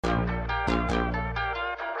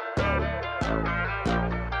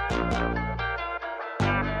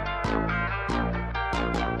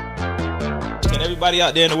Everybody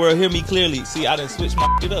out there in the world, hear me clearly. See, I done switched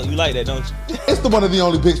my shit up. You like that, don't you? It's the one of the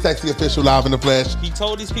only big sexy official live in the flesh. He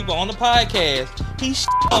told these people on the podcast, he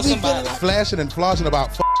on somebody. Flashing and flogging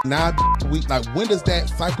about 9 weeks. Like, when does that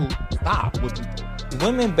cycle stop with people?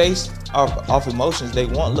 Women based off emotions. They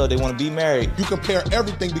want love. They want to be married. You compare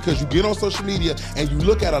everything because you get on social media and you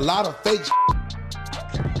look at a lot of fake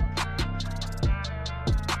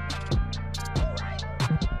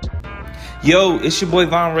Yo, it's your boy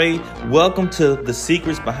Von Ray. Welcome to The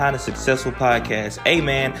Secrets Behind a Successful Podcast. Hey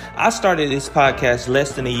man, I started this podcast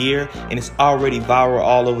less than a year and it's already viral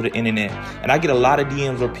all over the internet. And I get a lot of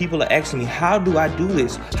DMs where people are asking me, how do I do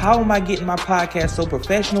this? How am I getting my podcast so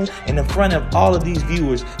professional and in front of all of these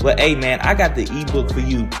viewers? Well, hey man, I got the ebook for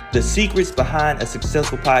you, The Secrets Behind a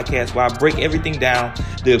Successful Podcast, where I break everything down,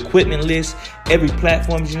 the equipment list, every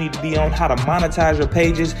platform you need to be on, how to monetize your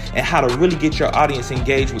pages, and how to really get your audience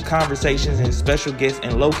engaged with conversations and special guests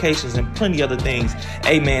and locations and plenty other things.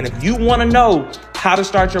 Hey man, if you want to know how to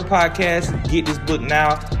start your podcast, get this book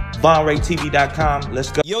now. VonRayTV.com. Let's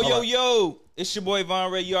go. Yo. It's your boy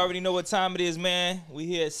Von Ray. You already know what time it is, man. We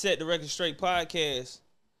here at Set the Record Straight Podcast.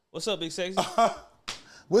 What's up, Big Sexy?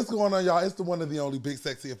 What's going on, y'all? It's the one of the only big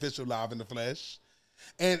sexy official live in the flesh.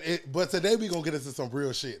 But today we gonna get into some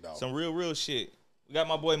real shit, though. Some real shit. We got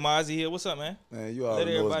my boy Mazi here. What's up, man? Man, you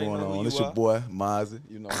already know what's going on. It's your boy, Mazi.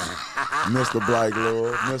 You know, Mr. Black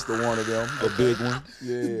Lord, Mr. One of them, the big one.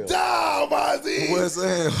 Yeah. Duh, Mazi! What's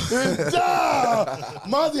that? Duh!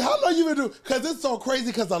 Mazi, how long you been doing? Because it's so crazy,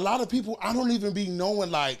 because a lot of people, I don't even be knowing,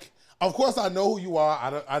 like, of course I know who you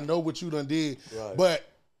are. I know what you done did. Right. But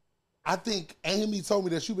I think Amy told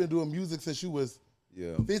me that you've been doing music since you was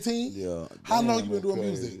 15? Yeah. How long you been doing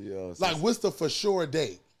music? Yeah, like, what's the for sure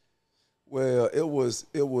date? Well, it was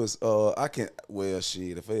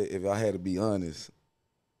shit, if I had to be honest,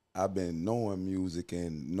 I've been knowing music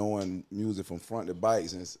from front to back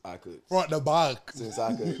since I could. Front to back. Since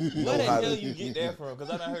I could. Where the hell you get that from? Because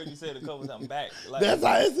I done heard you say it a couple times back. Like, that's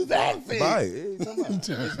how it's his accent. Back. Hey,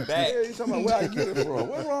 it's back. Yeah, you talking about where I get it from?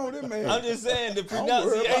 What's wrong with this man? I'm just saying the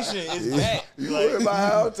pronunciation is back. You worry about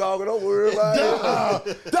how I'm talking, don't worry about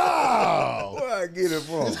it. Dog. Where I get it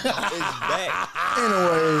from? It's back.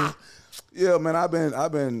 Anyway. Yeah, man, I've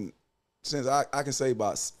been since I can say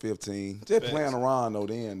about 15. Just playing around though,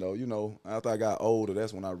 you know, after I got older,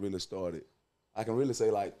 that's when I really started. I can really say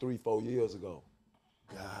like 3-4 years ago.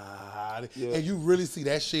 God. Yeah. And you really see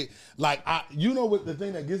that shit. Like, you know what the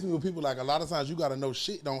thing that gets me with people, like, a lot of times you got to know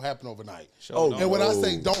shit don't happen overnight. And when I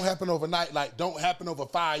say don't happen overnight, like, don't happen over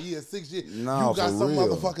 5 years, 6 years. No, you got some real.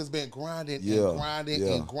 Motherfuckers been grinding and grinding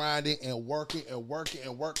and grinding and working and working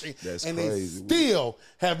and working. That's and crazy. They still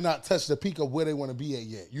have not touched the peak of where they want to be at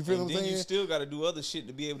yet. You feel what I'm saying? Then you still got to do other shit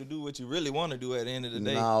to be able to do what you really want to do at the end of the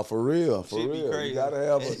day. Nah, for real. Shit be crazy.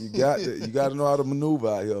 You gotta know how to maneuver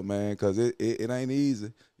out here, man, because it ain't easy.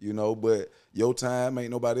 You know, but your time ain't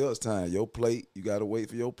nobody else's time. Your plate, you gotta wait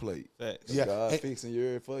for your plate. Facts. Yeah, God fixing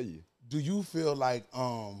your for you. Do you feel like,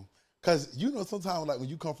 cause you know sometimes like when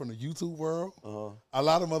you come from the YouTube world, a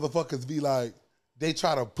lot of motherfuckers be like, they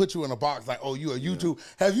try to put you in a box like, oh, you a YouTube.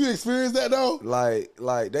 Yeah. Have you experienced that though?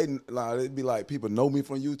 It'd be like people know me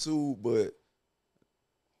from YouTube, but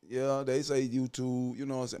yeah, they say YouTube. You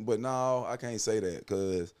know what I'm saying? But no, I can't say that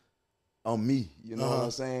because I'm me, you know what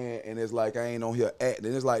I'm saying? And it's like I ain't on here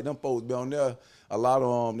acting. It's like them folks be on there. A lot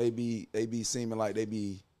of them, they be seeming like they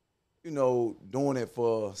be, you know, doing it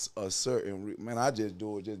for a certain. Man, I just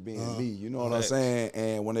do it just being me. You know what I'm saying?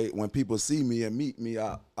 And when people see me and meet me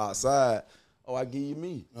outside, I give you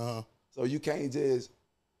me. So you can't just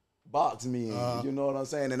box me in. You know what I'm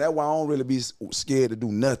saying? And that's why I don't really be scared to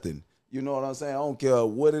do nothing. You know what I'm saying? I don't care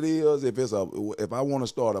what it is. If I want to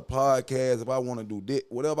start a podcast, if I want to do this,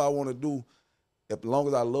 whatever I want to do, as long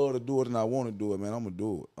as I love to do it and I want to do it, man, I'm going to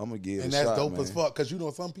do it. I'm going to give it a shot, and that's dope as fuck, because you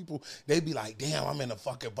know some people, they be like, damn, I'm in a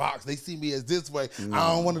fucking box. They see me as this way. I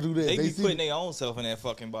don't want to do this. They be putting their own self in that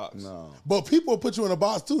fucking box. No. But people put you in a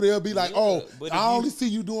box too. They'll be like, I only see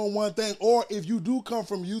you doing one thing. Or if you do come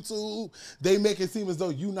from YouTube, they make it seem as though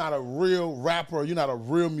you're not a real rapper, you're not a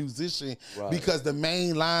real musician, because the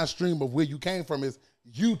main line stream of where you came from is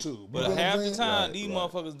YouTube. But half the time, these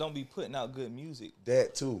motherfuckers don't be putting out good music.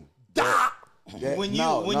 That too. When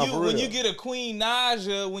you get a Queen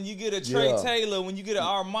Naja, when you get a Trey Taylor, when you get an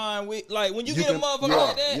Armand, when you get a motherfucker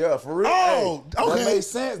like that, yeah, for real. Oh, hey, okay, that makes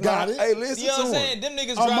sense. Got it. Hey, listen, you know what I'm saying? Them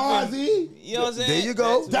niggas dropping. Mazi. You know what I'm saying? There you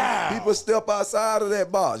go. People step outside of that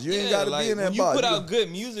box. You ain't got to be in that when box. You put out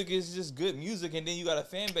good music, it's just good music, and then you got a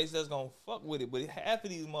fan base that's gonna fuck with it. But half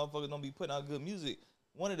of these motherfuckers don't be putting out good music.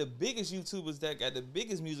 One of the biggest YouTubers that got the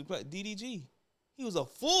biggest music, DDG. He was a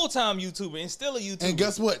full-time YouTuber and still a YouTuber. And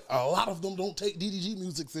guess what? A lot of them don't take DDG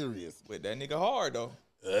music serious. But that nigga hard, though.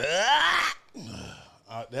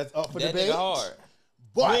 That's up for that debate. Nigga hard.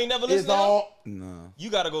 But you ain't never listened to him? No. You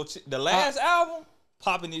got to go. The last album,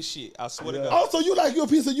 popping this shit. I swear to God. Also, you a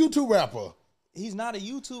piece of YouTube rapper. He's not a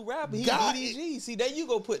YouTube rapper. He's DDG. See, there you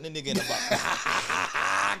go putting the nigga in the box.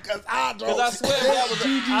 Because I swear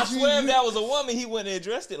if that was a woman, he wouldn't have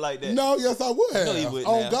addressed it like that. No, yes, I would have. No, he wouldn't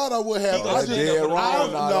Oh, have. God, I would have.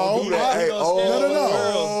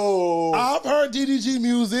 No. I've heard DDG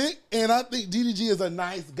music, and I think DDG is a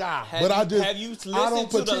nice guy. Have you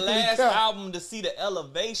listened to the last album to see the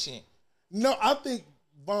elevation? No, I think,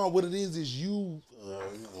 Vaughn, what it is you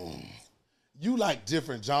like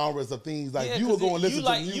different genres of things. Like you were going to listen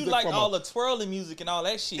to music. You like all the twirling music and all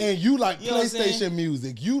that shit. And you like PlayStation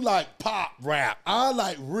music. You like pop rap. I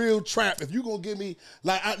like real trap. If you going to give me,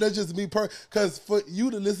 that's just me, because for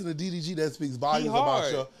you to listen to DDG, that speaks volumes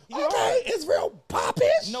about you. Okay, it's real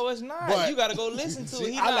popish. No, it's not. But you got to go listen to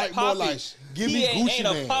it. He I not like popish. more like, give me Gucci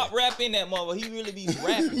ain't a pop rap in that mother. He really be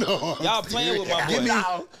rapping. No, y'all playing with my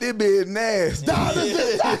boy. This bitch nasty. Dog.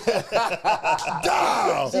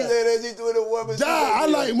 She said that she doing a woman. I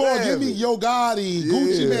like more. Give me Yo Gotti,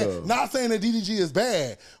 Gucci Man. Not saying that DDG is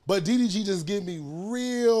bad, but DDG just give me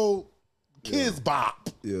real kids bop.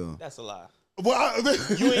 Yeah. That's a lie. Well,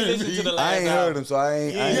 you ain't listened to the last album. I ain't heard him, so I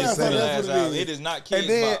ain't saying the last album. It is not kids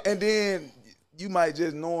bop. And then you might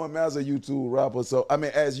just know him as a YouTube rapper. So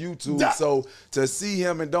as YouTube. So to see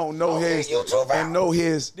him and don't know his and know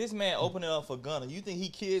his. This man opening up for Gunna. You think he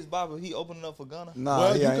kids bop if he opening up for Gunna? Nah,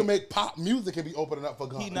 well, you can make pop music and be opening up for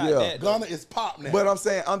Gunna. He not that. Gunna is pop now. But I'm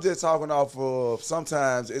saying I'm just talking off of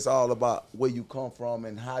sometimes it's all about where you come from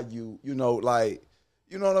and how you know like.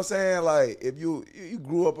 You know what I'm saying? Like, if you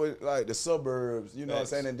grew up in, like, the suburbs, you know what I'm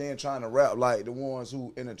saying, and then trying to rap like the ones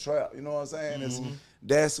who in the trap, you know what I'm saying? Mm-hmm.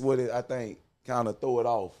 That's what I think kind of throw it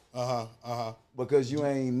off. Because you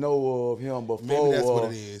ain't know of him before. Maybe that's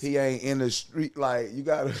what it is. He ain't in the street. Like, you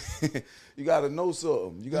gotta know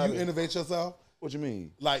something. Do you innovate yourself? What you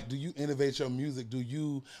mean? Like, do you innovate your music?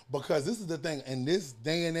 Because this is the thing, in this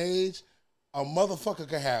day and age, a motherfucker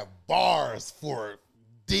can have bars for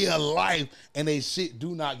dear life and they shit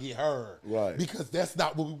do not get heard. Right. Because that's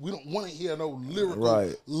not what we don't want to hear no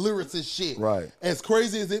lyricist shit. Right. As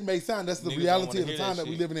crazy as it may sound, that's the reality of the time that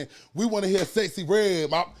we living in. We want to hear Sexy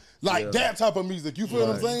Red, that type of music. You feel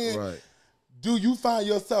what I'm saying? Right. Do you find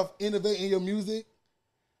yourself innovating your music?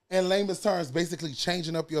 In layman's terms, basically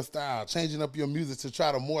changing up your style, changing up your music to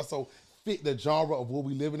try to more so fit the genre of what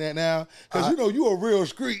we living at now, because you a real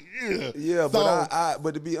street. Yeah, so,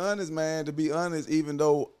 but to be honest, even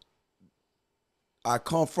though I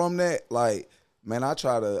come from that, like, man, I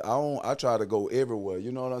try to go everywhere.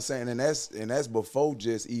 You know what I'm saying? And that's before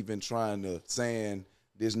just even trying to saying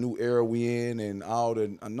this new era we in and all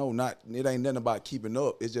the. I know it ain't nothing about keeping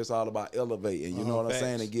up. It's just all about elevating. You know what I'm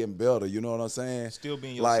saying? And getting better. You know what I'm saying? Still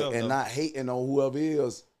being yourself, like, and not hating on whoever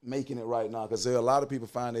is making it right now, because a lot of people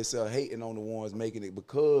find themselves hating on the ones making it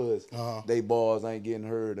because they bars ain't getting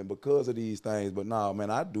heard and because of these things. But nah, man,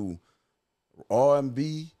 I do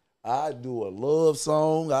R&B, I do a love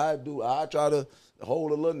song, I try to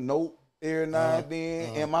hold a little note every now and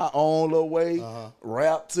then in my own little way,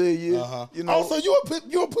 rap to you. You know. Oh, so you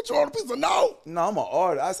would put your own piece of note? No, I'm an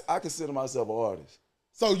artist. I consider myself an artist.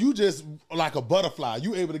 So you just like a butterfly.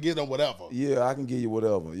 You able to get them whatever. Yeah, I can give you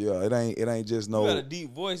whatever. Yeah, it ain't just no. You got a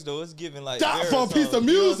deep voice though. It's giving like for a piece of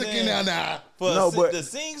music in there now. But to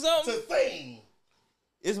sing something. To sing.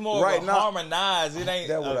 It's more right of a harmonize. It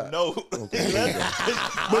ain't a note. Okay.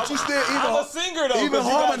 But you still I'm a singer though. Even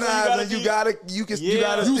harmonizing, you gotta still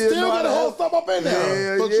gotta hold stuff up in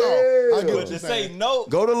there. Yeah. I get what to say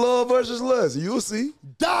note. Go to Love versus Lust. You'll see.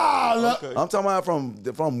 Okay. I'm talking about from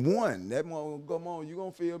one. That one, come on, you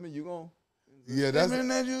gonna feel me? You gonna? Yeah, that's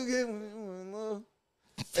that you get.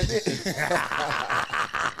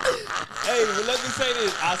 Hey, but let me say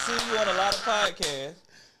this. I see you on a lot of podcasts.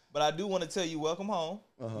 But I do want to tell you, welcome home.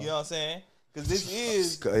 You know what I'm saying? Because this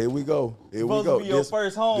is here we go. Supposed to be your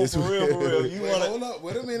first home for real. You want to hold up?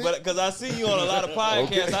 Wait a minute. But because I see you on a lot of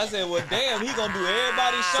podcasts, I said, well, damn, he gonna do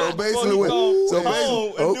everybody's show So before basically, he go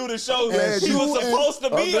home and do the show that he was supposed to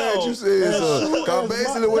be I'm glad on. you said so. Cause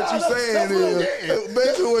basically what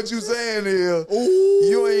you saying is,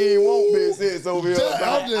 you ain't want big sets over here.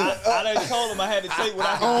 I done told him I had to take what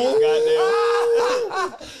I could get, goddamn.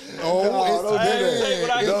 Oh, No, don't do that. Take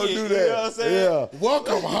what I Don't get, do you that. know what I'm saying? Yeah.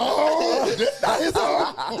 welcome home. This not his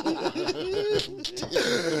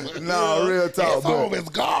home. No, real talk. His home is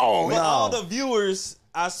gone. For No. all the viewers,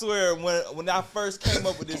 I swear, when I first came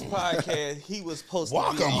up with this podcast, he was supposed to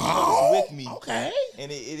Welcome be home with me. Okay.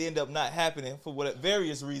 And it ended up not happening for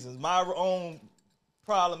various reasons. My own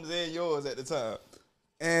problems and yours at the time.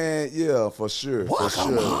 And yeah, for sure. For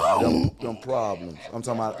Welcome sure. home. Them problems. I'm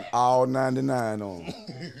talking about all 99 on them.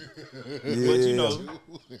 Yeah. But you know,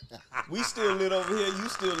 we still lit over here. You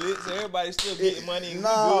still lit. So everybody's still getting money. And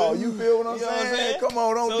No, we good. you feel what I'm You know what I'm saying? saying? Come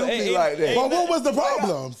on, don't So, do me hey, like that. hey, But what was the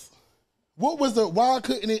problems? What was why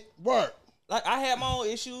couldn't it work? Like I had my own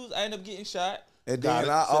issues. I ended up getting shot. And Got then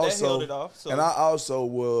it. I So that also, held it off, so- and I also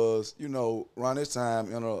was, you know, around this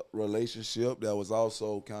time in a relationship that was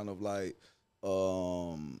also kind of like,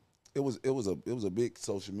 it was a big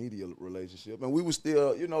social media relationship, and we were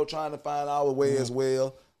still, you know, trying to find our way as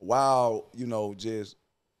well, while, you know, just,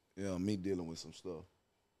 you know, me dealing with some stuff.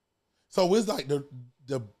 So it's like the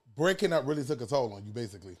breaking up really took a toll on you,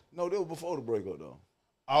 basically. No, that was before the breakup though.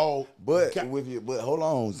 Oh, But got- but hold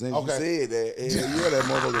on, since Okay. you said that, yeah, that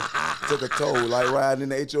motherfucker took a toll, like riding in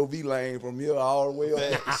the HOV lane from here all the way up.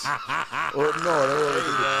 Up north, that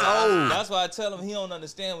took a toll. That's why I tell him he don't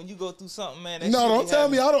understand when you go through something, man. That no, shit don't be tell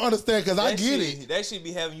having- me I don't understand because I that get shit- it. That shit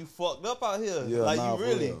be having you fucked up out here. Yeah, like nah, you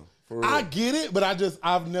really. for real. I get it, but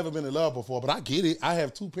I've never been in love before, but I get it. I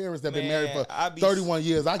have two parents that been married Man, for I be- 31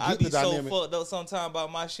 years. I I get be the so dynamic. fucked up sometimes about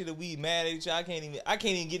my shit that we mad at each other. I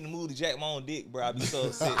can't even get in the mood to jack my own dick, bro. I be so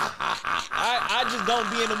upset. I just don't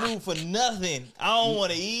be in the mood for nothing. I don't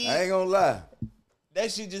want to eat. I ain't gonna lie. That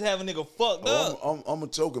shit just have a nigga fucked up. I'm gonna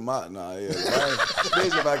choke him out now, yeah. Right?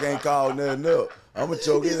 Especially if I can't call nothing up. I'm gonna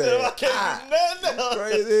choke his So I ass. can't do nothing else.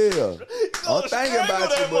 Crazy hell. I'm gonna thinking about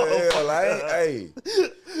you, strangle but that hell, like, hey,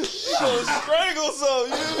 You gonna strangle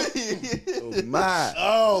something, you know what I mean? oh my.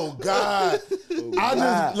 Oh God! I my.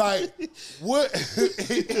 just like what?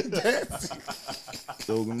 That's,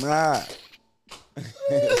 Oh my.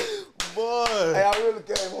 Boy. Hey, I really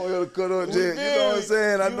came on here to cut up, Jet. You know what I'm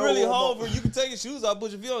saying? I You know really what home for you can take your shoes off,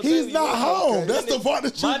 but if you don't he's take it, not you home. okay. That's the part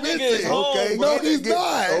that you My nigga is missing. home, Okay, bro. No, he's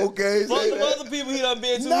not. Okay, Fuck say them that. other people he done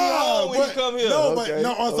been to. He Nah, home when but, he come here. no, Okay, but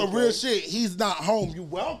no, on some okay. real shit, he's not home. You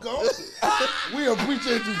welcome. We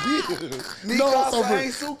appreciate you being here. Me No, on casa some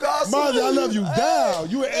ain't su casa. Mazi, I love you down.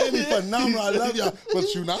 You and Andy phenomenal. I love y'all,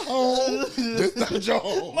 but you not home. This not your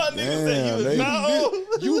home. My nigga Damn, said you was they- not home.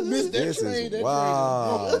 You missed that This train. is That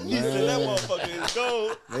wow, train. He said that man. motherfucker is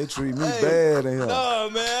gold. They treat me Hey, bad in here. Nah,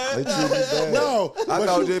 They man. treat me bad. No, I but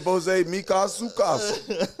thought you- they supposed to say mi casa su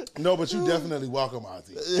casa. No, but you definitely welcome,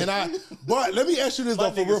 Mazi. But let me ask you this My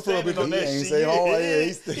though, for nigga real, standing because on that ain't shit. say home, yeah, he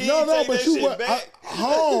He stay- ain't no, take but that you shit back.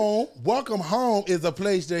 home. Welcome home is a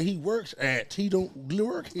place that he works at. He don't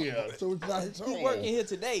work here, so it's not his home. He working here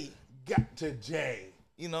today. Got to Jay.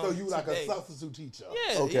 You know, So you like today. a substitute teacher?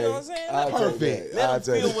 Yeah, Okay. you know what I'm saying? I'll take Perfect. that. Let I'll him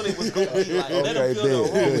take feel that. what it was gonna be like. Let Okay, him feel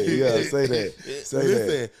the big, home. big. Yeah, say that. Say Listen,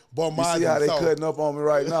 that. but You Mazi, see how they so- cutting up on me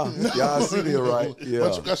right now? Y'all see this, right? But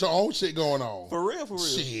Yeah. you got your own shit going on. For real, for real.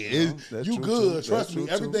 Shit, that's you true, good. too. Trust That's me. true,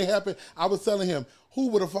 too. Everything happened. I was telling him, who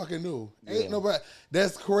would have fucking knew? Ain't nobody.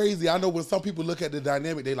 That's crazy. I know when some people look at the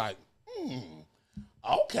dynamic, they like,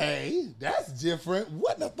 okay, that's different.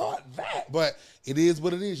 Wouldn't have thought that. But it is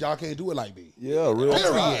what it is. Y'all can't do it like me. Yeah, real Period.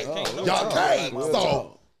 talk. Can't no Y'all talk. can't. Real So,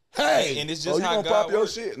 talk. hey, And it's Oh, just you how gonna God pop your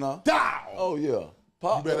works. shit now? down. Oh yeah.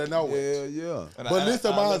 Pop You better that. know Yeah, it. yeah. And But I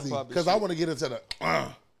listen, love Mazi, popping because I shit. want to get into the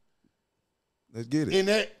Let's get it. in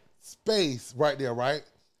that space right there, right?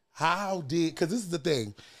 How did, because this is the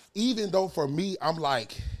thing, even though for me,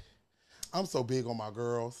 I'm so big on my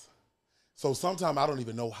girls. So sometimes I don't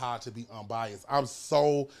even know how to be unbiased. I'm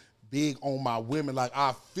so big on my women. Like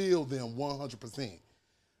I feel them 100%.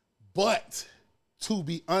 But to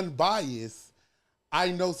be unbiased, I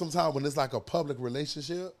know sometimes when it's like a public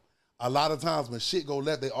relationship, a lot of times when shit go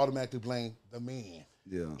left, they automatically blame the man.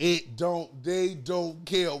 Yeah. They don't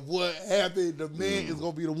care what happened. The man is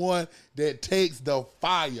gonna be the one that takes the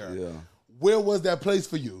fire. Yeah. Where was that place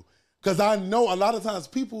for you? Because I know a lot of times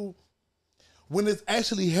people, when it's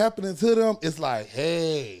actually happening to them, it's like,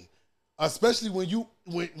 hey, especially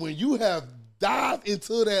when you have dived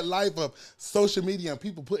into that life of social media and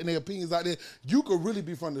people putting their opinions out there, you could really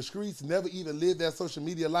be from the streets, never even live that social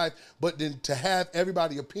media life, but then to have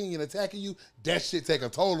everybody opinion attacking you, that shit take a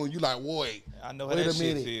toll on you. Like, wait, I know how wait that a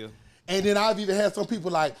shit minute. feel. And then I've even had some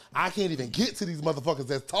people like, I can't even get to these motherfuckers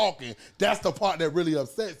that's talking. That's the part that really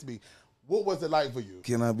upsets me. What was it like for you?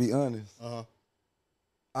 Can I be honest? Uh-huh.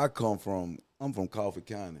 I'm from Coffee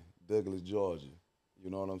County, Douglas, Georgia. You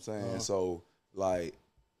know what I'm saying? Uh-huh. So like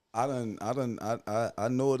I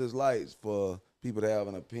know what it's like for people to have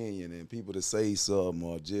an opinion and people to say something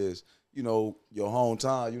or just, you know, your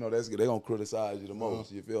hometown, you know, they gonna criticize you the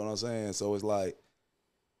most. You feel what I'm saying? So it's like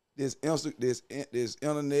this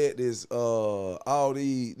internet, this all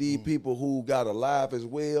these people who got a life as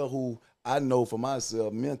well, who I know for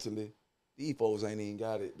myself mentally, these folks ain't even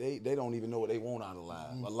got it. They don't even know what they want out of life.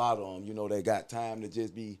 A lot of them, you know, they got time to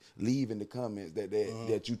just be leaving the comments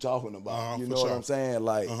that you talking about. You know what I'm saying?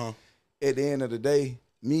 Like at the end of the day,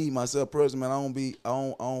 me myself personally, man, I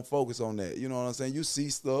don't focus on that. You know what I'm saying? You see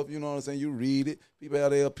stuff, you know what I'm saying? You read it, people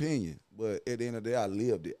have their opinion, but at the end of the day, I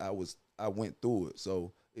lived it. I went through it,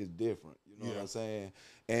 so it's different. You know what I'm saying?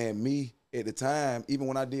 And me at the time, even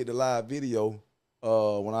when I did the live video,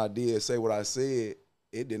 when I did say what I said,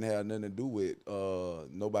 it didn't have nothing to do with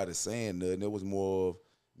nobody saying nothing. It was more of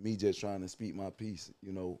me just trying to speak my piece,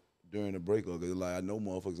 you know, during the breakup. Cause like I know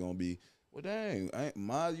motherfuckers gonna be, well, dang, ain't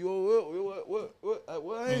Mazi,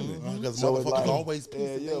 what ain't it? Because so motherfuckers like, always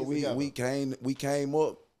we came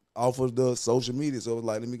up off of the social media, so it was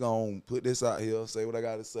like, let me go on, put this out here, say what I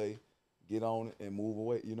gotta say, get on it, and move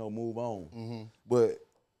away, you know, move on. But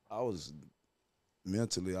I was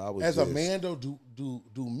mentally, as a man though, do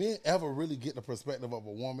men ever really get the perspective of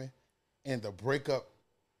a woman and the breakup,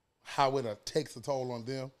 how it takes a toll on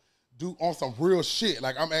them? Do on some real shit,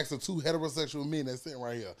 like I'm asking two heterosexual men that's sitting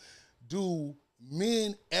right here. Do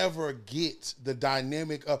men ever get the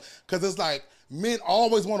dynamic of, because it's like men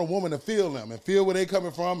always want a woman to feel them and feel where they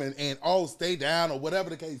coming from and stay down or whatever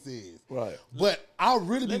the case is. Right. But I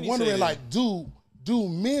really be wondering, like, do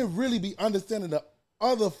men really be understanding the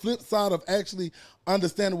other flip side of actually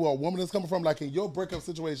understanding where a woman is coming from? Like in your breakup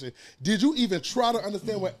situation, did you even try to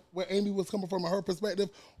understand where Amy was coming from in her perspective?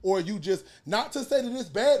 Or you just, not to say that it's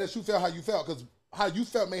bad that you felt how you felt, because how you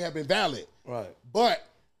felt may have been valid. Right. But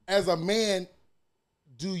as a man,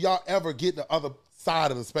 do y'all ever get the other side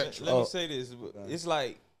of the spectrum? Let me say this. It's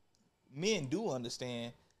like men do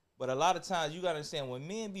understand, but a lot of times you got to understand when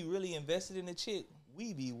men be really invested in a chick,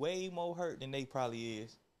 we be way more hurt than they probably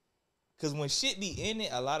is. Because when shit be in it,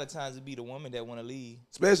 a lot of times it be the woman that want to leave.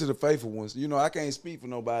 Especially the faithful ones. You know, I can't speak for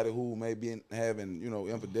nobody who may be having, you know,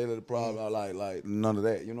 infidelity problem, like none of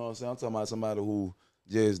that. You know what I'm saying? I'm talking about somebody who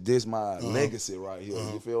just, this my legacy right here.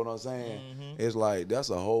 You feel what I'm saying? It's like,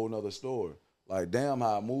 that's a whole nother story. Like, damn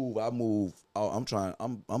how I move,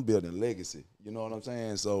 I'm building legacy. You know what I'm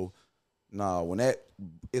saying? So, nah, when that,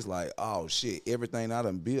 it's like, oh shit, everything I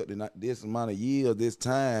done built in this amount of years, this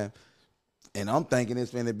time, and I'm thinking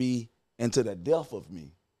it's finna be into the death of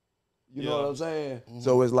me. You know what I'm saying?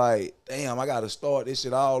 So it's like, damn, I gotta start this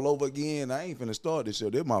shit all over again. I ain't finna start this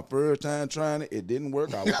shit. This is my first time trying it. It didn't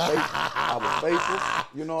work. I was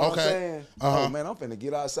faithful. You know what I'm saying? Oh man, I'm finna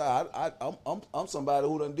get outside. I'm somebody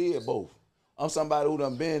who done did both. I'm somebody who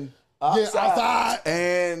done been outside.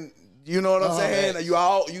 And you know what I'm saying?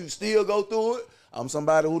 You still go through it. I'm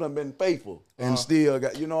somebody who done been faithful and still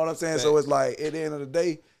got, you know what I'm saying? So it's like, at the end of the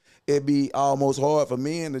day, it'd be almost hard for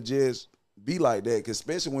men to just be like that, cause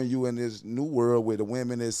especially when you in this new world where the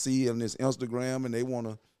women that see on this Instagram and they want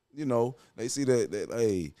to, you know, they see that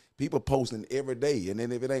hey, people posting every day, and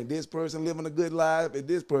then if it ain't this person living a good life, if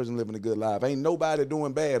this person living a good life, ain't nobody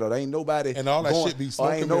doing bad, or ain't nobody and all that shit be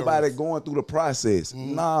or ain't nobody going through the process.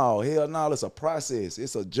 No, hell no, it's a process,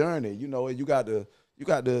 it's a journey, you know, and you got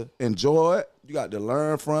to enjoy it, you got to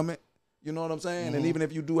learn from it, you know what I'm saying? And even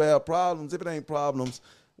if you do have problems, if it ain't problems,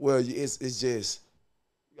 well, it's just,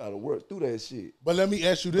 you gotta work through that shit. But let me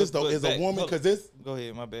ask you this though, as a woman, because this. Go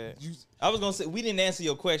ahead, my bad. I was gonna say we didn't answer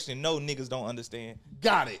your question. No, niggas don't understand.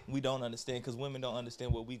 Got it. We don't understand because women don't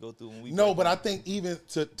understand what we go through when we. No, but I think even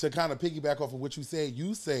to kind of piggyback off of what you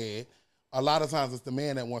said a lot of times it's the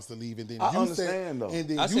man that wants to leave, and then I you understand said, though. and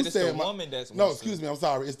then I you said it's said the woman that's. No, excuse me, I'm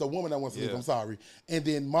sorry. It's the woman that wants to leave. I'm sorry. And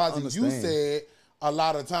then Mazi, you said a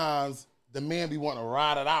lot of times the man be wanting to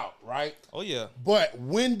ride it out, right? Oh yeah. But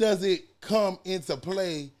when does it come into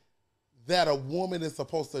play that a woman is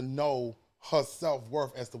supposed to know her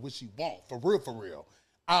self-worth as to what she wants, for real?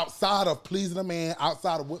 Outside of pleasing a man,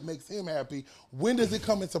 outside of what makes him happy, when does it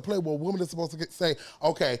come into play where a woman is supposed to say,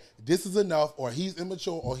 okay, this is enough, or he's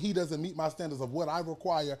immature, or he doesn't meet my standards of what I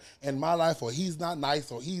require in my life, or he's not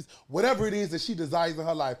nice, or he's whatever it is that she desires in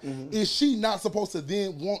her life. Is she not supposed to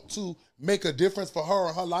then want to make a difference for her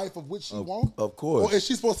in her life of what she wants? Of course. Or is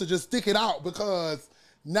she supposed to just stick it out because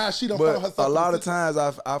now she don't but put herself a lot of times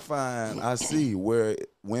I see where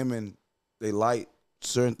women, they like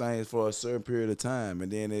certain things for a certain period of time,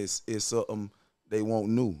 and then it's something they want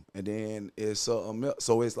new, and then it's something else.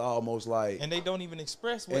 So it's almost like, and they don't even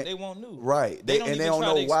express what they want new. Right. They don't and even they don't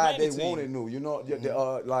try know to why explain they it to want you. it new. You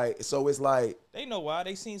know, like, so it's like, They know why.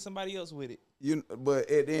 They seen somebody else with it. but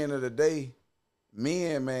at the end of the day,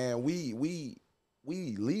 men, man, we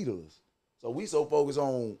leaders. So we so focused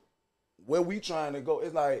on where we trying to go.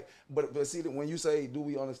 It's like, but see, when you say, do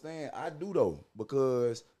we understand? I do though,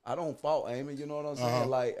 because I don't fault Amy. You know what I'm saying?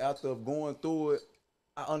 Like, after going through it,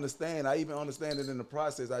 I understand. I even understand it in the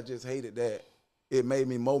process. I just hated that it made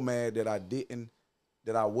me more mad that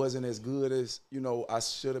that I wasn't as good as, I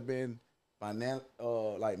should have been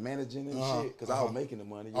like managing and shit, because I was making the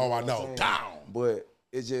money. I know. Down. But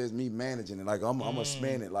it's just me managing it. Like, I'm going to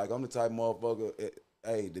spend it. Like, I'm the type of motherfucker,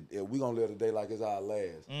 hey, we going to live the day like it's our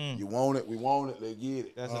last. You want it, we want it, let's get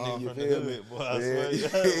it. That's a nigga you from the feel me? hood, boy. I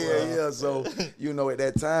swear. Yeah. So, at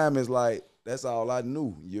that time, it's like, that's all I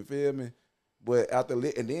knew. You feel me? But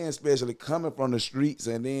and then especially coming from the streets,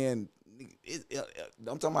 and then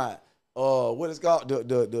I'm talking about what it's called,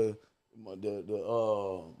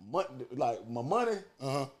 like my money.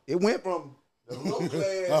 It went from the low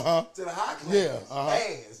class to the high class.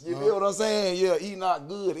 Fast. You feel what I'm saying? Yeah, eat not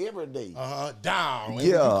good every day. Down. And Yeah, when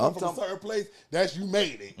you come from a certain place, that's you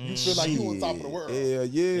made it. You feel like you on top of the world.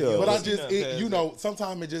 Yeah. But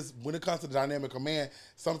sometimes it just, when it comes to the dynamic of man,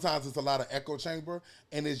 sometimes it's a lot of echo chamber,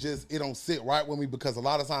 and it don't sit right with me, because a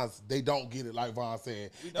lot of times they don't get it, like Von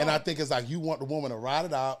said. And I think it's like, you want the woman to ride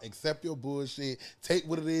it out, accept your bullshit, take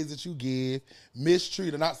what it is that you give,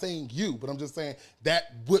 mistreat her. Not saying you, but I'm just saying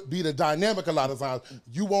that would be the dynamic a lot of times.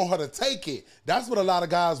 You want her to take it. That's what a lot of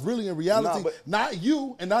guys really, in reality, not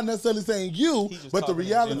you, and not necessarily saying you, but the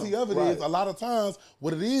reality of it is, a lot of times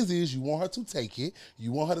what it is you want her to take it.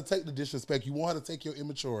 You want her to take the disrespect. You want her to take your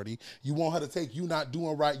immaturity. You want her to take you not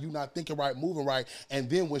doing right, you not thinking right, moving right. And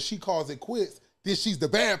then when she calls it quits, then she's the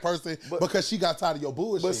bad person because she got tired of your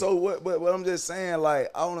bullshit. But so what? But I'm just saying, like,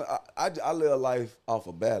 I live life off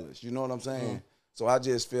of balance. You know what I'm saying? So I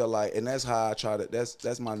just feel like, and that's how I try to.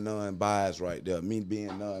 That's my non-bias right there. Me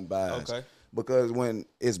being non-biased. Okay. Because when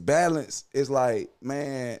it's balanced, it's like,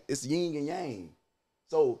 man, it's yin and yang.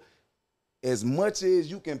 So as much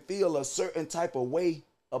as you can feel a certain type of way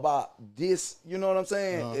about this, you know what I'm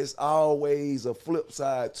saying? It's always a flip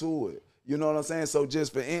side to it. You know what I'm saying? So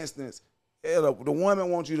just for instance, the woman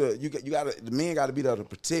wants you to, the men got to be there to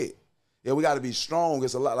protect. Yeah, we got to be strong.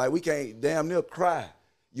 It's a lot. Like, we can't damn near cry.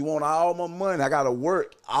 You want all my money. I got to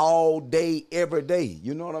work all day, every day.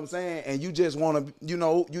 You know what I'm saying? And you just want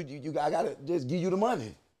to, I got to just give you the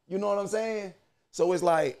money. You know what I'm saying? So it's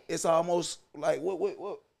like, it's almost like, what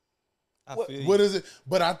is it?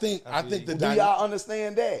 But I think the do y'all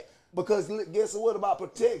understand that? Because guess what about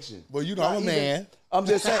protection? Well, I'm a man. I'm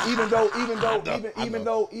just saying, even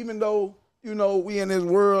though, we in this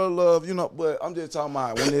world of, but I'm just talking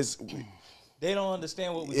about when it's. They don't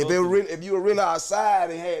understand what we if you were really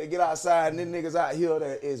outside and had to get outside, and then niggas out here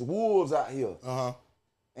that is wolves out here,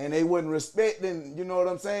 and they wasn't respecting, you know what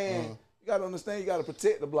I'm saying? You gotta understand, you gotta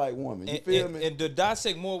protect the black woman. You feel me? And to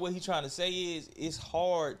dissect more, what he's trying to say is, it's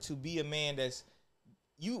hard to be a man that's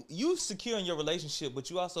you secure in your relationship,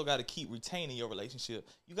 but you also got to keep retaining your relationship.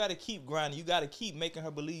 You got to keep grinding. You got to keep making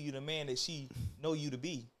her believe you the man that she know you to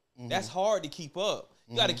be. That's hard to keep up.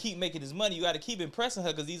 You got to keep making his money. You got to keep impressing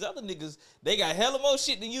her, because these other niggas, they got hella more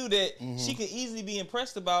shit than you that she can easily be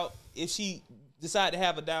impressed about if she decide to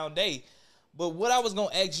have a down day. But what I was going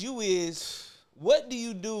to ask you is, what do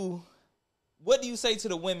you do? What do you say to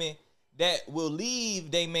the women that will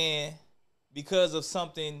leave their man because of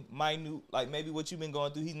something minute, like maybe what you've been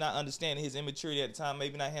going through? He's not understanding his immaturity at the time,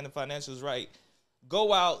 maybe not handling financials right.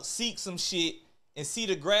 Go out, seek some shit, and see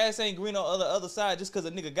the grass ain't green on the other side just because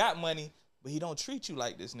a nigga got money, but he don't treat you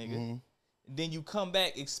like this nigga. And then you come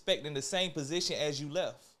back expecting the same position as you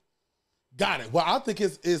left. Got it. Well, I think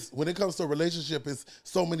it's when it comes to a relationship, it's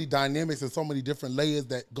so many dynamics and so many different layers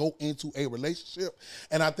that go into a relationship.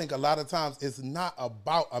 And I think a lot of times it's not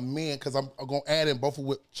about a man, because I'm going to add in both of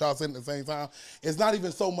what y'all said at the same time. It's not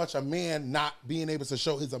even so much a man not being able to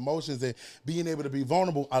show his emotions and being able to be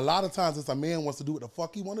vulnerable. A lot of times it's a man wants to do what the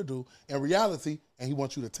fuck he want to do in reality, and he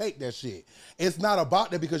wants you to take that shit. It's not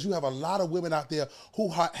about that, because you have a lot of women out there who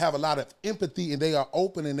have a lot of empathy, and they are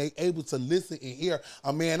open and they able to listen and hear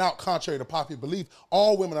a man out. Contrary to popular belief,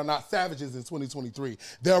 all women are not savages in 2023.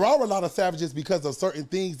 There are a lot of savages because of certain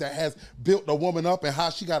things that has built a woman up and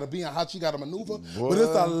how she got to be and how she got to maneuver. But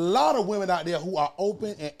there's a lot of women out there who are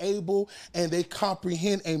open and able, and they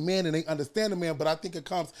comprehend a man and they understand a man. But I think it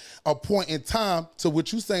comes a point in time to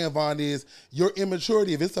what you saying, Von, is your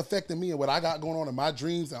immaturity. If it's affecting me and what I got going on of my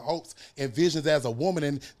dreams and hopes and visions as a woman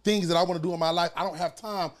and things that I want to do in my life, I don't have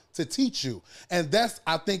time to teach you. And that's,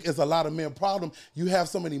 I think, is a lot of men's problem. You have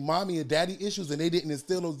so many mommy and daddy issues and they didn't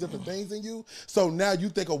instill those different things in you. So now you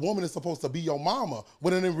think a woman is supposed to be your mama,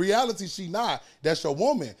 when in reality, she not. That's your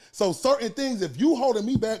woman. So certain things, if you holding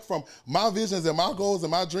me back from my visions and my goals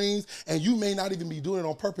and my dreams, and you may not even be doing it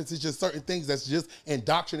on purpose, it's just certain things that's just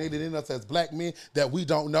indoctrinated in us as black men that we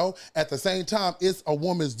don't know. At the same time, it's a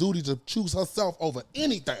woman's duty to choose herself over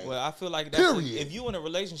anything. Well, I feel like that's if you in a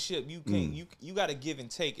relationship, you can't you got to give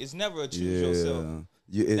and take. It's never a choose yourself.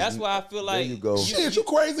 That's why I feel like you go. Shit, you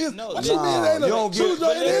crazy? No, what you mean? Ain't don't choose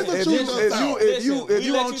your if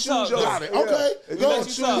you don't choose yourself, okay, if you don't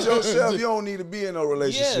choose yourself, you don't need to be in a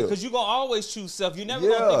relationship. Yeah, because you gonna always choose self. You never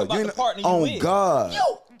gonna think about the partner you with. Oh God.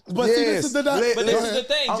 But see, this is the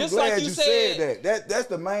thing. I'm just glad like you said that's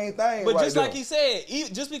the main thing. But right just there. like he said,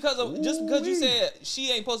 just because you said she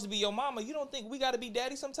ain't supposed to be your mama, you don't think we got to be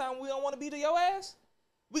daddy? Sometimes we don't want to be to your ass.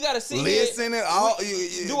 We got to listen and all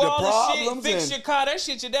do the all problems the shit, fix your car. That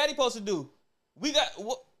shit your daddy supposed to do. We got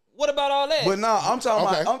what about all that? But no, I'm talking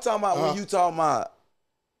about when you talking about.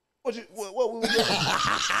 What we were doing?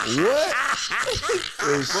 What?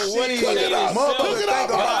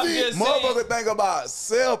 Motherfucker think about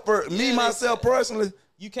self first. Me, myself personally,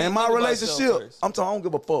 you can't and my relationship. I'm talking, I don't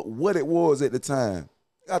give a fuck what it was at the time.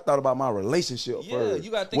 I thought about my relationship first.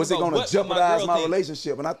 You gotta think was it about going to jeopardize my think?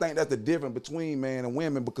 relationship? And I think that's the difference between men and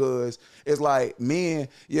women, because it's like men,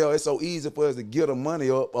 it's so easy for us to get the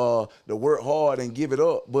money up, to work hard and give it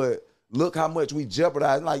up. But look how much we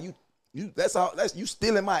jeopardize. Like that's you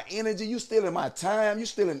stealing my energy, you stealing my time, you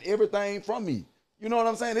stealing everything from me. You know what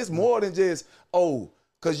I'm saying? It's more than just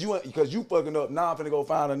cause you fucking up. Now I'm finna go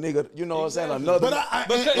find a nigga. You know what I'm saying? Another. Look at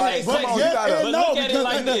it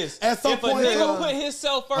like this: if a nigga put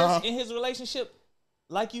himself first in his relationship,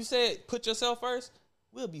 like you said, put yourself first.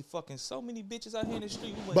 We'll be fucking so many bitches out here in the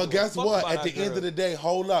street. But guess what? At the end of the day,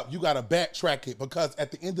 hold up. You got to backtrack it, because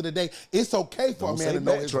at the end of the day, it's okay for a man to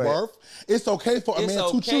know his worth. It's okay for a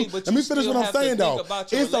man to choose. Let me finish what I'm saying, though.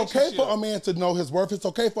 It's okay for a man to know his worth. It's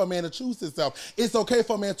okay for a man to choose himself. It's okay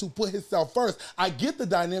for a man to put himself first. I get the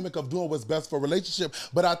dynamic of doing what's best for a relationship,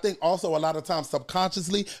 but I think also a lot of times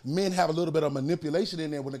subconsciously, men have a little bit of manipulation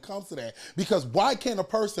in there when it comes to that. Because why can't a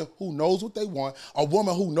person who knows what they want, a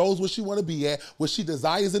woman who knows what she want to be at, what she desires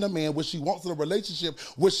in a man, what she wants in a relationship,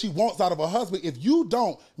 what she wants out of a husband, if you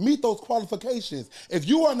don't meet those qualifications, if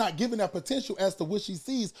you are not giving that potential as to what she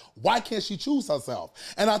sees, why can't she choose herself?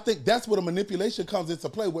 And I think that's where the manipulation comes into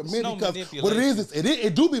play with men, because what it is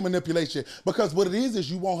it do be manipulation, because what it is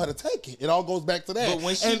you want her to take it. It all goes back to that. But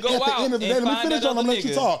when she and go at the out end of the day, and let me finish on, I'm gonna let you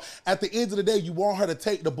nigga. talk. At the end of the day, you want her to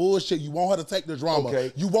take the bullshit, you want her to take the drama,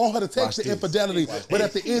 you want her to take the infidelity, but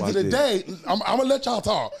at the end of the day, I'm gonna let y'all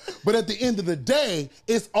talk, but at the end of the day,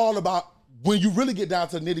 it's all about, when you really get down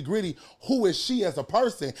to the nitty gritty, who is she as a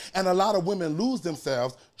person? And a lot of women lose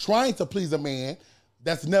themselves trying to please a man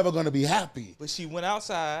that's never gonna be happy. But she went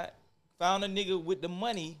outside, found a nigga with the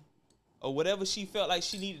money or whatever she felt like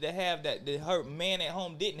she needed to have that her man at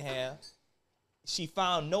home didn't have. She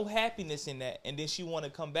found no happiness in that, and then she want to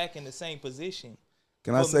come back in the same position.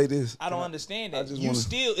 Can I say this? I don't understand that.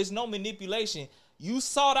 It's no manipulation. You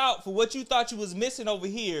sought out for what you thought you was missing over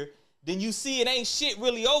here, then you see it ain't shit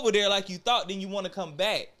really over there like you thought, then you want to come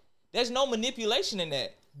back. There's no manipulation in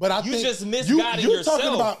that. But I you think just misguided you're yourself.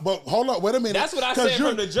 Talking about, but hold on, wait a minute. That's what I said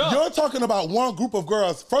from the jump. You're talking about one group of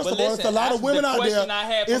girls. First of all, it's a lot of women out there.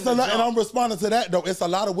 It's a lot, and I'm responding to that though. It's a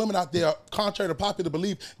lot of women out there, contrary to popular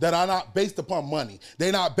belief, that are not based upon money.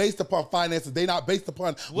 They're not based upon finances. They're not based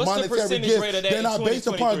upon monetary gifts. They're not based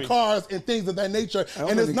upon cars and things of that nature.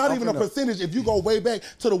 And it's not even a percentage. If you go way back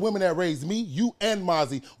to the women that raised me, you and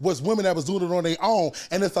Mazi, was women that was doing it on their own.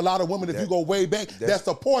 And it's a lot of women, if you go way back, that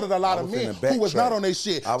supported a lot of men who was not on their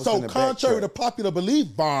shit. So contrary to popular belief,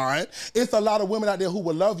 Vaughn, it's a lot of women out there who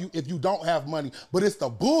will love you if you don't have money. But it's the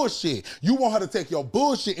bullshit. You want her to take your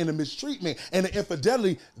bullshit and the mistreatment and the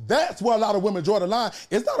infidelity. That's where a lot of women draw the line.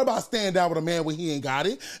 It's not about staying down with a man when he ain't got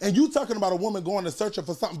it. And you talking about a woman going and searching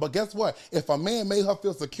for something. But guess what? If a man made her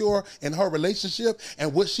feel secure in her relationship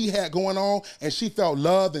and what she had going on, and she felt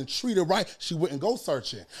loved and treated right, she wouldn't go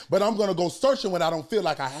searching. But I'm going to go searching when I don't feel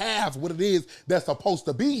like I have what it is that's supposed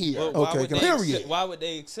to be here. Well, period. Why would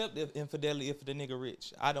they accept infidelity if the nigga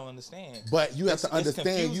rich? I don't understand. But you have to understand.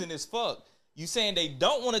 It's confusing as fuck. You saying they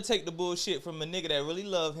don't want to take the bullshit from a nigga that really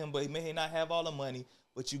love him, but he may not have all the money.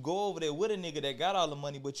 But you go over there with a nigga that got all the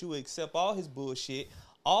money, but you accept all his bullshit,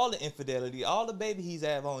 all the infidelity, all the baby he's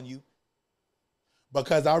have on you.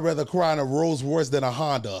 Because I'd rather cry in a Rolls Royce than a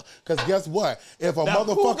Honda. Because guess what? If a now,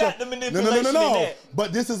 motherfucker... Who got the manipulation in No. that?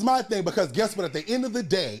 But this is my thing. Because guess what? At the end of the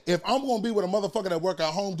day, if I'm going to be with a motherfucker that work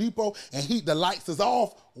at Home Depot and the lights is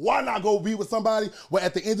off, why not go be with somebody where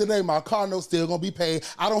at the end of the day, my car note's still going to be paid.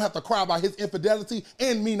 I don't have to cry about his infidelity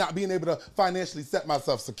and me not being able to financially set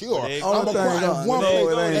myself secure. I'm going to cry in one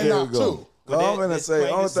place and not two. Only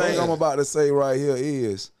thing I'm about to say right here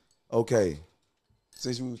is, okay,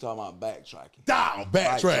 since we were talking about backtracking.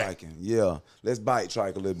 Backtracking. Yeah, let's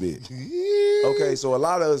backtrack a little bit. Okay, so a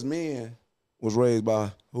lot of us men was raised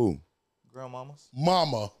by who? Grandmamas.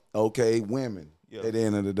 Mama. Okay, women at the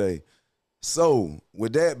end of the day. So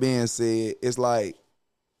with that being said, it's like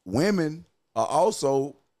women are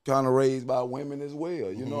also kind of raised by women as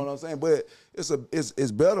well. You know what I'm saying? But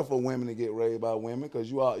it's better for women to get raised by women because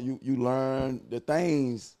you learn the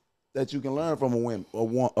things that you can learn from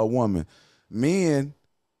a woman. Men,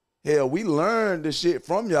 hell, we learn the shit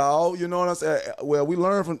from y'all, you know what I'm saying? Well, we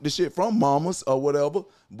learn from the shit from mamas or whatever,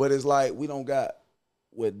 but it's like we don't got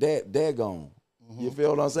what that gone. You feel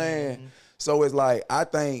what I'm saying? So it's like I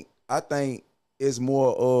think it's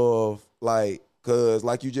more of like, cause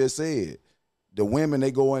like you just said, the women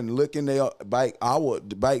they go and looking back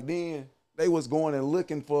then they was going and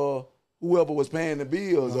looking for whoever was paying the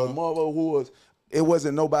bills or mother who was. It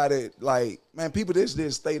wasn't nobody like, man, people just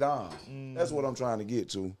didn't stay down. That's what I'm trying to get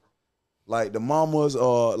to. Like the mamas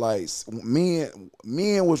or like men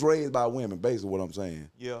was raised by women, basically what I'm saying.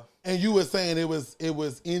 Yeah. And you were saying it was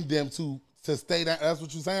in them to stay down. That's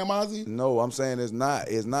what you're saying, Mazi? No, I'm saying it's not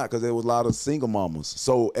because there was a lot of single mamas.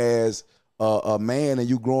 So as a man and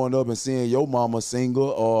you growing up and seeing your mama single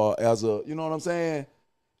or as a, you know what I'm saying?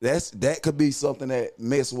 That could be something that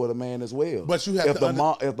mess with a man as well. But you have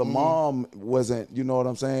if the mom wasn't, you know what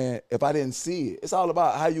I'm saying? If I didn't see it, it's all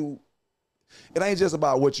about how you. It ain't just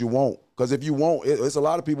about what you want, because if you want, it's a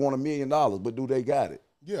lot of people want $1 million, but do they got it?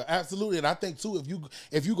 Yeah, absolutely. And I think too,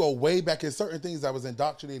 if you go way back in certain things that was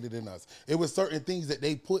indoctrinated in us, it was certain things that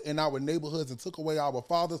they put in our neighborhoods and took away our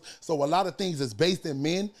fathers. So a lot of things is based in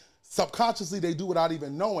men. Subconsciously, they do without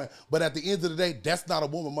even knowing. But at the end of the day, that's not a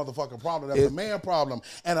woman motherfucking problem. That's a man problem.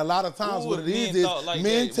 And a lot of times what it is like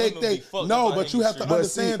men take no, but you have to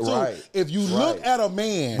understand too. If you look at a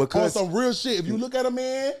man on some real shit, if you look at a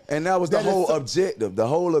man. And that was the whole objective. The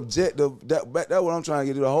whole objective, that's what I'm trying to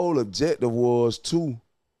get to. The whole objective was to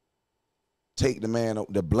take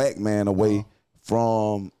the black man away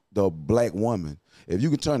from the black woman. If you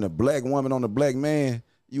could turn the black woman on the black man,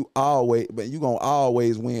 you gonna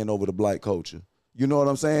always win over the black culture. You know what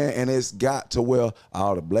I'm saying? And it's got to where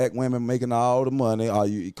all the black women making all the money.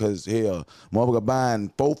 Because hell, motherfucker buying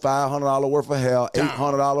 $400-500 worth of hair,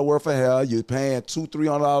 $800 worth of hair. You're paying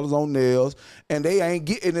 $200-300 on nails, and they ain't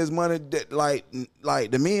getting this money that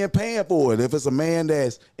like the men paying for it. If it's a man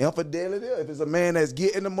that's infidelity, if it's a man that's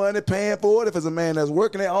getting the money paying for it, if it's a man that's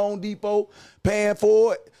working at Home Depot paying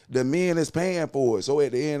for it, the men is paying for it. So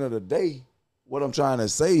at the end of the day, what I'm trying to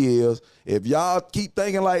say is, if y'all keep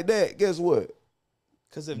thinking like that, guess what?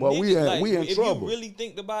 Because if well, niggas, we in trouble. If you really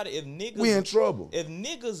think about it, if niggas, we in trouble. If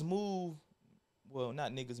niggas move, well,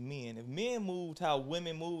 not niggas, men. If men moved how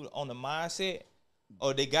women moved on the mindset,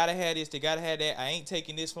 or they gotta have this, they gotta have that. I ain't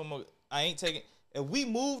taking this I ain't taking. If we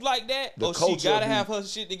move like that, she gotta have her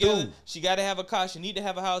shit together. She gotta have a car. She need to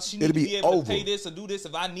have a house. She need to be able to pay this or do this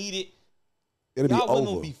if I need it. Y'all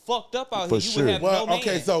wouldn't be fucked up out here. You would have no man.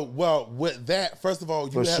 Okay, so with that, first of all,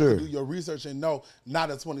 you have to do your research and know not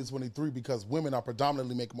in 2023 because women are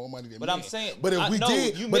predominantly making more money than men. But I'm saying, but if we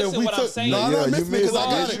did, you missing what I'm saying. No, I'm not missing because I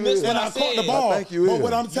got it, and I caught the ball. But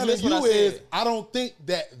what I'm telling you is, I don't think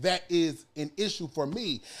that is an issue for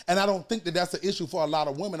me, and I don't think that that's an issue for a lot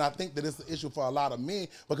of women. I think that it's an issue for a lot of men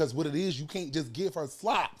because what it is, you can't just give her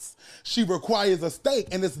slots. She requires a stake,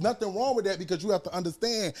 and there's nothing wrong with that because you have to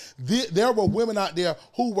understand there were women out there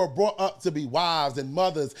who were brought up to be wives and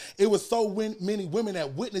mothers. It was so many women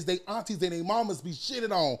that witnessed their aunties and their mamas be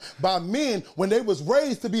shitted on by men when they was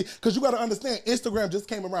raised to be, because you got to understand, Instagram just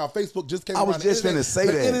came around, Facebook just came around. I was just finna say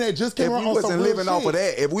that. The internet just came around. If we wasn't living off of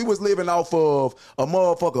that, if we was living off of a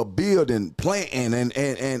motherfucker building, planting,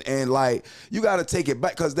 and like, you got to take it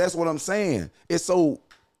back, because that's what I'm saying. It's so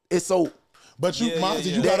But you,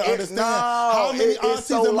 Mazi, you gotta understand how many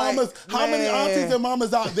aunties and mamas, how many aunties and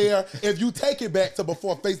mamas out there, if you take it back to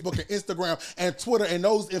before Facebook and Instagram and Twitter and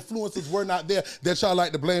those influencers were not there, that y'all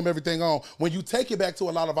like to blame everything on. When you take it back to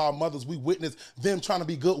a lot of our mothers, we witnessed them trying to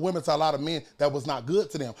be good women to a lot of men that was not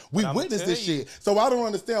good to them. We witnessed this shit. So I don't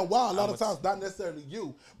understand why a lot of times, not necessarily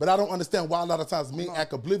you, but I don't understand why a lot of times men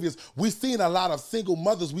act oblivious. We've seen a lot of single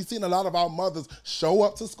mothers. We've seen a lot of our mothers show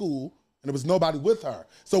up to school, And there was nobody with her.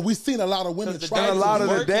 So we seen a lot of women try. And a lot of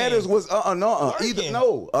the daddies was a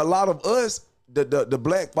lot of us, the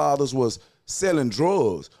black fathers was selling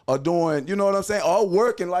drugs or doing, you know what I'm saying, or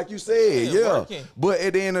working like you said, working. But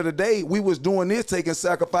at the end of the day, we was doing this, taking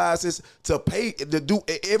sacrifices to pay, to do,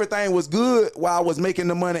 everything was good while I was making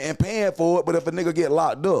the money and paying for it. But if a nigga get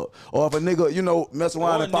locked up, or if a nigga, you know, mess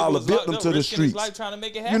around and follow a victim to the streets, like trying to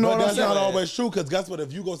make it happen. You know But what I'm that's saying? not always true, because guess what?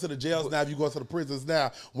 If you go to the jails now, if you go to the prisons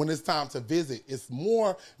now, when it's time to visit, it's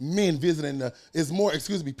more men visiting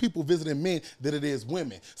people visiting men than it is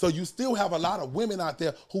women. So you still have a lot of women out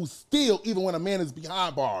there who still, even when a man is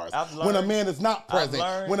behind bars, when a man is not present,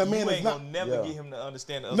 when a man is not, never get him to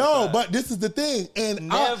understand the other no, side. but this is the thing, and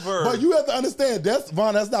Never. but you have to understand that's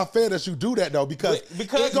not fair that you do that though, because we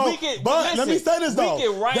can. But let me say this though, we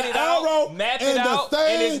can write the it arrow out, map and it out, the same,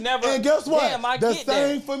 and it's never. And guess what? Damn, I the get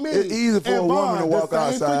same that. for me. It's easy for and a woman to Vaughn, walk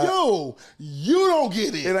the same outside. For you don't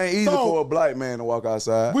get it. It ain't easy for a black man to walk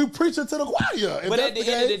outside. We preach it to the choir. But at the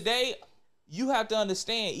end of the day, you have to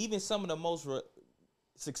understand, even some of the most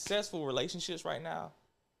successful relationships right now,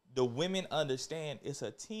 the women understand it's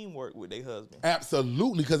a teamwork with their husband.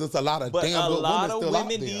 Absolutely, because it's a lot of but damn a good lot women of still out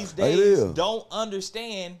women there. these It days is. don't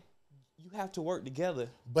understand you have to work together.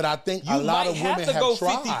 But I think You a lot might of women have to go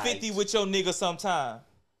tried. 50-50 with your nigga sometime.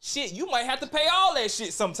 Shit, you might have to pay all that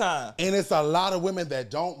shit sometime. And it's a lot of women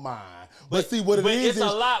that don't mind. But see what it but is it's a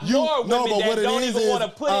lot more women that don't even wanna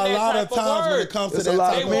put in that a lot type of of times when work. it comes to It's that a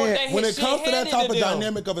lot type of of men. when it comes to that type of them.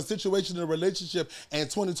 dynamic of a situation in a relationship in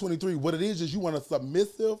 2023, what it is you want a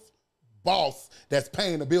submissive boss that's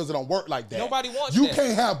paying the bills that don't work like that. Nobody wants you that.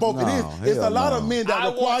 can't have both. No, It's a hell lot no. of men that I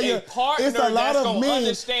want require. a partner It's a lot that's of gonna men.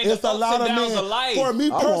 understand the It's a ups lot and of downs men. of life. For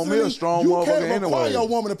me I want me a personally, strong you motherfucker can't require anyway. a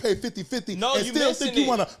woman to pay 50-50 No, and you still missing think you it.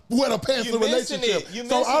 want to win a pants You the missing relationship. it. You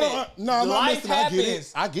So missing I don't. it. No, I'm not Life missing.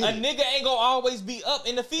 happens. I get it. A nigga ain't gonna always be up,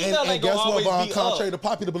 and the female And ain't guess gonna what, always Vaughn? be Contrary up. to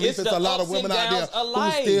popular belief, it's the a lot of ups and women out there downs of who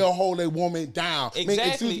life. still hold a woman down.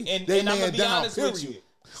 Exactly, and I'm gonna be honest with you.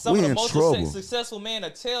 Some We of the in most trouble. successful men will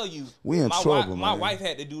tell you, We in my trouble, my man. wife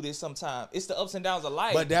had to do this sometime. It's the ups and downs of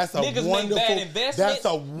life. But that's a Niggas wonderful. make bad investments. That's a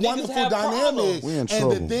Niggas wonderful have dynamic. problems. We in And trouble.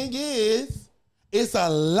 the thing is, it's a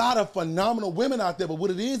lot of phenomenal women out there. But what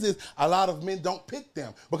it is a lot of men don't pick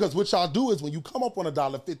them, because what y'all do is when you come up on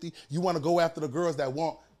 $1.50, you want to go after the girls that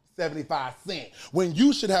want 75 cents, when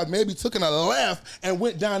you should have maybe taken a left and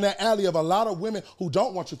went down that alley of a lot of women who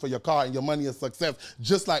don't want you for your car and your money and success,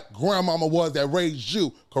 just like grandmama was that raised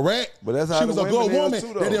you, correct? But that's how she the was a women good is woman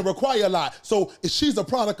too, though. that didn't require a lot. So she's a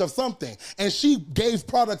product of something, and she gave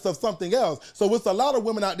products of something else. So it's a lot of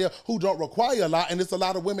women out there who don't require a lot, and it's a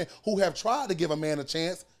lot of women who have tried to give a man a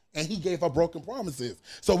chance, and he gave her broken promises.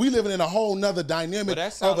 So we living in a whole nother dynamic But that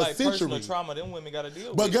of sounds a like century. personal trauma them women got to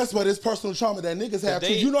deal But with. guess what? It's personal trauma that niggas have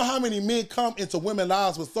too. You know how many men come into women's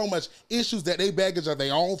lives with so much issues that they baggage of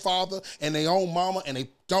their own father and their own mama, and they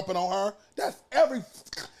dumping on her?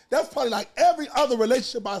 That's probably like every other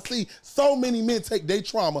relationship I see. So many men take their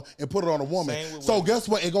trauma and put it on a woman. Same with So women. guess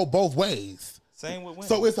what? It go both ways. Same with women.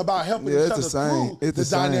 So it's about helping Yeah, each it's other the same. through It's the the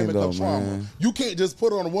same dynamic though, of trauma. man. You can't just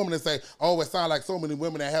put it on a woman and say, oh, it sounds like so many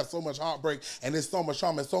women that have so much heartbreak and there's so much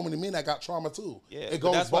trauma, and so many men that got trauma too. yeah, It but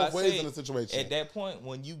goes that's why both I ways say, in the situation. At that point,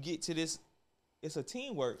 when you get to this, it's a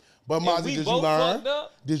teamwork. But If Mazi, we did you both learn? fucked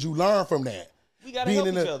up, Did you learn from that? we gotta help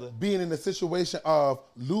each other. Being in a situation of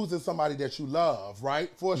losing somebody that you love, right,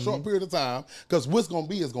 for a short period of time, because what's gonna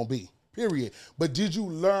be is gonna be. Period. But did you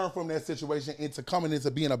learn from that situation into coming into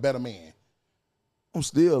being a better man? I'm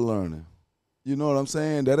still learning. You know what I'm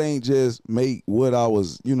saying? That ain't just make what I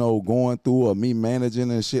was, going through or me managing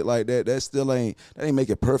and shit like that. That ain't make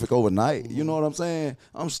it perfect overnight. You know what I'm saying?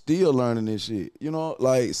 I'm still learning this shit.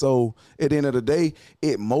 So at the end of the day,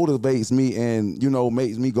 it motivates me and,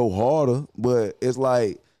 makes me go harder. But it's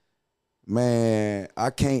like, man, I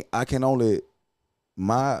can only,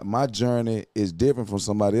 my journey is different from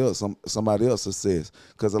somebody else's success.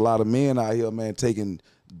 Because a lot of men out here, man, taking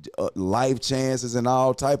life chances and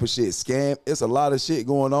all type of shit. Scam. It's a lot of shit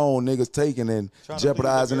going on, niggas taking and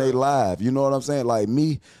jeopardizing their life. You know what I'm saying? Like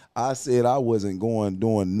me, I said I wasn't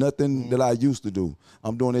doing nothing that I used to do.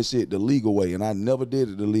 I'm doing this shit the legal way, and I never did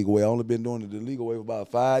it the legal way. I only been doing it the legal way for about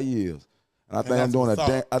 5 years. And I think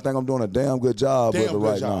I'm doing a damn good job with it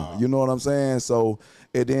right now. You know what I'm saying? So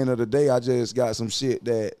at the end of the day, I just got some shit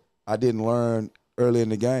that I didn't learn early in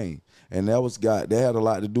the game. And that had a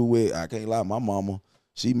lot to do with, I can't lie, my mama,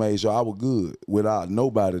 she made sure I was good without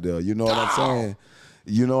nobody there. You know what I'm saying?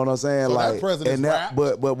 You know what I'm saying? So like, that president's rap.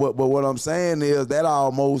 but what I'm saying is that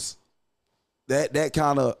almost that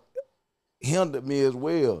kind of hindered me as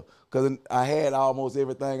well. because I had almost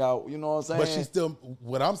everything out. You know what I'm saying? But she still,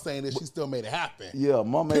 what I'm saying is she still made it happen. Yeah,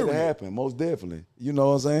 mom made it happen, most definitely. You know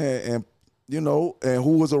what I'm saying? And you know, and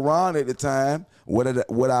who was around at the time,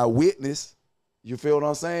 what I witnessed, you feel what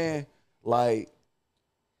I'm saying? Like,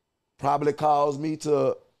 probably caused me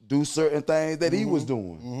to do certain things that he was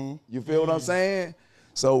doing. You feel what I'm saying?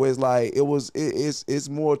 So it's like it's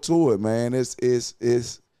more to it, man.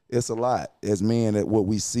 It's a lot as men at what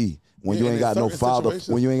we see. When you ain't got no father,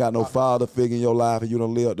 when you ain't got no father figure in your life, and you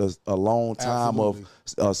done lived a long time of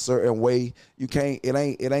a certain way, you can't. It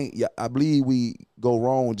ain't. I believe we go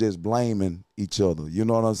wrong just blaming each other. You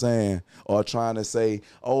know what I'm saying? Or trying to say,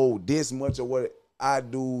 oh, this much of what I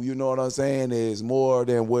do, you know what I'm saying, is more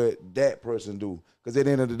than what that person do. Because at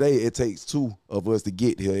the end of the day, it takes two of us to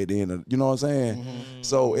get here. At the end of, you know what I'm saying?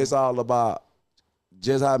 So it's all about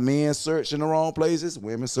just how men search in the wrong places,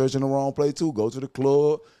 women search in the wrong place too. Go to the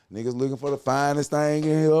club. Niggas looking for the finest thing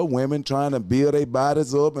in here. Women trying to build their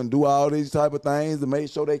bodies up and do all these type of things to make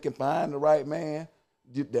sure they can find the right man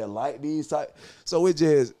that like these type. So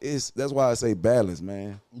that's why I say balance,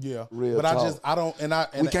 man. Yeah. Real but talk. And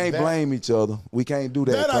we can't blame each other. We can't do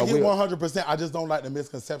that. That I get 100%. I just don't like the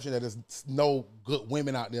misconception that there's no good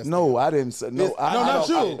women out there. No, I didn't say no. Not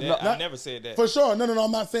you. I never said that. For sure. No,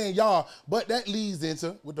 I'm not saying y'all. But that leads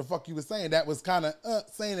into what the fuck you were saying. That was kind of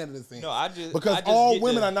saying that in a sense. No, because all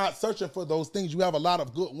women are not searching for those things. You have a lot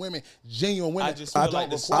of good women, genuine women. I just feel like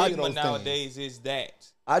the stigma nowadays is that.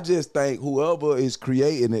 I just think whoever is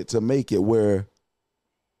creating it to make it where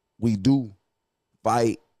we do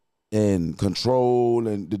fight and control,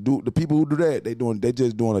 and the people who do that, they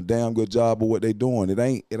just doing a damn good job of what they doing. It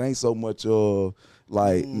ain't so much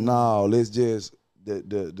like no, let's just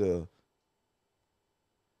the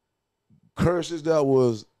curses that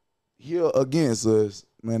was here against us,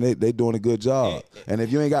 man. They doing a good job. And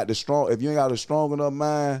if you ain't got a strong enough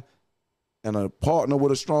mind and a partner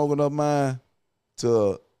with a strong enough mind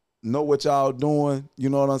to know what y'all doing, you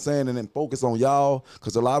know what I'm saying, and then focus on y'all,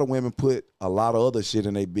 because a lot of women put a lot of other shit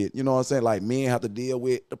in their bit. You know what I'm saying? Like, men have to deal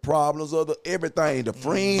with the problems of everything, the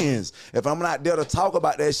friends. If I'm not there to talk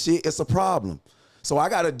about that shit, it's a problem. So I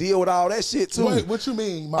got to deal with all that shit too. Wait, what you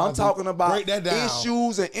mean, Mazi? I'm talking about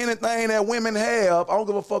issues and anything that women have. I don't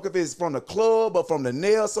give a fuck if it's from the club or from the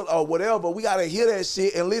nail salon or whatever. We got to hear that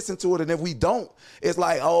shit and listen to it. And if we don't, it's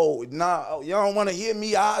like, oh, nah, you don't want to hear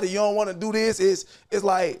me out, or you don't want to do this. It's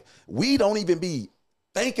like we don't even be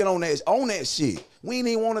thinking on that shit. We ain't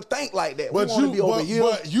even want to think like that. We want to be over here.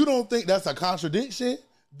 But you don't think that's a contradiction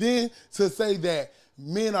then to say that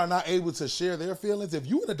men are not able to share their feelings? If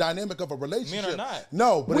you're in the dynamic of a relationship, men are not.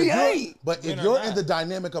 No, but we ain't. But if you're in the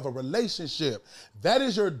dynamic of a relationship, that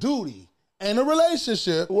is your duty in a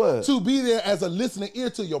relationship to be there as a listening ear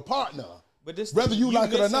to your partner. But this, whether you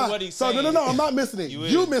like it or not. So no, I'm not missing it.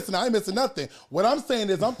 You missing it. I ain't missing nothing. What I'm saying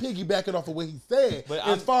is I'm piggybacking off of what he said. But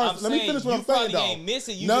as far as let me finish what I'm saying though. Ain't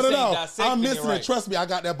missing, you no. I'm missing it. Trust me, I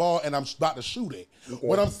got that ball and I'm about to shoot it. Okay.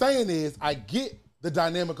 What I'm saying is I get the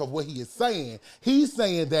dynamic of what he is saying. He's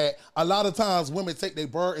saying that a lot of times women take their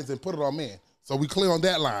burdens and put it on men. So we clear on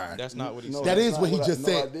that line. That's not what he said. That is what he just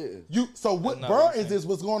said. So what burdens is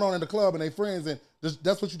what's going on in the club and they friends, and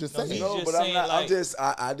that's what you just said. No, but I'm not. I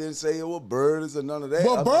didn't say it was burdens or none of that.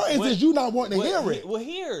 But burdens is you not wanting to hear it. Well,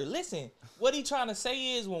 listen. What he trying to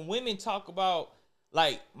say is when women talk about,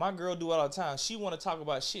 like, my girl do it all the time. She want to talk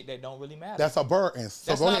about shit that don't really matter. That's a burden.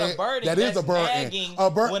 So that's not a burden. That is a burden. Nagging. A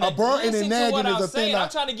burden and nagging is a thing. I'm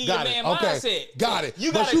trying to give you a man mindset. Got it.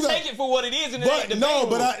 You got to take it for what it is, and it ain't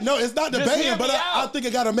debatable. No, it's not debating. But I think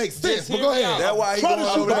it got to make sense. But go ahead. That's why he going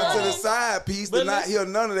over to the side piece to not hear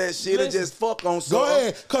none of that shit and just fuck on something. Go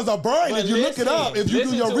ahead, because a burden. If you look it up, if you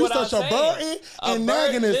do your research, a burden and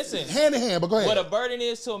nagging is hand in hand. But go ahead. What a burden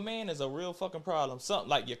is to a man is a real fucking problem. Something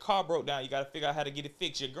like your car broke down, you got to figure out how to get it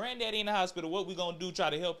fixed. Your granddaddy in the hospital, what we gonna do?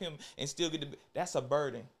 Try to help him and still get that's a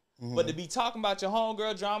burden. But to be talking about your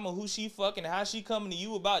homegirl drama, who she fucking, how she coming to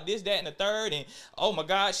you about this, that, and the third, and oh my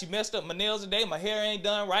God, she messed up my nails today, my hair ain't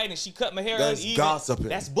done right, and she cut my hair uneven. That's gossiping.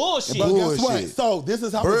 That's bullshit. But guess what? So this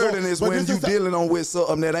is how burden is when you dealing on with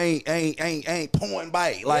something that ain't pouring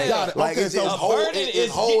bite. Like, it's just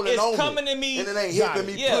holding on coming to me, and it ain't helping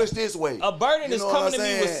me push this way. A burden is coming to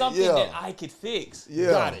me with something that I could fix.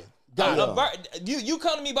 Got it. You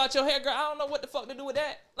come to me about your hair, girl. I don't know what the fuck to do with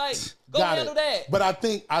that. Like, go handle that. But I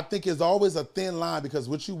think it's always a thin line, because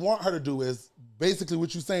what you want her to do is basically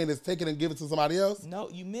what you're saying is take it and give it to somebody else. No,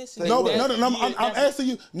 you missing. No, I'm asking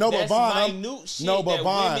you. No, but Vaughn.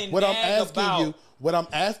 What I'm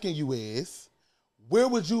asking you is, where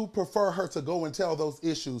would you prefer her to go and tell those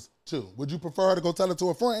issues to? Would you prefer her to go tell it to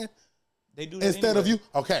a friend? They do that instead of anyway.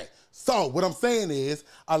 you. Okay. So what I'm saying is,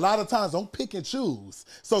 a lot of times don't pick and choose.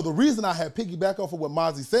 So the reason I had piggyback off of what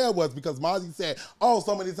Mazi said was because Mazi said, oh,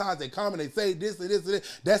 so many times they come and they say this and this and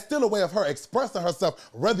this. That's still a way of her expressing herself,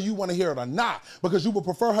 whether you want to hear it or not, because you would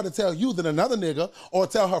prefer her to tell you than another nigga or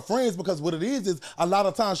tell her friends, because what it is a lot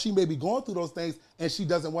of times she may be going through those things and she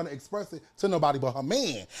doesn't want to express it to nobody but her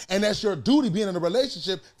man. And that's your duty being in a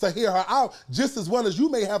relationship to hear her out just as well as you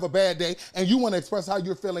may have a bad day and you want to express how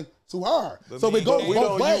you're feeling to her. But so it goes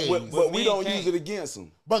both ways. But we don't use it against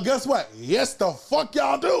them. But guess what? Yes, the fuck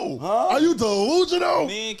y'all do. Huh? Are you delusional?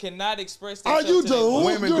 Men cannot express Are themselves you to their delusional?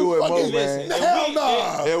 women. Women do it more, man. Listen, Hell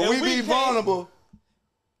no. If we we be can't- vulnerable,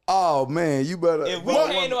 oh man, you better. If we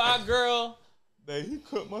came to our girl, babe, he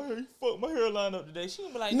cut my hair, he fucked my hairline up today. She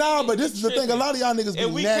would be like, Nah, "Nigga, but this you is the thing. A tripping." lot of y'all niggas If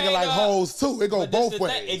be we nagging came like to- hoes too. It go But this both the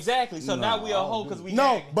ways. thing. Exactly. So now we a hoe because we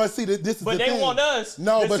No, nagging. but see, this is But the they thing. want us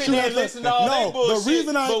No, to but sit you there have and to. listen to all No, that bullshit. the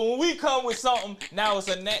reason but when we come with something, now it's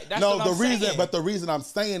a that's No, what the I'm reason, saying. but the reason I'm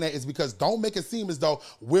saying that is because don't make it seem as though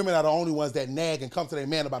women are the only ones that nag and come to their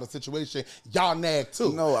man about a situation. Y'all nag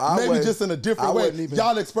too. No, I maybe wasn't- just in a different I way. wasn't even-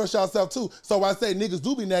 Y'all express yourself too. So I say niggas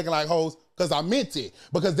do be nagging like hoes because I meant it.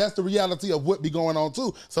 Because that's the reality of what be going on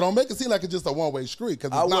too. So don't make it seem like it's just a one-way street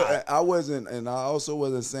because it's not. I wasn't, and I also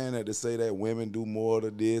wasn't saying that to say that women do more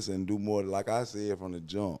of this and do more. Like I said from the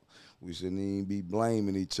jump, we shouldn't even be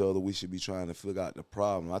blaming each other. We should be trying to figure out the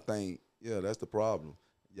problem. I think, yeah, that's the problem.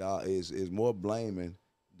 Y'all is more blaming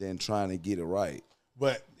than trying to get it right.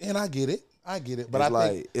 But and I get it. I get it. But It's I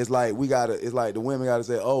like think it's like we gotta. It's like the women gotta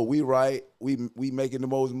say, "Oh, we right. We making the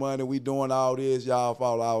most money. We doing all this. Y'all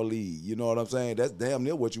follow our lead." You know what I'm saying? That's damn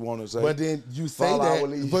near what you want to say. But then you say Follow our that,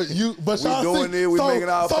 lead. but We y'all doing see, it, we so, making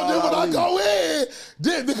our so then when follow I our go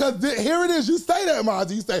in, because here it is, you say that,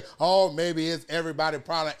 Mazi, you say, oh, maybe it's everybody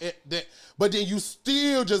problem, but then you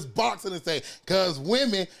still just boxing and say, because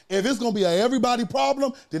women, if it's gonna be a everybody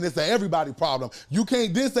problem, then it's a everybody problem. You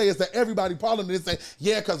can't then say it's a everybody problem, then say,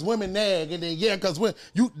 yeah, because women nag, and then yeah, because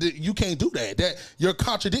you can't do that. That you're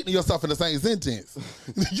contradicting yourself in the same sentence.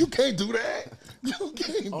 You can't do that. You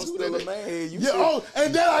can't I'm do still that. a man. You Yeah, sit- oh,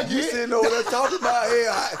 and then I You get sitting over there talking about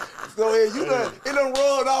so you done it done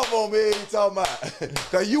rubbed off on me. You talking about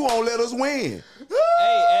because you won't let us win.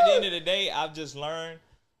 Hey, at the end of the day, I've just learned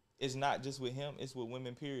it's not just with him; it's with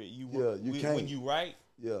women. Period. You can't. when you right,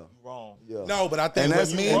 Yeah, you wrong. yeah. no, but I think And that's-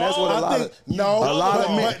 with men, and that's what a I lot think, of- no, A lot but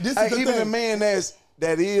of men, this is hey, the even thing. the man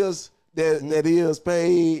that is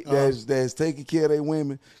paid, that's taking care of their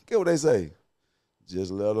women. Get what they say?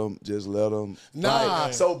 Just let them. Nah,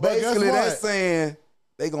 Right. So but guess basically, what? that's saying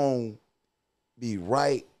they gonna be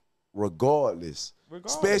right regardless.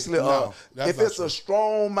 Especially No, that's if not it's true. a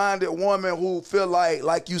strong-minded woman who feel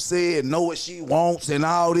like you said, know what she wants and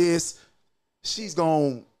all this, she's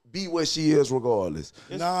gonna be what she is regardless.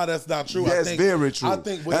 Nah, that's not true. That's I think, very true. I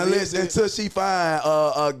think what it unless is, until she find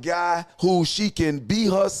a guy who she can be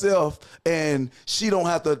herself and she don't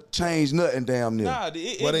have to change nothing damn near. Nah,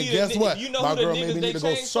 Well, then guess what? You know My who the girl niggas maybe they need to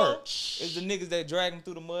go change search. for? Is the niggas that drag them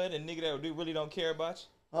through the mud and niggas that really don't care about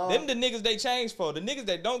you. Them the niggas they change for. The niggas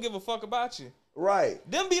that don't give a fuck about you. Right.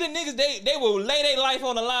 Them be the niggas they will lay their life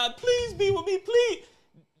on the line. Please be with me, please.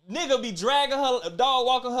 Nigga be dragging her, dog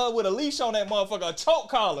walking her with a leash on that motherfucker, a choke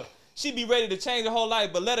collar. She be ready to change her whole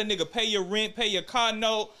life, but let a nigga pay your rent, pay your car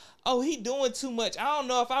note. Oh, he doing too much. I don't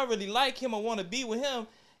know if I really like him or want to be with him.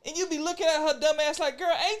 And you be looking at her dumb ass like, girl,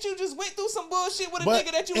 ain't you just went through some bullshit with a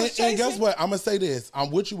nigga that you was chasing? And guess what? I'm going to say this. I'm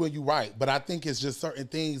with you when you right, but I think it's just certain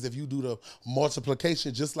things, if you do the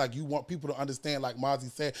multiplication, just like you want people to understand, like Mazi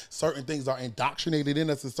said, certain things are indoctrinated in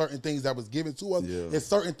us and certain things that was given to us. Yeah. And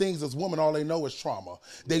certain things as women, all they know is trauma.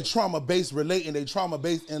 They trauma-based relating, they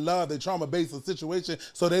trauma-based in love, they trauma-based in situation,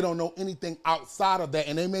 so they don't know anything outside of that.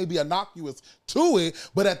 And they may be innocuous to it,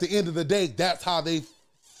 but at the end of the day, that's how they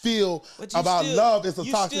feel But you about still- love. It's a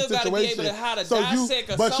you toxic still gotta be situation. able to how to so dissect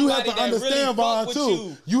a but you have to somebody that really understand, fuck Vaughn, with too.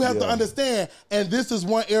 you. You have to Yeah. understand, and this is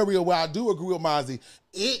one area where I do agree with Mazi.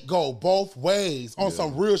 It go both ways on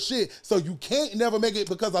some real shit. So you can't never make it,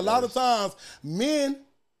 because a lot of times men,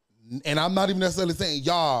 and I'm not even necessarily saying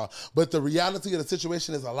y'all, but the reality of the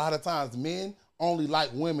situation is a lot of times men only like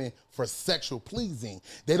women for sexual pleasing.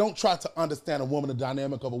 They don't try to understand a woman, the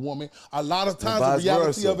dynamic of a woman. A lot of times the vice reality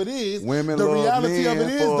versa. of it is, Women the love reality men of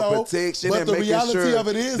it is for though, protection but and the making reality sure of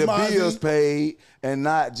it is, the Mazi, bills paid and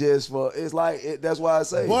not just for. It's like that's why I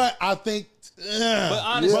say. but I think, But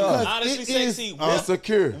honestly, because honestly, it say, is- see,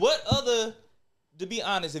 Insecure. what other, to be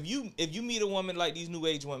honest, if you meet a woman like these new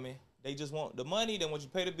age women, They just want the money. They want you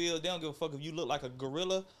to pay the bill. They don't give a fuck if you look like a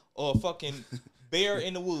gorilla or a fucking bear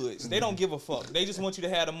in the woods. They don't give a fuck. They just want you to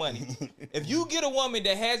have the money. If you get a woman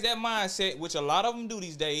that has that mindset, which a lot of them do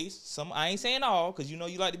these days, some I ain't saying all, because you know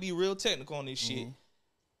you like to be real technical on this shit.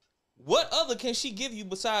 What other can she give you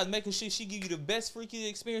besides making sure she give you the best freaky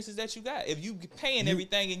experiences that you got? If you paying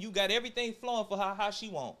everything and you got everything flowing for her how she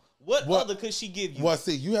want, what other could she give you? Well,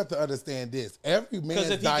 see, you have to understand this. Every man, because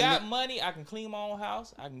if you got money, I can clean my own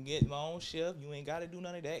house. I can get my own chef. You ain't got to do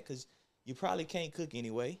none of that because you probably can't cook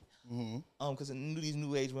anyway. Because these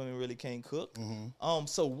new age women really can't cook.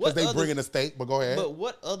 So what? Because they bring in a steak, but go ahead. But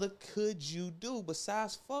what other could you do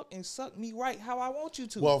besides fuck and suck me right how I want you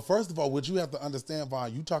to? Well, first of all, what you have to understand,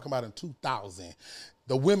 Vaughn, you talking about in 2000.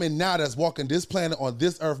 The women now that's walking this planet on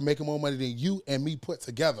this earth making more money than you and me put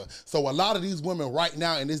together. So a lot of these women right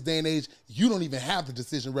now in this day and age, you don't even have the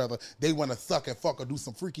decision whether they want to suck and fuck or do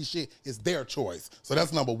some freaky shit. It's their choice. So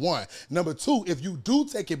that's number one. Number two, if you do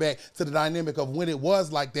take it back to the dynamic of when it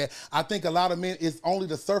was like that, I think a lot of men, it's only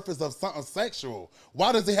the surface of something sexual.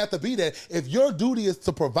 Why does it have to be that? If your duty is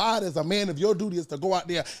to provide as a man, if your duty is to go out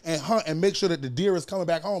there and hunt and make sure that the deer is coming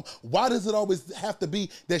back home, why does it always have to be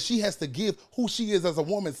that she has to give who she is as a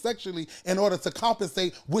woman sexually in order to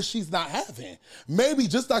compensate what she's not having? Maybe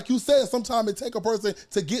just like you said, sometimes it take a person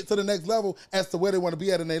to get to the next level as to where they want to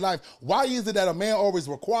be at in their life. Why is it that a man always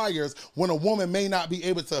requires when a woman may not be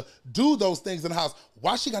able to do those things in the house?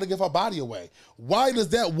 Why she got to give her body away? Why does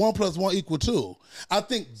that 1 + 1 = 2? I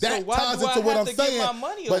think that ties into what I'm saying.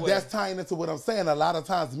 But that's tying into what I'm saying. A lot of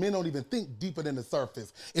times men don't even think deeper than the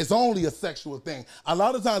surface. It's only a sexual thing. A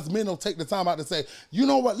lot of times men don't take the time out to say, you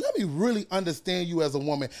know what, let me really understand you as a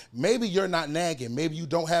woman. Maybe you're not nagging. Maybe you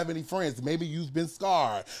don't have any friends. Maybe you've been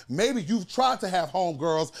scarred. Maybe you've tried to have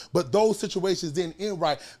homegirls, but those situations didn't end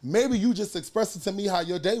right. Maybe you just expressed it to me how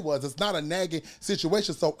your day was. It's not a nagging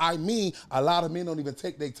situation. So I mean, a lot of men don't even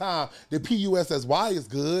take their time. The PUSSY is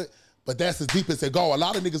good, but that's as deep as it go. A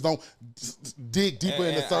lot of niggas don't dig deeper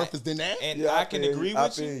in the surface than that. And I can agree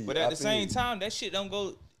with you, but at the same time, that shit don't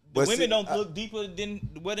go. The women don't look deeper than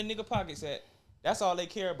where the nigga pockets at. That's all they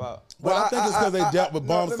care about. Well, I think it's because they dealt with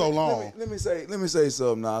bums so long. Let me say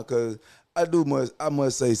something now, because I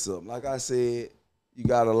must say something. Like I said, you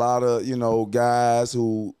got a lot of guys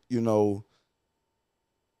who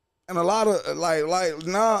and a lot of like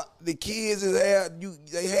now the kids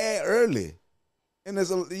they had early, and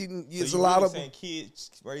there's a lot of kids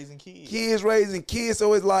raising kids.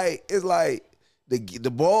 So it's like the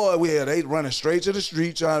boy they running straight to the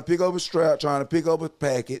street trying to pick up a strap, trying to pick up a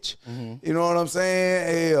package. You know what I'm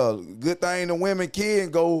saying? Hell, good thing the women can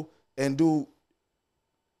go and do.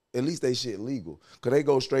 At least they shit legal, cause they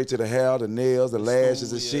go straight to the hair, the nails, the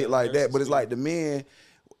lashes, and shit like that. But it's like the men.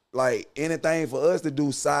 Like anything for us to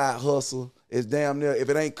do side hustle is damn near, if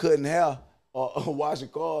it ain't cutting hair or washing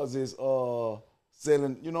cars, is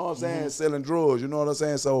selling, you know what I'm saying? Selling drugs, you know what I'm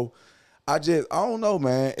saying? So I don't know,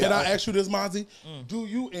 man. Can I ask you this, Mazi? Do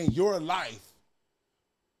you in your life,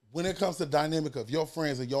 when it comes to the dynamic of your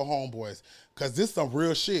friends and your homeboys, because this is some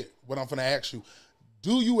real shit, what I'm finna ask you,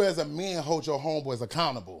 do you as a man hold your homeboys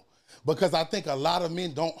accountable? Because I think a lot of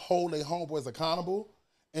men don't hold their homeboys accountable.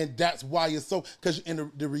 And that's why it's so, because in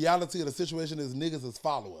the reality of the situation is niggas is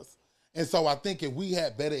followers. And so I think if we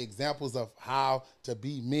had better examples of how to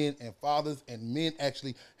be men and fathers, and men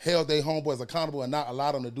actually held their homeboys accountable and not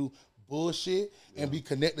allow them to do bullshit and be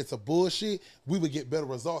connected to bullshit, we would get better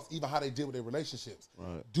results, even how they deal with their relationships.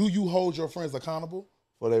 Right. Do you hold your friends accountable?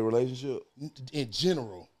 For their relationship? In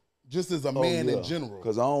general. Just as a man in general.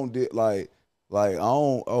 Because I don't I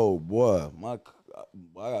don't, oh boy, I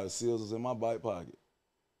got scissors in my bike pocket.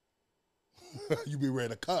 You be ready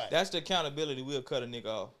to cut. That's the accountability. We'll cut a nigga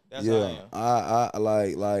off. That's how I am. I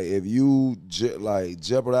like if you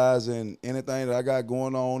jeopardizing anything that I got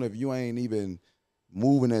going on, if you ain't even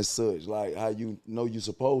moving as such, like how you know you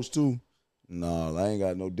supposed to, nah, I ain't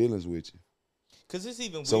got no dealings with you. Cause it's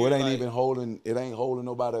even weird. So it ain't even holding. It ain't holding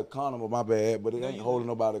nobody accountable. My bad, but it ain't holding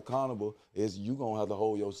nobody accountable. It's you gonna have to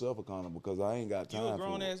hold yourself accountable because I ain't got time. You a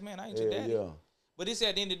grown ass man. I ain't your daddy. Yeah. But it's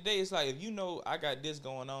at the end of the day. It's like if you know I got this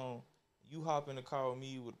going on. You hop in the car with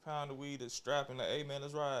me with a pound of weed, a strap, and like, hey man,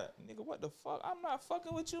 let's ride. Nigga, what the fuck? I'm not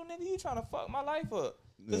fucking with you, nigga. You trying to fuck my life up.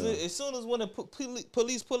 Because as soon as when the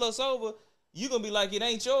police pull us over, you going to be like, it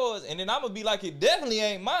ain't yours. And then I'm going to be like, it definitely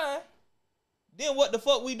ain't mine. Then what the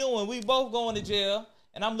fuck we doing? We both going to jail.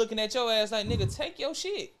 And I'm looking at your ass like, nigga, take your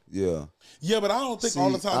shit. Yeah. Yeah, but I don't think all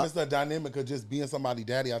the time it's the dynamic of just being somebody's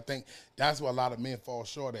daddy. I think that's what a lot of men fall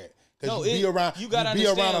short at. Because you be around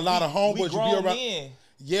a lot of homeboys. You be around. Men.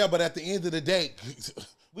 Yeah, but at the end of the day,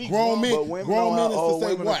 grown men is to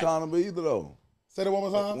say what? accountable either though. Say that one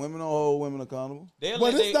more time. Women don't hold women accountable.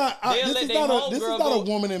 But this is not a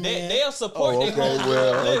woman and man. They'll support their okay,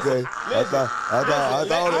 well, okay. I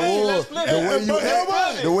thought it was.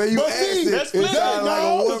 The way you asked it, it sounded like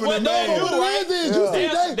a woman and man.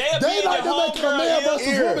 They like to make a man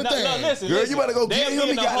versus woman thing. Girl, you better go get him.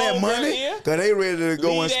 He got that money. Because they ready to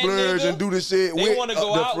go and splurge and do the shit with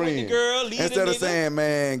the friend. Instead of saying,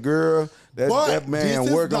 man, girl, that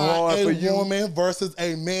man working hard for you. This is not a woman versus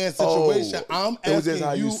a man situation. I'm asking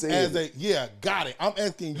you as got it. I'm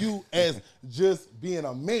asking you as just being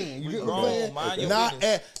a man. You get what I'm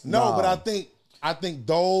saying? But I think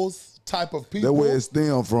those type of people. That's where it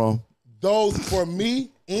stem from. Those, for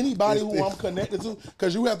me, anybody who I'm connected to,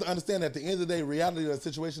 because you have to understand at the end of the day, reality of the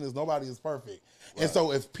situation is nobody is perfect. Right. And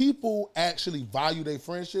so if people actually value their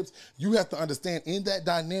friendships, you have to understand in that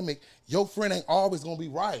dynamic, your friend ain't always going to be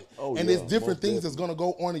right. There's different things that's going to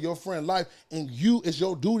go on in your friend's life, and it's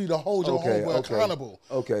your duty to hold your homeboy accountable.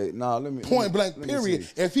 Okay, now let me... Point blank, period.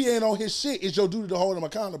 If he ain't on his shit, it's your duty to hold him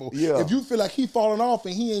accountable. Yeah. If you feel like he falling off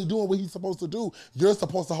and he ain't doing what he's supposed to do, you're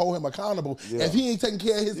supposed to hold him accountable. Yeah. If he ain't taking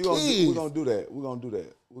care of his kids... We're going to do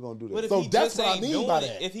that. But so that's what I mean by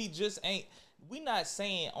that. If he just ain't... We not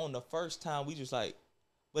saying on the first time, we just like...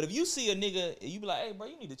 But if you see a nigga, you be like, hey, bro,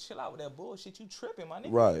 you need to chill out with that bullshit. You tripping, my nigga.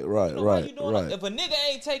 Right. If a nigga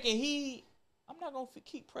ain't taking heed, I'm not going to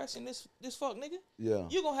keep pressing this fuck nigga. Yeah.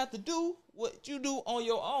 You're going to have to do what you do on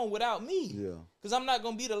your own without me. Yeah. Because I'm not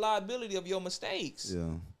going to be the liability of your mistakes.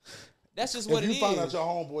 Yeah. That's just what it is. If you find out your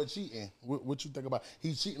homeboy cheating, what you think about?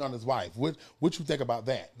 He's cheating on his wife. What you think about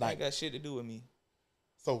that? Like, that got shit to do with me.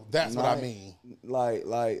 So that's what I mean. Like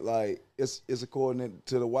it's according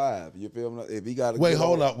to the wife. You feel me? If he got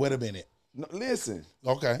hold up, wait a minute. No, listen.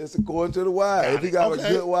 Okay. It's according to the wife. If he got a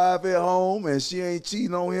good wife at home and she ain't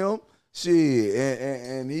cheating on him, shit,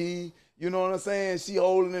 and he, you know what I'm saying? She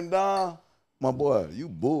holding him down. My boy, you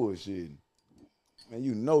bullshitting. Man,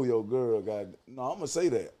 you know your girl got. No, I'm gonna say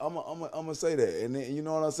that. I'm gonna say that, and then, you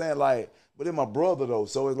know what I'm saying? Like, but then my brother though,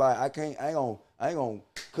 so it's like I ain't gonna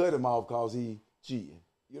cut him off cause he cheating.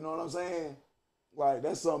 You know what I'm saying? Like,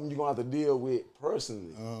 that's something you're going to have to deal with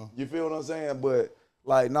personally. You feel what I'm saying? But,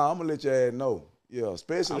 like, I'm going to let your ass know. Yeah,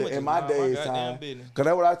 especially in my days time. Because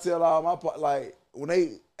that's what I tell all my, like, when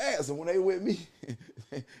they ask them, when they with me,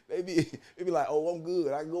 they be like, oh, I'm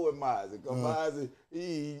good. I go with Mazi. Because Mazi,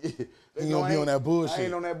 he ain't going to be on that bullshit. I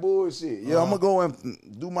ain't on that bullshit. Yeah, I'm going to go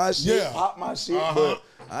and do my shit, pop my shit. But,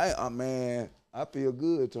 man, I feel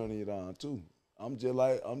good turning you down, too. I'm just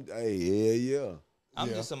like, yeah. I'm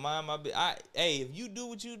just a mind my business. If you do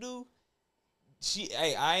what you do,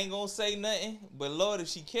 I ain't gonna say nothing. But Lord, if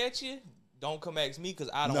she catch you, don't come ask me because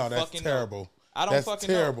I don't fucking terrible. Know. I don't fucking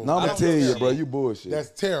terrible. No, I'm gonna tell you, bro, you bullshit. That's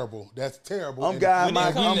terrible. I'm guiding my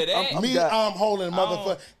I'm holding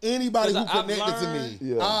motherfucker. Anybody who connected to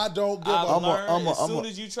me, I don't give a. As soon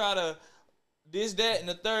as you try to this, that, and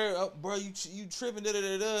the third, bro, you tripping,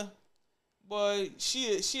 boy,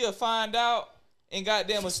 she'll find out. And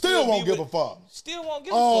goddamn, still won't give a fuck. Still won't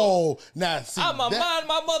give a fuck. Oh, now see, I'ma mind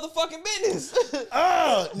my motherfucking business.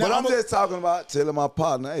 But I'm just talking about telling my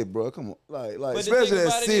partner, hey, bro, come on, like, especially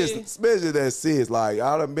that sis, like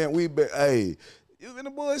I done been, hey, you been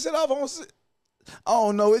the bullshit off on. I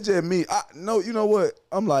don't know, it's just me. You know what?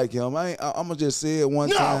 I'm like him. I'm gonna just say it one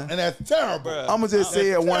time. And that's terrible. I'm gonna just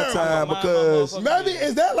say it one time because maybe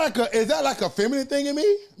is that like a feminine thing in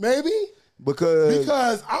me? Maybe.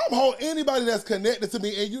 Because I'm holding anybody that's connected to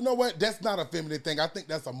me, and you know what? That's not a feminine thing. I think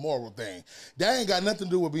that's a moral thing. That ain't got nothing to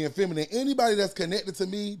do with being feminine. Anybody that's connected to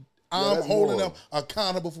me, I'm holding them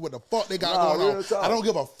accountable for what the fuck they got going on. I don't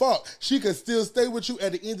give a fuck. She can still stay with you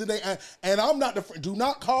at the end of the day, and I'm not do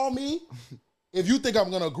not call me if you think I'm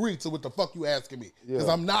going to agree to what the fuck you asking me. Because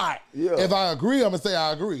I'm not. Yeah. If I agree, I'm going to say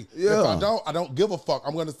I agree. Yeah. If I don't give a fuck.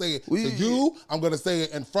 I'm going to say it to you. I'm going to say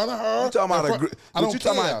it in front of her. You talking about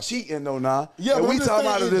talking about cheating though now. Yeah, and we talking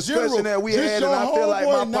about the discussion that we had, and I feel like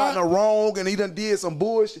my partner wrong, and he done did some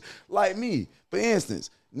bullshit. Like me, for instance,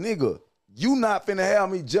 nigga, you not finna have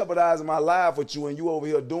me jeopardizing my life with you, and you over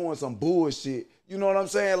here doing some bullshit. You know what I'm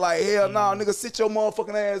saying? Like, hell nah, nigga, sit your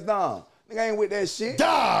motherfucking ass down. Nigga ain't with that shit.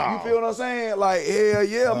 Damn. You feel what I'm saying? Like, hell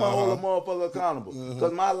yeah, I'm gonna hold a motherfucker accountable.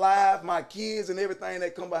 Because my life, my kids, and everything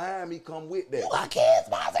that come behind me come with that. You got kids,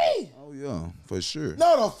 Mazi? Oh, yeah, for sure.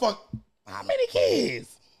 No, the fuck. How many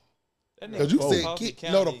kids? Because you said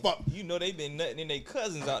kid, no the fuck. You know they been nutting in their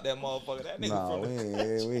cousins out that motherfucker. That nigga from we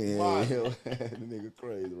ain't. That nigga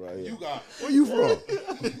crazy right here. You got. Where you from? Where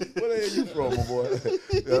the hell you from, my boy?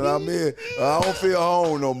 You know what I mean? I don't feel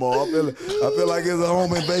home no more. I feel like it's a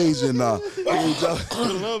home invasion now.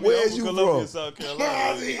 Where's you from? South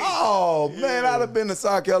Carolina. Oh man, I'd have been to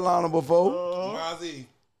South Carolina before. Mazi.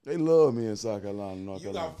 They love me in South Carolina, North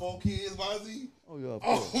Carolina. You got 4 kids, Mazi? Oh, yeah.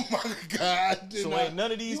 Oh, my God. So ain't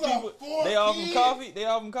none of these people, they all from Coffee? They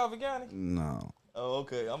all from Coffee County? No. Oh,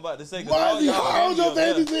 okay. I'm about to say. Mazi, how old your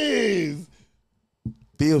babies is?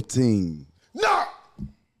 15. No.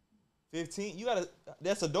 15?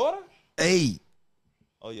 That's a daughter? 8.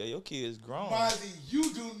 Oh, yeah, your kid is grown. Mazi,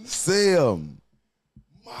 you do. 7.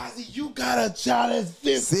 Mazi, you got a child that's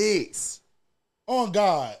 15. 6. On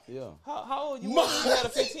God. Yeah. How old you when you had a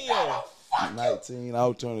 15-year-old? 19. I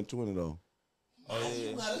was turning 20, though. Oh,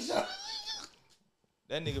 yeah.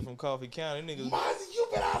 That nigga from Coffee County, nigga. Mazi, you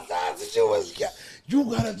been outside since you was. You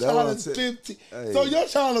got a child that's 15. Hey. So your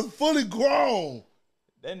child is fully grown.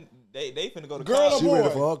 Then they finna go to girl college. She ready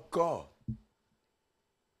for her car.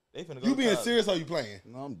 They finna go you to being college. serious or you playing?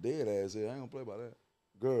 No, I'm dead ass here. I ain't gonna play about that.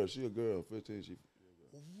 Girl, she a girl. 15. She.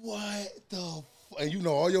 What the? And you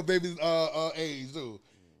know all your babies' age too.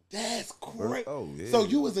 That's great. Oh yeah. So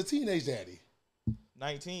you was a teenage daddy.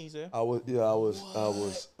 19, you said? I was. Yeah, I was.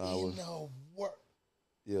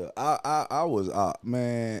 Yeah, I was.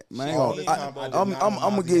 Man, I'm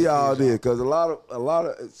gonna give y'all this because a lot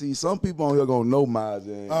of see some people on here gonna know Mazi.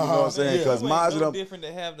 You know what I'm saying? Because Mazi done different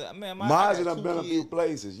to have the man. Mazi done been a few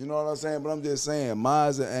places. You know what I'm saying? But I'm just saying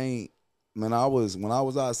Mazi ain't. Man, when I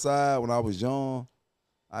was outside when I was young,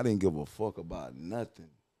 I didn't give a fuck about nothing.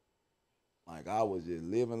 Like I was just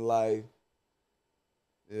living life.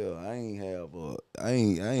 Yeah, I ain't have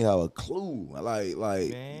a clue. Like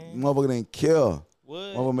motherfucker didn't care.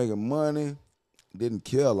 What? Motherfucker making money, didn't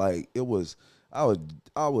care. Like it was, I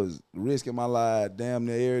was risking my life damn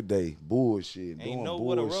near every day. Bullshit, ain't doing know bullshit.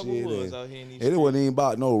 what a rubber was out here in these it wasn't even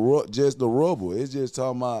about no just the rubber. It's just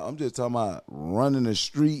talking about. I'm just talking about running the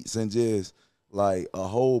streets and just like a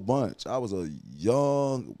whole bunch. I was a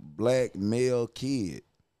young black male kid.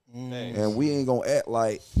 And we ain't gonna act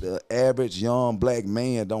like the average young black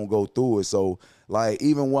man don't go through it. So, like,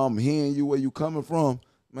 even while I'm hearing you where you coming from,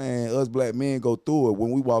 man, us black men go through it.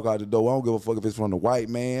 When we walk out the door, I don't give a fuck if it's from the white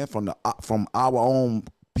man, from our own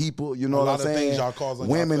people. You know what I'm saying? A lot of things y'all cause on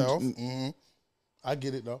women. Mm-hmm. I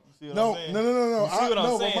get it though. No. You see what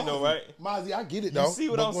I'm saying though, right? Mazi, I get it though. You see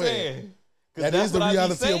what I'm saying? That is the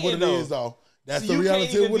reality of what it is though. That's the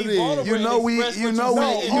reality of what it is. You know we is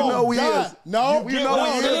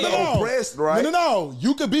oppressed, right? No.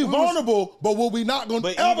 You could be vulnerable, but what we not gonna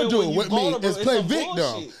ever do with me is play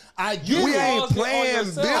victim. I get it. We ain't playing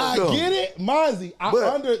victim. I get it, Mazi.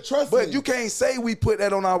 Trust me. But you can't say we put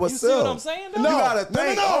that on ourselves. You see what I'm saying? Though? You gotta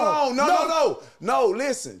think. No.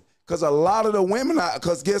 Listen, because a lot of the women,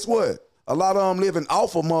 because guess what? A lot of them living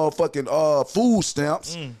off of motherfucking food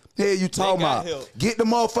stamps. Here you talking about get the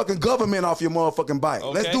motherfucking government off your motherfucking bike.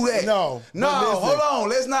 Okay. Let's do that. No, hold on.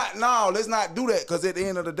 Let's not do that because at the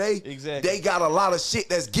end of the day, they got a lot of shit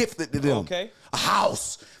that's gifted to them. Okay, a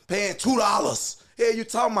house paying $2. Here you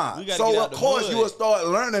talking about. So of course you will start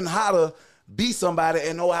learning how to be somebody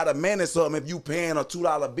and know how to manage something. If you paying a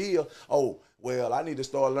 $2 bill, oh well, I need to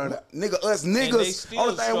start learning. Nigga, us niggas,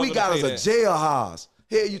 only thing we got is a jailhouse.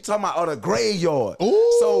 Here you talking about the graveyard.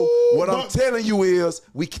 Ooh, so what I'm telling you is,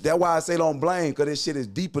 that's why I say don't blame, because this shit is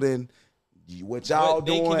deeper than what y'all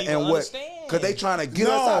doing and what, because they trying to get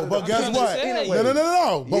us out of but guess what? Anyway.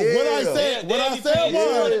 No. But what I said was,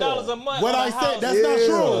 that's not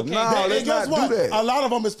true. Let's guess not what? do that. A lot of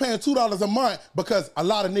them is paying $2 a month because a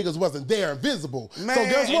lot of niggas wasn't there and visible. Man, so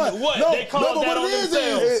guess what? They called that on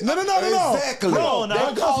themselves. No. Exactly.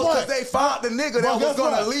 They because they found the nigga that was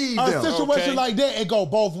gonna leave them. A situation like that, it go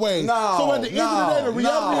both ways. So at the end of the day, the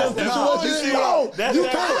reality of the situation is, you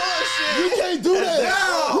can't do that.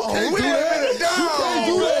 You can't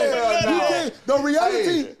do that. The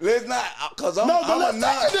reality. Let's not, because I'm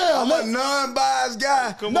a non-biased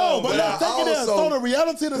guy. But let's take it there. So the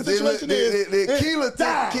reality of the situation is,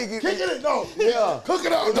 cook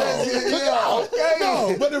it out.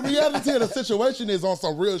 No, but the reality of the situation is on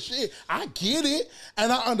some real shit. I get it,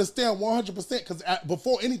 and I understand 100% because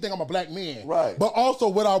before anything, I'm a black man. Right. But also,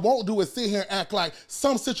 what I won't do is sit here and act like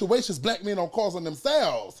some situations black men don't cause on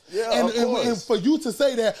themselves. Yeah, and for you to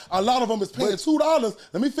say that a lot of them is paying $2,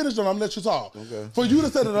 let me finish and I'm gonna let you talk. Okay. For you to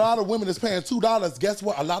say that a lot of women is paying $2, guess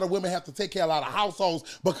what? A lot of women have to take care of a lot of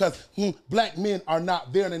households because black men are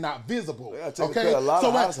not there and they're not visible. Okay, a lot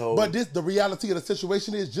of households. But the reality of the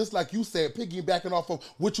situation is, just like you said, piggybacking off of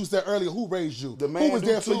what you said earlier, who raised you? The man who was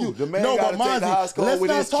there for you? The man gotta take the house call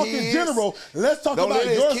with his kids. Let's not talk in general. Let's talk about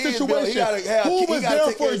your situation. Who was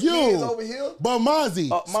there for you? But Mazi,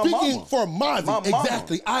 speaking for Mazi,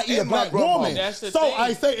 exactly, i.e. a black woman. So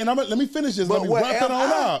I say, and let me finish this. Let me wrap it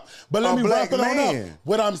on up. But let me wrap stepping on up.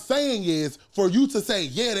 What I'm saying is, for you to say,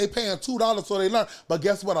 yeah, they paying $2 so they learn, but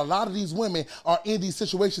guess what? A lot of these women are in these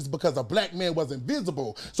situations because a black man wasn't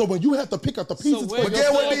visible. So when you have to pick up the pieces for yourself,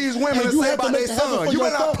 guess what these women say about their son? You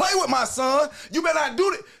better not play with my son. You better not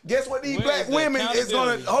do that. Guess what these black women is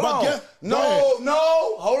gonna, hold on.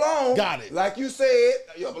 No, hold on. Got it. Like you said,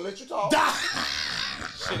 I'm gonna let you talk.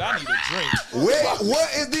 Shit, I need a drink. What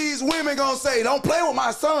is these women gonna say? Don't play with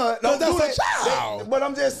my son. Don't do that. But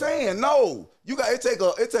I'm just saying, no. You got it take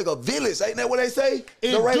a village, ain't that what they say?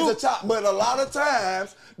 To raise a child. But a lot of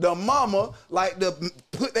times the mama like to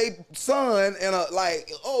put their son in a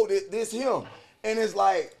like, oh, this him. And it's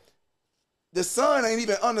like the son ain't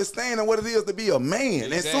even understanding what it is to be a man.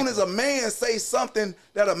 Exactly. As soon as a man say something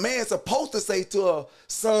that a man's supposed to say to a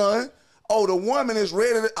son, oh, the woman is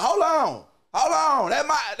ready to hold on,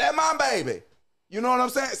 that my baby. You know what I'm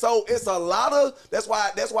saying? So it's a lot of that's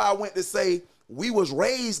why I went to say we was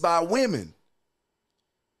raised by women.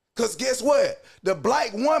 Cause guess what? The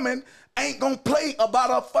black woman ain't gonna play about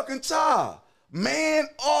her fucking child, male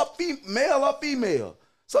or female.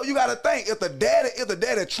 So you gotta think if the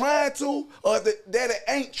daddy trying to or if the daddy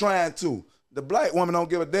ain't trying to. The black woman don't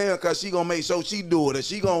give a damn cause she gonna make sure she do it or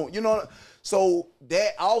she gonna, you know. So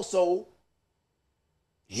that also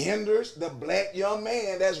hinders the black young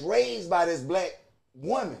man that's raised by this black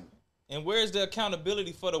woman. And where's the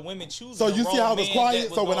accountability for the women choosing? So you see how I was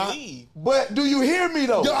quiet? So when leave? But do you hear me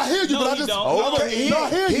though? Yeah, I hear you, but I just I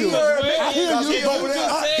hear you.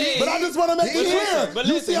 But I just want to make it clear. But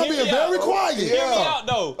you see, I'm being very quiet. Hear me out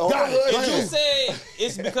though. If you say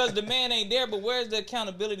it's because the man ain't there, but where's the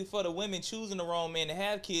accountability for the women choosing the wrong man to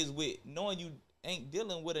have kids with, knowing you ain't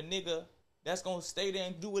dealing with a nigga that's gonna stay there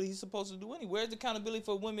and do what he's supposed to do anyway? Where's the accountability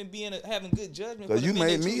for women having good judgment? Because you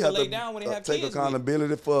made me have to take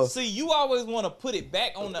accountability for. See, you always want to put it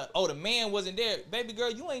back on the man wasn't there. Baby girl,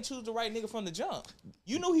 you ain't choose the right nigga from the jump.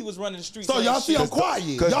 You knew he was running the streets. So y'all see I'm quiet.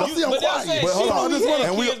 Y'all see I'm quiet. But hold on,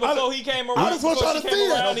 before he came around. I just want y'all to see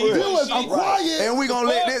it. I'm quiet. And we gonna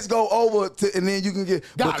let this go over and then you can get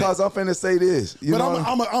because I'm finna say this. But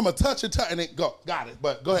I'm a touch it and it go. Got it.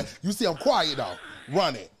 But go ahead. You see I'm quiet though.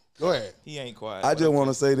 Run it. Go ahead. He ain't quiet. I just want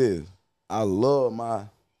to say this. I love my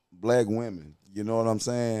black women. You know what I'm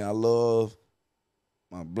saying? I love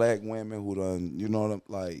my black women who done, you know what I'm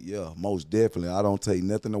like, yeah, most definitely. I don't take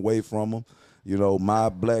nothing away from them. You know, my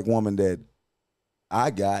black woman that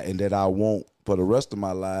I got and that I want for the rest of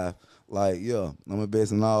my life, like, yeah, I'm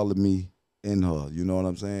investing all of me in her. You know what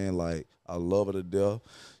I'm saying? Like, I love her to death.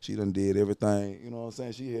 She done did everything. You know what I'm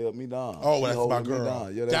saying? She held me down. Oh, that's my girl.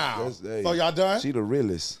 Yeah, that's, hey, so y'all done? She the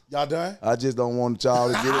realest. Y'all done? I just don't want y'all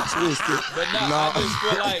to get it twisted. But I just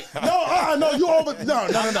feel like no, you over. No.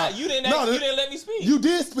 You didn't let me speak. You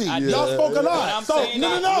did speak. Y'all spoke a lot.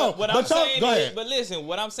 What I'm saying is, but listen,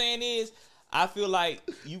 what I'm saying is, I feel like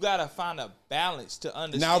you gotta find a balance to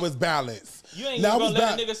understand. Now it's balance. You ain't gonna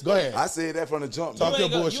let a nigga speak. Go ahead. I said that from the jump. You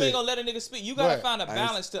ain't gonna let a nigga speak. You gotta find a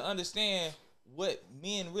balance to understand what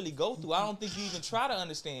men really go through. I don't think you even try to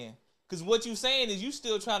understand. Because what you saying is you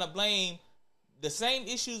still trying to blame the same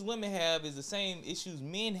issues women have is the same issues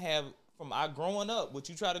men have from our growing up. What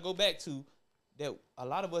you try to go back to that a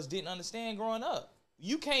lot of us didn't understand growing up.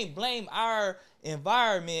 You can't blame our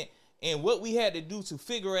environment and what we had to do to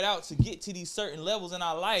figure it out to get to these certain levels in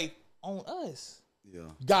our life on us. Yeah.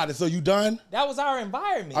 Got it. So you done? That was our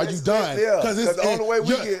environment. Are you done? Yeah. Because it's the only way we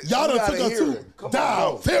get. Y'all done took us too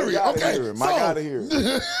down. Period. Okay. I gotta hear it.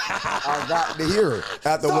 I got to hear it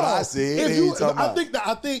after what I said.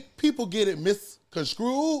 I think people get it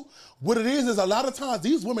misconstrued. What it is a lot of times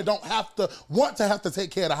these women don't want to take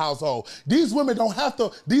care of the household. These women don't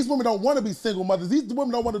want to be single mothers. These women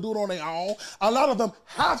don't want to do it on their own. A lot of them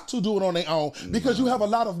have to do it on their own because you have a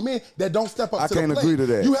lot of men that don't step up to the plate. I can't agree to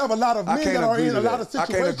that. You have a lot of men that are in a lot of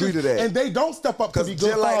situations. I can't agree to that. And they don't step up to be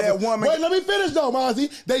good fathers. Wait, let me finish though, Mazi.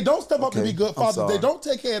 They don't step up to be good fathers. They don't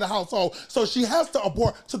take care of the household. So she has to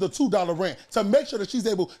abort to the $2 rent to make sure that she's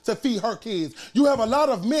able to feed her kids. You have a lot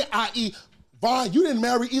of men, i.e., Vaughn, you didn't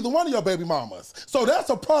marry either one of your baby mamas. So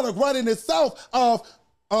that's a product right in itself of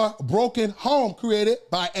a broken home created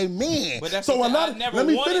by a man. But that's so let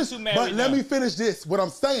me finish this. What I'm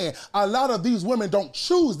saying, a lot of these women don't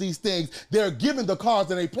choose these things. They're given the cards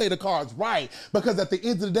and they play the cards right. Because at the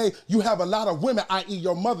end of the day, you have a lot of women, i.e.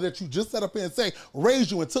 your mother that you just set up here and say,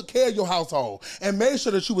 raised you and took care of your household and made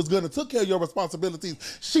sure that she was good and took care of your responsibilities.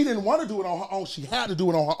 She didn't want to do it on her own. She had to do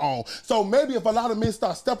it on her own. So maybe if a lot of men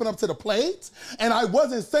start stepping up to the plate, and I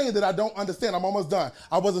wasn't saying that I don't understand, I'm almost done.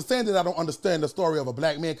 I wasn't saying that I don't understand the story of a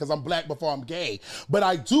black man because I'm black before I'm gay. But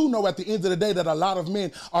I do know at the end of the day that a lot of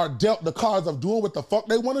men are dealt the cards of doing what the fuck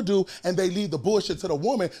they want to do, and they leave the bullshit to the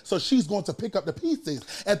woman, so she's going to pick up the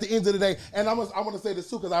pieces at the end of the day. And I want to say this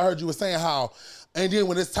too, because I heard you were saying how, and then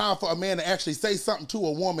when it's time for a man to actually say something to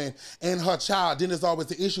a woman and her child, then there's always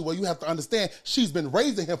the issue where you have to understand she's been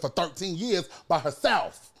raising him for 13 years by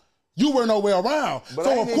herself. You were nowhere around. But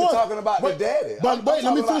so I ain't of even course, talking about the daddy. But wait,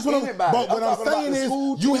 let me finish what I'm saying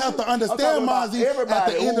is you have to understand, Mazi, at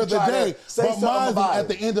the end of the day, but Mazi, at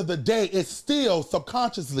the end of the day, it's still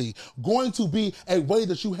subconsciously going to be a way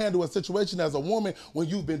that you handle a situation as a woman when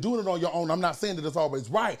you've been doing it on your own. I'm not saying that it's always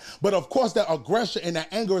right, but of course that aggression and that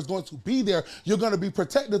anger is going to be there. You're going to be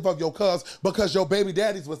protective of your cuz because your baby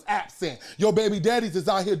daddies was absent. Your baby daddies is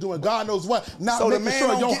out here doing God knows what, not so making the man sure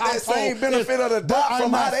don't your get that household same benefit of the doubt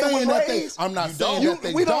from how they was raised. I'm not saying that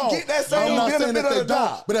they we don't get that same benefit of the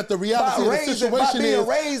doubt. But at the reality of the situation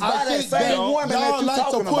is, I think that y'all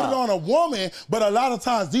like to put it on a woman, but a lot of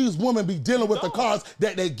times these women be dealing with the cards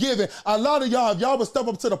that they giving. A lot of y'all, if y'all would step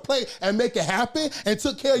up to the plate and make it happen and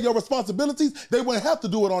took care of your responsibilities, they wouldn't have to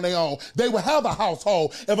do it on their own. They would have a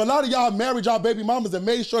household. If a lot of y'all married y'all baby mamas and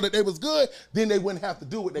made sure that they was good, then they wouldn't have to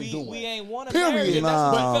do what they doing. We ain't want to period. Marry. And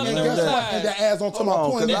guess what? And that adds on to my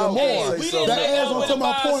point even more. That adds on to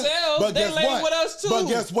my point. But guess what? But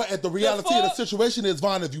guess what? At the reality of the situation is,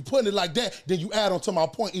 Vaughn, if you put it like that, then you add on to my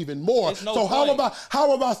point even more. So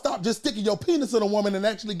how about stop just sticking your penis in a woman and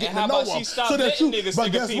actually getting to know them? So that you,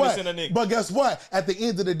 but guess what? At the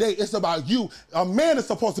end of the day, it's about you. A man is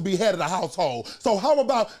supposed to be head of the household. So how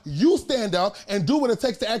about you stand up and do what it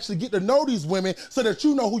takes to actually get to know these women so that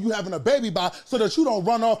you know who you having a baby by, so that you don't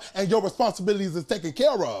run off and your responsibilities is taken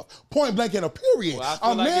care of. Point blank in a period.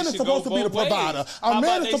 A man is supposed to be the provider. A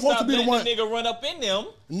man is supposed to be the one. Nigga run up in them.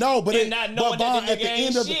 No, but Vaughn, at the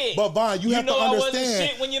end of the, but Vaughn, you have to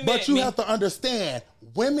understand. But you have to understand,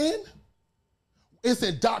 women, it's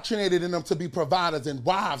indoctrinated in them to be providers and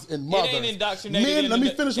wives and mothers. It ain't indoctrinated in them. Let me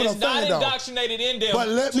finish what I'm saying, though. It's not indoctrinated in them. But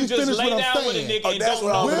let me finish what I'm saying. That's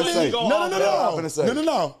what I'm going to say.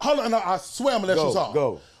 No. Hold on. I swear I'm going to let you talk.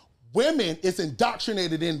 Go. Women, it's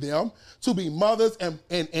indoctrinated in them to be mothers and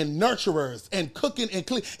nurturers and cooking and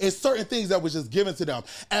clean. It's certain things that was just given to them.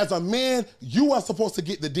 As a man, you are supposed to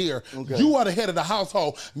get the deer. Okay. You are the head of the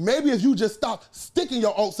household. Maybe if you just stop sticking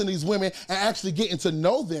your oats in these women and actually getting to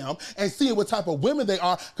know them and seeing what type of women they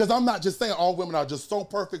are, because I'm not just saying all women are just so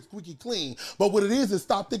perfect, squeaky clean, but what it is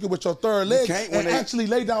stop thinking with your third leg and actually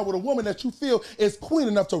lay down with a woman that you feel is queen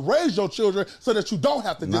enough to raise your children so that you don't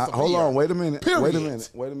have to disappear. Hold on, wait a minute. Period.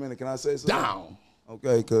 Wait a minute. Can I say something? Down.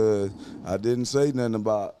 Okay, because I didn't say nothing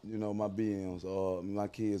about, my BMs or my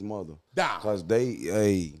kid's mother. Down. Because they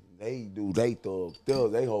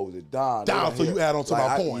hold it down. Down, so you add on to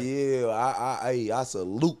my point. Yeah, I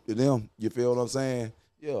salute to them. You feel what I'm saying?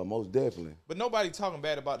 Yeah, most definitely. But nobody talking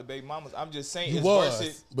bad about the baby mamas. I'm just saying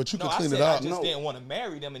but you can clean it up. I just didn't want to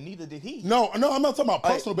marry them, and neither did he. No, I'm not talking about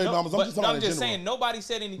personal baby mamas. I'm just saying nobody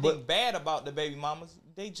said anything bad about the baby mamas.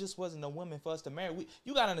 They just wasn't a woman for us to marry.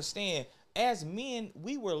 You got to understand, as men,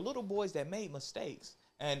 we were little boys that made mistakes.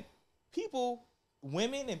 And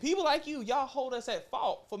women and people like you, y'all hold us at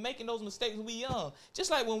fault for making those mistakes when we young.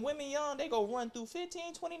 Just like when women young, they go run through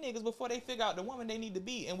 15, 20 niggas before they figure out the woman they need to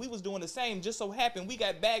be. And we was doing the same. Just so happened we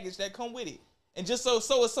got baggage that come with it. And just so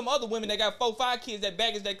is some other women that got 4, 5 kids, that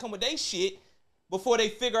baggage that come with their shit before they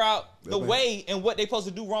figure out the way and what they supposed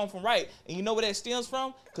to do wrong from right. And you know where that stems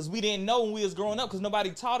from? Because we didn't know when we was growing up, because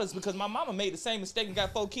nobody taught us, because my mama made the same mistake and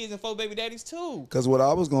got 4 kids and 4 baby daddies too. Because what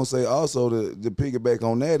I was going to say also to piggyback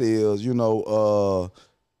on that is,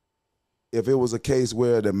 if it was a case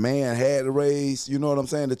where the man had to raise, you know what I'm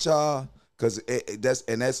saying, the child, because that's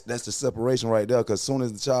the separation right there. Because as soon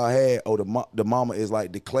as the child had, the mama is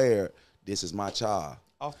like declared, this is my child.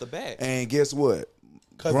 Off the bat. And guess what?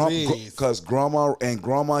 Because grandma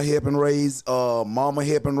helping raise, mama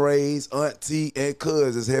helping raise, auntie and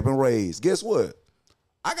cousins helping raise. Guess what?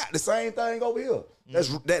 I got the same thing over here.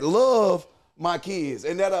 That love my kids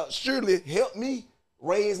and that surely help me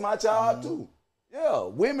raise my child too. Yeah,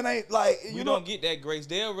 women ain't like you don't get that grace.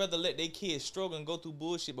 They'll rather let their kids struggle and go through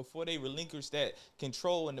bullshit before they relinquish that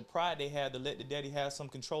control and the pride they have to let the daddy have some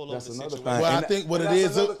control over the situation. Well, I think what it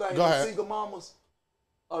is. Go ahead. Single mamas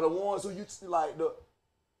are the ones who used to like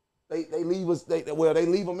they leave us. They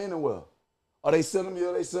leave them anywhere, or they send them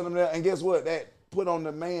here, they send them there, and guess what? That put on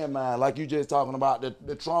the man mind, like you just talking about the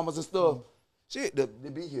traumas and stuff. Shit, to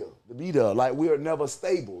be here, to be there. Like, we are never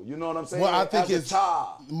stable. You know what I'm saying? Well, I think it's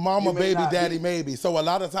mama, baby, daddy, maybe. So a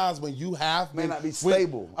lot of times when you have... May not be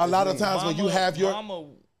stable. A lot of times when you have your...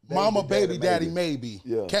 Mama, baby, daddy, maybe.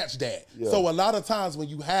 Yeah. Catch that. Yeah. So a lot of times when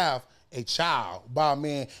you have a child by a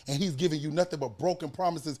man and he's giving you nothing but broken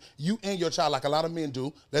promises, you and your child, like a lot of men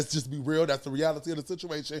do. Let's just be real. That's the reality of the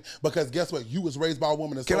situation. Because guess what? You was raised by a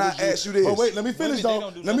woman. And Can I ask you this? But wait, let me finish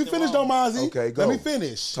though. Let me finish though, Mazi. Okay, go. Let me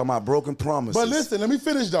finish. Talking about broken promises. But listen, let me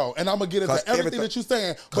finish though, and I'm gonna get into everything that you're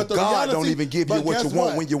saying. But the God reality, don't even give you what you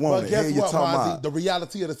want when you want it. Guess Here you what, talking Mazi? about. The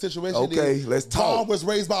reality of the situation Okay, is let's talk. Vaughn was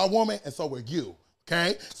raised by a woman, and so were you.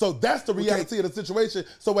 Okay, so that's the reality of the situation.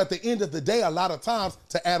 So at the end of the day, a lot of times,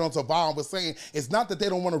 to add on to Vaughn was saying, it's not that they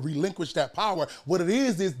don't want to relinquish that power. What it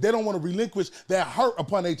is they don't want to relinquish that hurt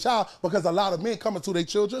upon their child, because a lot of men come into their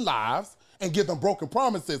children's lives and give them broken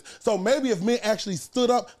promises. So maybe if men actually stood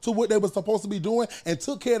up to what they were supposed to be doing and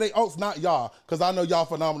took care of their oats, not y'all, because I know y'all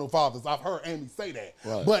phenomenal fathers. I've heard Amy say that.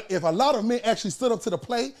 Right. But if a lot of men actually stood up to the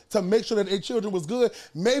plate to make sure that their children was good,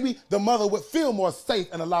 maybe the mother would feel more safe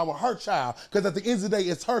and allowing her child, because at the end of the day,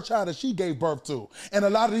 it's her child that she gave birth to. And a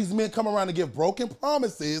lot of these men come around and give broken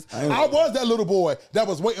promises. I was that little boy that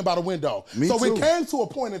was waiting by the window. So it came to a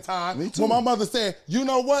point in time when my mother said, you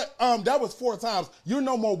know what, that was 4 times. You're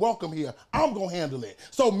no more welcome here. I'm gonna handle it.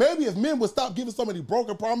 So maybe if men would stop giving so many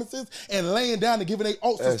broken promises and laying down and giving their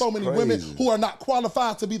oats to so many women who are not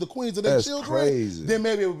qualified to be the queens of their children, then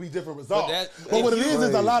maybe it would be different results. But what it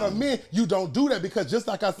is a lot of men, you don't do that, because just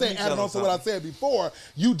like I said, adding on to what I said before,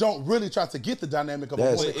 you don't really try to get the dynamic of a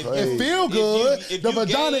woman. It feel good, the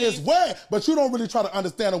vagina is wet, but you don't really try to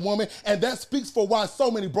understand a woman, and that speaks for why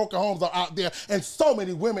so many broken homes are out there, and so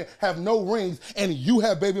many women have no rings, and you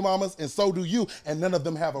have baby mamas, and so do you, and none of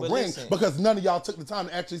them have a ring, because none of y'all took the time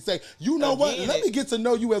to actually say, you know what, let me get to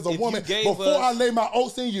know you as a woman before I lay my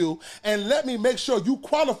oats in you, and let me make sure you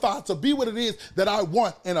qualify to be what it is that I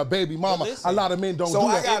want in a baby mama. A lot of men don't do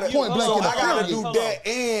that. Point blank in the I gotta do that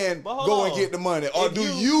and go and get the money, or do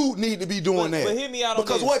you need to be doing that? But hear me out on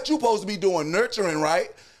because what you supposed to be doing, nurturing,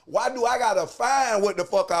 right? Why do I gotta find what the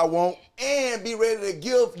fuck I want and be ready to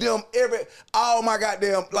give them all my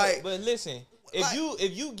goddamn like? But listen,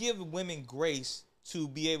 if you give women grace to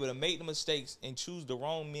be able to make the mistakes and choose the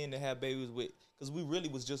wrong men to have babies with, because we really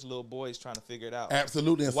was just little boys trying to figure it out.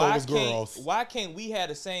 Absolutely, and so was girls. Why can't we have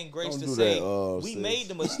the same grace to say we made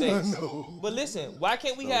the mistakes? But listen, why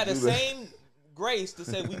can't we have the same grace to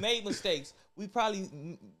say we made mistakes? We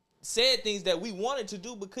probably said things that we wanted to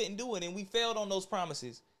do but couldn't do it, and we failed on those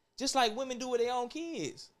promises. Just like women do with their own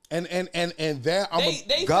kids. And that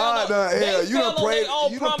they God hell, you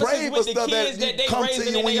done prayed for stuff that come to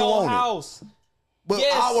you when you want it. But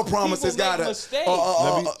our promises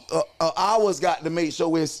ours got to make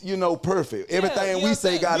sure it's perfect. Everything we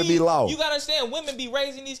say got to be law. You gotta understand, women be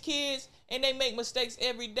raising these kids and they make mistakes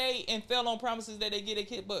every day and fail on promises that they get a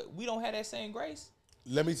kid. But we don't have that same grace.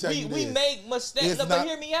 Let me tell you this. We make mistakes. But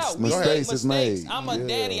hear me out. We make mistakes. I'm a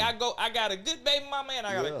daddy. I got a good baby mama and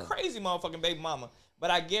I got a crazy motherfucking baby mama.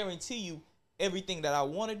 But I guarantee you, everything that I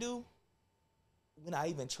want to do, when I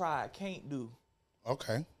even try, I can't do.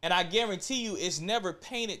 Okay. And I guarantee you, it's never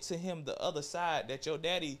painted to him the other side that your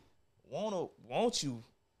daddy want you.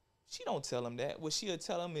 She don't tell him that. What she'll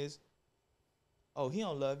tell him is, oh, he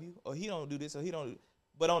don't love you, or he don't do this, or he don't.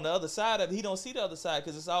 But on the other side of it, he don't see the other side,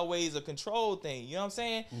 because it's always a control thing. You know what I'm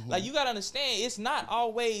saying? Mm-hmm. Like, you gotta understand, it's not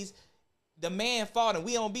always the man fault and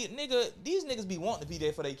we don't be these niggas be wanting to be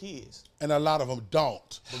there for their kids. And a lot of them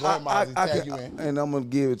don't. And I'm gonna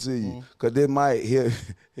give it to you, because this might help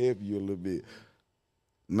you a little bit.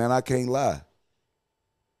 Man, I can't lie.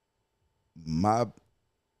 Out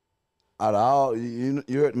of all,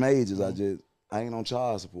 you're at majors, I ain't on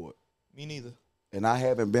child support. Me neither. And I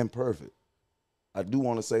haven't been perfect. I do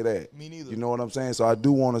want to say that. Me neither. You know what I'm saying? So I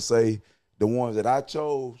do want to say the ones that I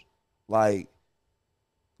chose, like,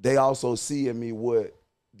 they also see in me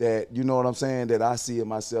you know what I'm saying, that I see in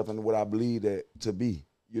myself and what I believe that to be.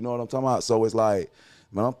 You know what I'm talking about? So it's like,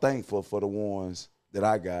 man, I'm thankful for the ones that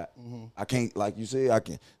I got. Mm-hmm. I can't, like you said, I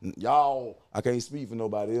can't speak for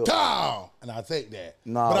nobody else. And I take that.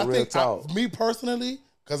 Nah, but I think me personally,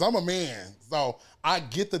 because I'm a man, so I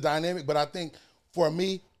get the dynamic, but I think for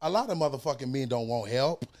me, a lot of motherfucking men don't want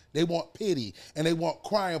help. They want pity, and they want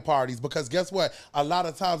crying parties, because guess what? A lot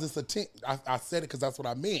of times it's I said it because that's what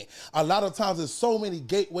I meant. A lot of times there's so many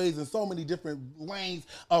gateways and so many different lanes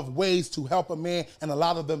of ways to help a man, and a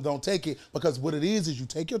lot of them don't take it, because what it is you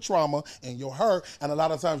take your trauma and your hurt, and a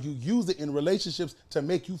lot of times you use it in relationships to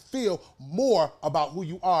make you feel more about who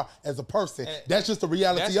you are as a person. And that's just the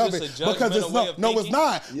reality of it. Because it's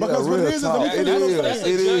not. Yeah, because what it is,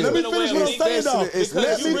 let me finish what I'm saying though.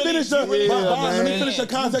 Let me finish the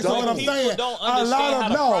context of what I'm saying.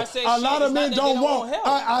 A lot of men don't want.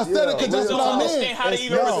 I said it because that's what I meant. How to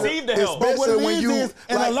even receive the help. But what it is,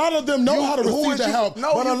 and a lot of them know how to receive the help.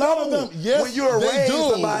 But a lot of them, yes, when you're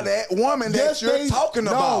raised by that woman that you're talking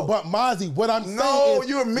about. No, but Mazi, what I'm saying is, no,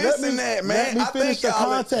 you're missing that, man. Let me finish the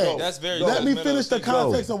context. That's very. Let me finish the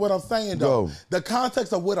context of what I'm saying, though. The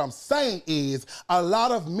context of what I'm saying is a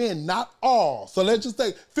lot of men, not all. So let's just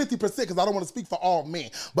say 50%, because I don't want to speak for all men.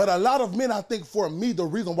 But a lot of men, I think, for me, the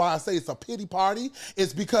reason why I say it's a pity party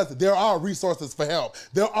is because there are resources for help.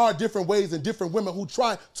 There are different ways and different women who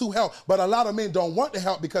try to help, but a lot of men don't want to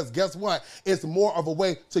help because guess what? It's more of a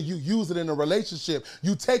way to you use it in a relationship.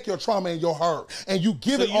 You take your trauma and your hurt and you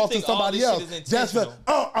give it off to somebody else. That's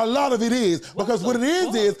a lot of it is, because what it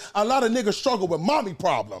is a lot of niggas struggle with mommy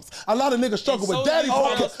problems. A lot of niggas struggle with daddy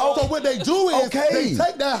problems. So what they do is they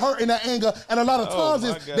take that hurt and that anger, and a lot of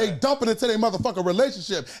times they dump it into their motherfucking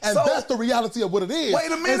relationship. And that's the reality of what it is.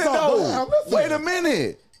 Wait a minute, though. Wait a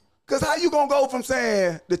minute. Because how you going to go from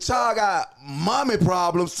saying the child got mommy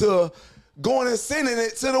problems to going and sending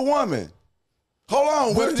it to the woman? Hold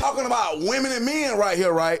on, we're talking about women and men right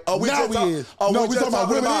here, right? We're talking about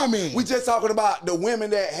women and men. We just talking about the women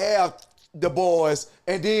that have the boys,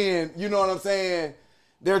 and then, you know what I'm saying,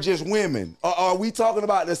 they're just women. Are we talking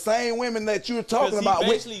about the same women that you're talking about?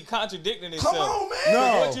 He's basically contradicting himself. Come on, man. No,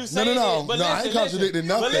 I ain't contradicting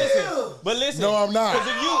nothing. But listen. No, I'm not.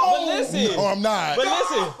 No, I'm not. But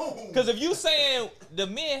listen, because if you saying the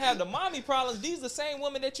men have the mommy problems, these are the same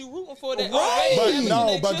women that you rooting for that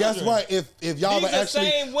but guess what? If y'all these are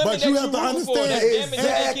actually, but you have to understand.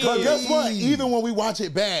 Exactly. But guess what? Even when we watch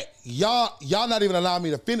it back, y'all not even allowing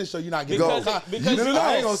me to finish, so you're not getting because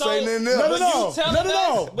I ain't gonna say nothing else.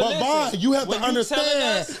 No. But Vaughn, you have to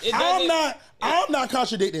understand. I'm not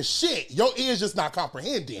contradicting shit. Your ears just not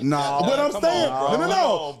comprehending. No. What I'm saying,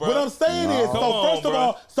 What I'm saying is, first of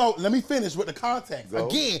all, let me finish with the context.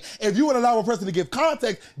 Again, if you would allow a person to give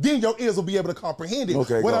context, then your ears will be able to comprehend it.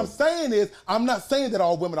 What I'm saying is, I'm not saying that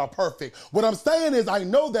all women are perfect. What I'm saying is, I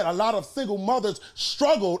know that a lot of single mothers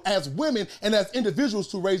struggled as women and as individuals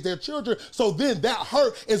to raise their children. So then that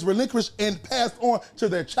hurt is relinquished and passed on to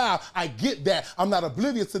their child. I get that. I'm not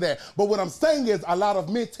oblivious to that. But what I'm saying is, a lot of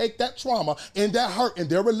men take that trauma and that hurt in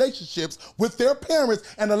their relationships with their parents.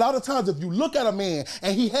 And a lot of times, if you look at a man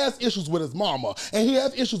and he has issues with his mama and he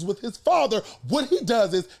has issues with his father, what he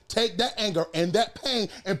does is take that anger and that pain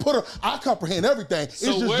and put her, I comprehend everything. So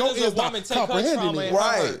it's just where your does ears a woman not take her comprehending it.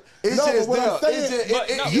 Right. It's no, but what I'm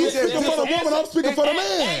saying, you speaking for the woman, I'm speaking for the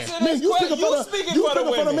man. Man, you speaking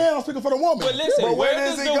for the man, I'm speaking for the woman. But listen,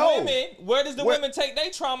 where does the women take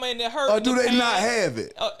their trauma and their hurt? Or do they not have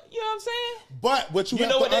it? You know what I'm saying? But what you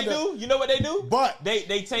know what they do? You know what they do? But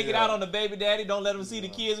they take it out on the baby daddy. Don't let them see the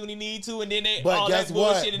kids when he need to, and then they but guess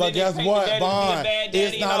what? But guess what, Vaughn?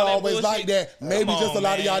 It's not always like that. Maybe just a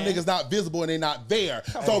lot of y'all niggas not visible and they not there.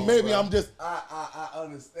 So maybe I'm just. I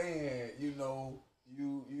understand. You know,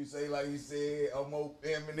 you say like you said, I'm more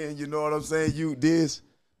feminine. You know what I'm saying? You this,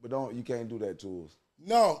 but you can't do that to us.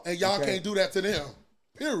 No, and y'all can't do that to them.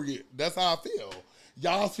 Period. That's how I feel.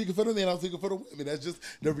 Y'all speaking for the men, I'm speaking for the women. That's just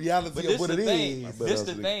the reality of what it is. This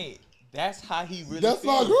the thing. That's how he really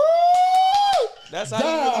feels. That's how he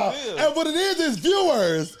really feels. And what it is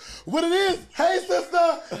viewers. What it is, hey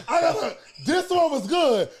sister, this one was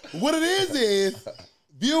good. What it is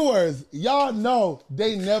viewers, y'all know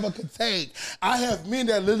they never could take. I have men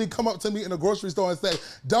that literally come up to me in a grocery store and say,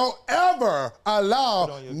 don't ever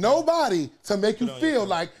allow nobody to make you feel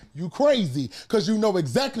like you crazy, because you know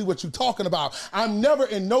exactly what you're talking about. I'm never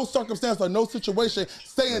in no circumstance or no situation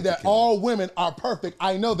saying that all women are perfect.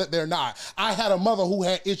 I know that they're not. I had a mother who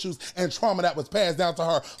had issues and trauma that was passed down to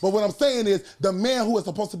her. But what I'm saying is the man who is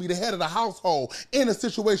supposed to be the head of the household in a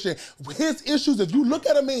situation, his issues, if you look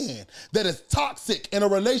at a man that is toxic in a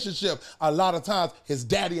relationship, a lot of times his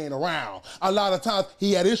daddy ain't around. A lot of times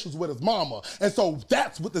he had issues with his mama. And so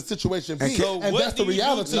that's what the situation be. And that's the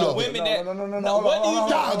reality of it.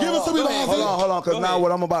 No. Give us some hold on, because now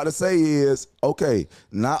what I'm about to say is, okay,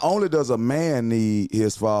 not only does a man need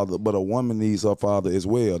his father, but a woman needs her father as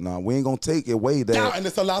well. Now, we ain't going to take away that. Now, and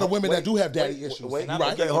it's a lot of women that do have daddy issues. Right?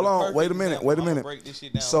 Okay, hold on, wait a minute.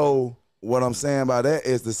 So, what I'm saying by that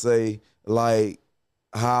is to say, like,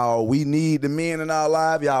 how we need the men in our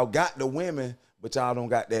life, y'all got the women, but y'all don't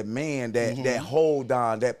got that man, that hold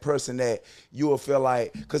on, that person that you will feel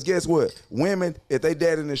like, because guess what? Women, if they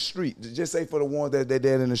dead in the street, just say for the ones that they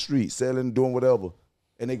dead in the street, selling, doing whatever,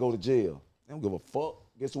 and they go to jail, they don't give a fuck.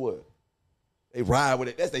 Guess what? They ride with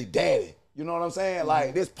it. That's their daddy. You know what I'm saying?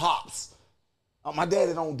 Like, this pops. My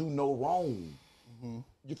daddy don't do no wrong.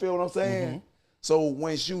 You feel what I'm saying? So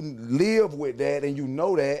once you live with that and you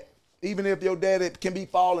know that, even if your daddy can be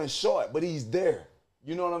falling short, but he's there.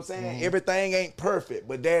 You know what I'm saying? Everything ain't perfect,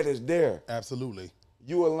 but dad is there. Absolutely.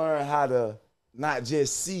 You will learn how to not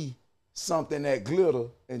just see something that glitter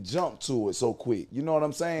and jump to it so quick. You know what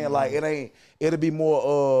I'm saying? Like it'll be more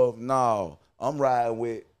of, no, I'm riding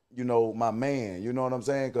with, you know, my man. You know what I'm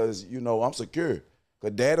saying? Because, you know, I'm secure.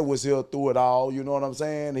 Because daddy was here through it all. You know what I'm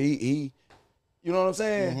saying? He you know what I'm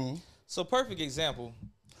saying? So perfect example.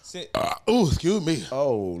 Excuse me.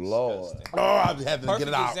 Oh, Lord. I had to Perfect get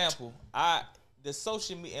it out. example. The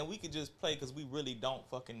social media, and we could just play because we really don't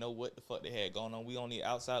fucking know what the fuck they had going on. We only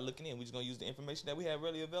outside looking in. We just gonna use the information that we have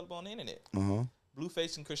really available on the internet.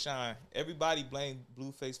 Blueface and Krishan. Everybody blamed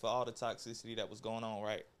Blueface for all the toxicity that was going on,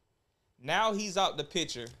 right? Now he's out the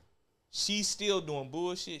picture. She's still doing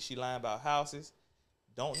bullshit. She lying about houses.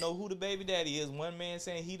 Don't know who the baby daddy is. One man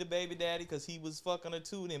saying he the baby daddy because he was fucking her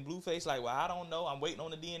too. Then Blueface like, well, I don't know. I'm waiting on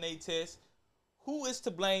the DNA test. Who is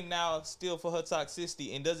to blame now still for her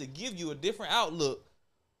toxicity? And does it give you a different outlook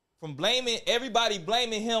from blaming everybody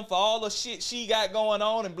blaming him for all the shit she got going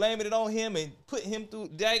on and blaming it on him and putting him through,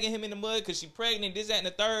 dragging him in the mud because she pregnant, this, that, and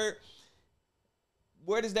the third?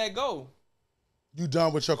 Where does that go? You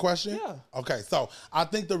done with your question? Yeah. Okay, so I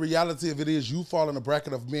think the reality of it is you fall in the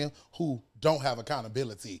bracket of men who don't have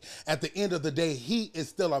accountability. At the end of the day, he is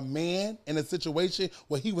still a man in a situation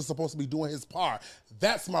where he was supposed to be doing his part.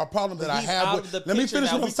 That's my problem that I have with. Let me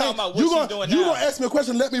finish what I'm saying. You're gonna ask me a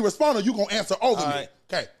question, let me respond, or you gonna answer over me.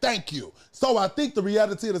 Okay, thank you. So I think the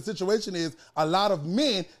reality of the situation is a lot of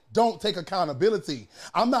men don't take accountability.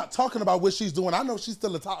 I'm not talking about what she's doing. I know she's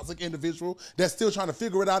still a toxic individual that's still trying to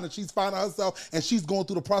figure it out, and she's finding herself, and she's going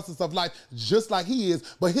through the process of life just like he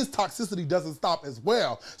is, but his toxicity doesn't stop as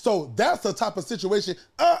well. So that's the type of situation.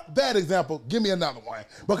 Bad example. Give me another one.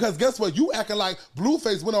 Because guess what? You acting like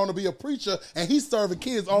Blueface went on to be a preacher, and he's serving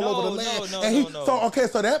kids all over the land. So okay,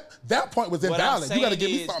 so that point was invalid. You got to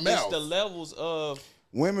give me something else. It's the levels of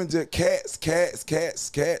women just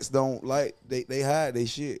cats don't like they hide their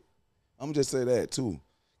shit. I'm just say that too.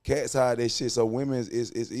 Cats hide their shit. So women,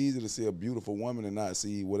 it's easy to see a beautiful woman and not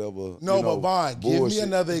see whatever. No, but Vaughn, give me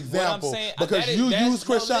another example. Because you used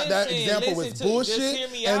Krishan, that example was bullshit,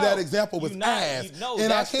 and that example was ass.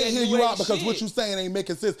 And I can't hear you out because what you're saying ain't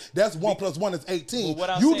making sense. That's 1 + 1 is 18.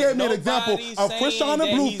 You gave me an example of Krishan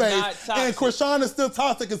and Blueface, and Krishan is still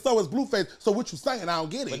toxic, and so is Blueface. So what you saying, I don't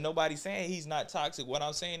get it. But nobody's saying he's not toxic. What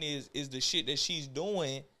I'm saying is the shit that she's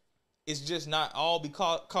doing. It's just not all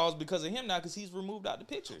caused because of him now, because he's removed out the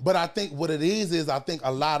picture. But I think what it is I think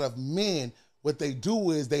a lot of men, what they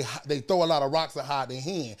do is they throw a lot of rocks and hide their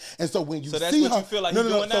hand. And so when you see that's what you feel like he's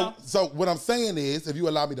doing now? So what I'm saying is, if you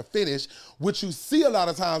allow me to finish, what you see a lot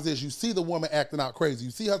of times is you see the woman acting out crazy.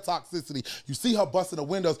 You see her toxicity. You see her busting the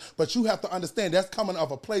windows. But you have to understand that's coming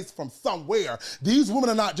of a place from somewhere. These women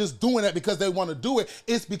are not just doing that because they want to do it.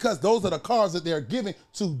 It's because those are the cards that they're given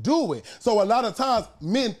to do it. So a lot of times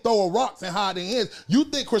men throw rocks and hide their hands. You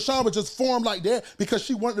think Krishan was just formed like that because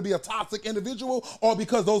she wanted to be a toxic individual, or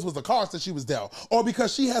because those was the cards that she was dealt, or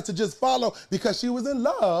because she had to just follow because she was in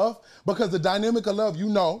love? Because the dynamic of love, you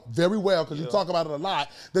know very well, because you talk about it a lot,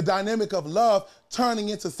 the dynamic of love turning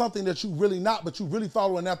into something that you really not, but you really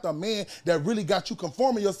following after a man that really got you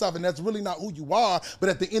conforming yourself, and that's really not who you are. But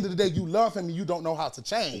at the end of the day, you love him and you don't know how to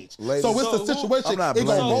change. Ladies, so it's the situation. It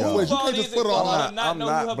goes both ways. You can't just put it on. I'm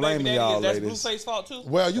not blaming y'all, ladies. That's Blueface's fault too.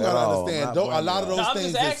 Well, you gotta understand. A lot of those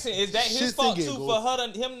things. I'm just asking, is that his fault too for her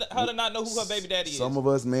to not know who her baby daddy is? Some of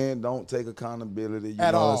us men don't take accountability. You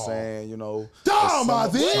at know all. what I'm saying? You know. Damn,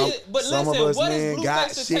 Mazi. But some listen, of us what men is got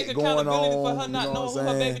Blueface to take shit going accountability on. for her not knowing who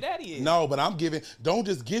her baby daddy is? No, but I'm giving. Don't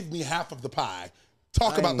just give me half of the pie.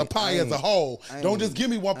 Talk about the pie as a whole. Don't just give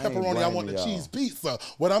me one pepperoni. I want the cheese pizza.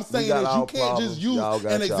 What I'm saying is you can't just use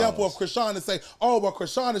an example of Krishan and say, oh, well,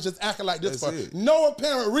 Krishan is just acting like this for no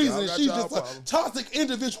apparent reason. She's just a toxic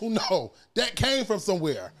individual. No, that came from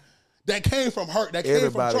somewhere. That came from hurt. That came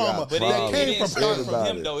from trauma. But that came from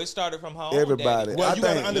him, though. It started from her own everybody. Well, you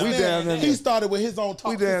gotta understand. He started with his own toxicity.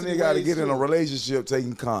 We damn near got to get in a relationship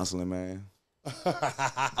taking counseling, man. All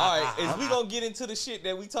right, is we gonna get into the shit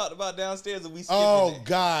that we talked about downstairs, or we skipping it?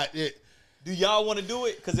 God, do y'all want to do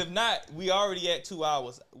it? Because if not, we already at 2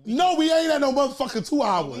 hours. No, we ain't at no motherfucking 2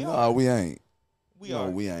 hours. No, we ain't. We are.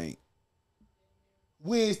 We ain't.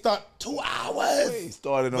 We ain't start 2 hours. We ain't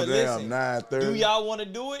started on damn 9:30. Do y'all want to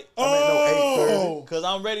do it? No, 8:30. Because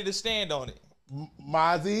I'm ready to stand on it.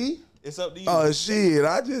 Mazi? It's up to you. Oh, shit.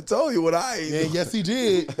 I just told you what I ate. Yes, he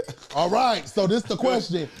did. All right. So this is the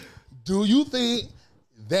question. Do you think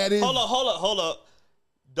that is... Hold up.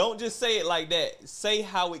 Don't just say it like that. Say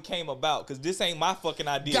how it came about, because this ain't my fucking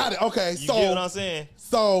idea. Got it. Okay. You get what I'm saying?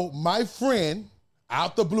 So my friend,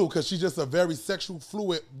 out the blue, because she's just a very sexual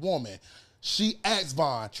fluid woman, she asked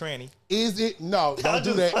Von, tranny. Is it? No, don't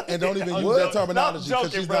do that, and don't even use that terminology,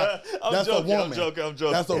 because she's not. That's a woman. I'm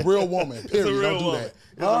joking. That's a real woman. Period. Don't do that.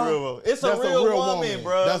 It's a real woman. It's a real woman,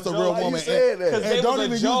 bro. That's a real woman. And don't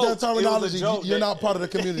even use that terminology. You're not part of the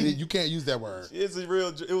community. You can't use that word. It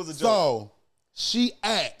was a joke. So she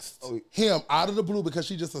asked him out of the blue, because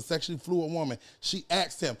she's just a sexually fluid woman. She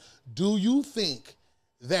asked him, do you think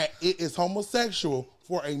that it is homosexual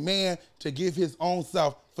for a man to give his own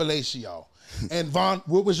self fellatio? And Von,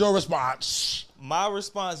 what was your response? My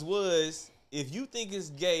response was, if you think it's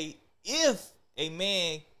gay, if a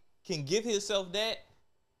man can give himself that,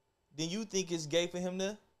 then you think it's gay for him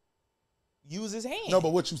to use his hand. No,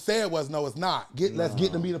 but what you said was, no, it's not. Let's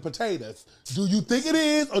get the meat and potatoes. Do you think it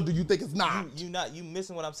is, or do you think it's not? You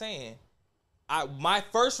missing what I'm saying. My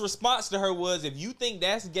first response to her was, if you think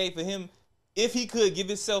that's gay for him, if he could give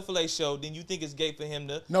himself fellatio, then you think it's gay for him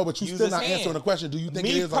to No, but you still not answering the question. Do you think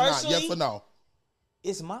it is or not? Yes or no?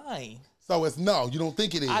 It's mine. So it's no. You don't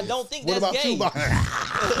think it is. I don't think that's gay.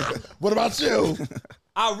 What about you?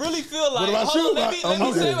 I really feel like. What about you? Let me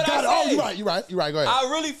say what I said. Oh, you're right. Go ahead. I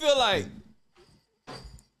really feel like,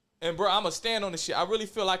 and bro, I'ma stand on this shit. I really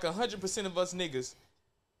feel like 100% of us niggas,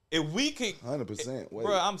 if we could, 100%.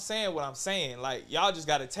 Bro, I'm saying what I'm saying. Like, y'all just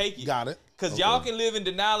gotta take it. Got it. Cause y'all can live in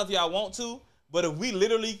denial if y'all want to, but if we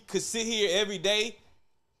literally could sit here every day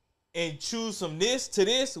and choose from this to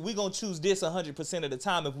this, we gonna choose this 100% of the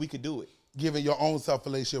time if we could do it. Giving your own self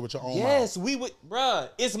fellatio with your own Yes, mouth. we would, bruh.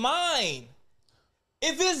 It's mine.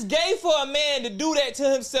 If it's gay for a man to do that to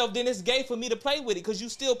himself, then it's gay for me to play with it, because you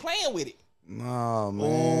still playing with it. Nah,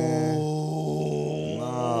 man.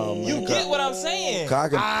 Nah, man. You get what I'm saying?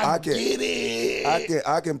 I get it.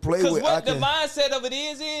 I can play with. Because what the mindset of it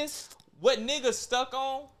is what niggas stuck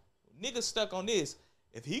on. Niggas stuck on this.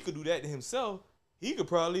 If he could do that to himself, he could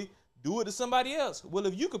probably do it to somebody else. Well,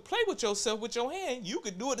 if you could play with yourself with your hand, you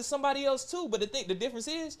could do it to somebody else too. But the difference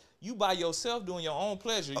is, you by yourself doing your own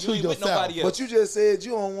pleasure. You ain't with nobody else. But you just said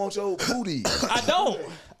you don't want your booty. I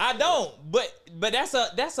don't. But that's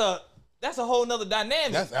a whole nother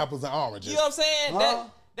dynamic. That's apples and oranges. You know what I'm saying? Huh?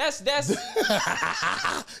 That's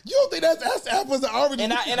You don't think that's apples and oranges?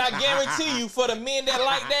 And I guarantee you, for the men that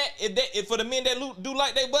like that, if for the men that do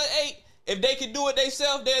like they butt ate, if they could do it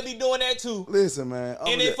themselves, they'll be doing that too. Listen, man.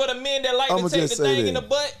 And then for the men that like to take the thing in the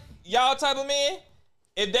butt, y'all type of men,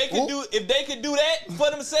 if they could do that for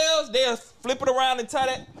themselves, they'll flip it around and tie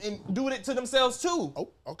that and do it to themselves too. Oh,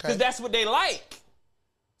 okay. Because that's what they like.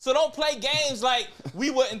 So don't play games like we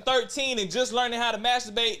wasn't 13 and just learning how to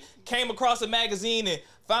masturbate, came across a magazine and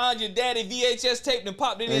found your daddy VHS tape and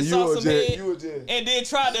popped it in, saw some head, and then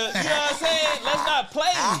tried to, you know what I'm saying? Let's not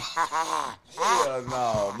play. Yeah,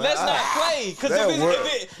 no, man. Let's not play. Because if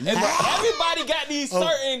everybody got these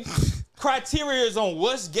certain criterias on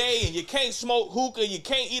what's gay, and you can't smoke hookah, you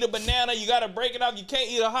can't eat a banana, you got to break it off, you can't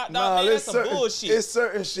eat a hot dog, man, that's some bullshit. It's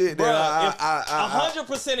certain shit that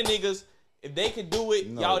 100% of niggas, if they could do it,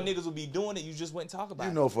 y'all niggas would be doing it. You just wouldn't talk about it.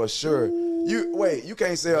 You know for sure. You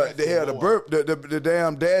can't say the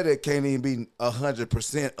damn daddy can't even be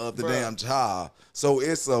 100% of the damn child. So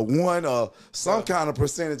it's a one or some kind of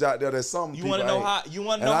percentage out there that some people ain't. You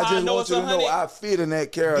want to know how I know it's 100? I fit in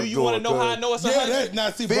that category. Do you want to know how I know it's 100? Yeah, that's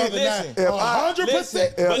not, see, brother,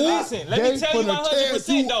 100%. But listen, let me tell you why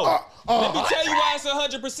 100% though. Let me tell you why it's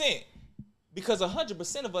 100%. Because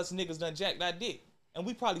 100% of us niggas done jacked our dick. And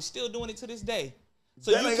we probably still doing it to this day.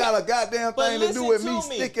 So that ain't got a goddamn thing to do with me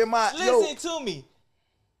sticking my... Listen to me.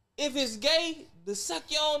 If it's gay to suck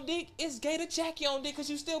your own dick, it's gay to jack your own dick because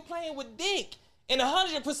you still playing with dick. And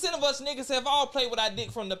 100% of us niggas have all played with our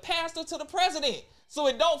dick from the pastor to the president. So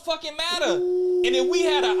it don't fucking matter. And if we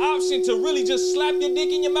had an option to really just slap your dick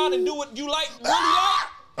in your mouth and do what you like, really like,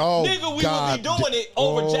 nigga, we would be doing it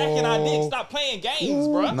over jacking our dick. Stop playing games,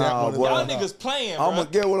 bro. Nah, y'all niggas playing, bro. I'm gonna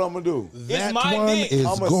get what I'm gonna do. It's my dick.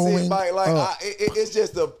 I'm gonna sit back like it's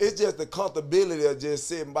just the comfortability of just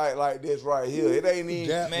sitting back like this right here. It ain't even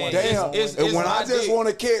damn. And when I just want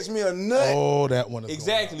to catch me a nut, that one is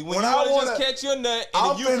exactly. When you want to just catch your nut,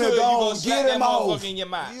 and you gonna slap that motherfucker in your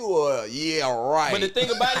mouth. Yeah, right. But the thing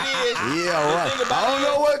about it is, right. I don't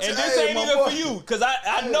know what. And this ain't even for you, cause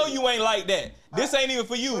I know you ain't like that. This ain't even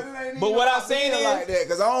for you. But what I'm saying is, like that,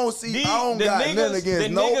 cause I don't got nothing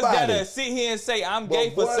against nobody. The niggas that'll sit here and say I'm gay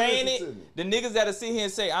for saying it, the niggas that'll sit here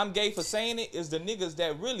and say I'm gay for saying it is the niggas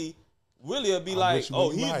that really will be like,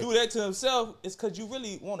 oh, he'll do that to himself. It's cause you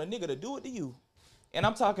really want a nigga to do it to you. And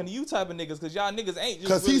I'm talking to you type of niggas because y'all niggas ain't just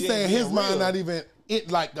because really he's saying his mind real. not even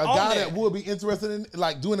like a guy that would be interested in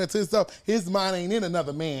like doing that to himself. His mind ain't in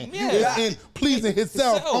another man. It's in pleasing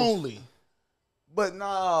himself only. But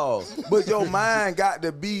no, but your mind got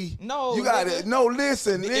to be. No, you got to. No,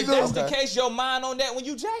 listen, nigga. If that's the case, your mind on that when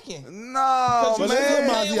you jacking. No, man.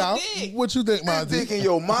 What you think, Mazi? Dick in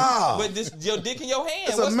your mouth. But this your dick in your hand.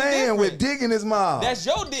 It's a man with dick in his mouth. That's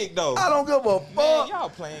your dick though. I don't give a fuck. Man, y'all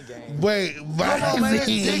playing games. Wait, come on, man. It's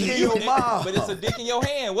dick in your mouth. But it's a dick in your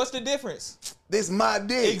hand. What's the difference? This my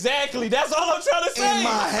dick. Exactly. That's all I'm trying to say. In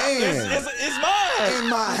my hand. It's mine. In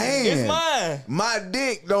my hand. It's mine. My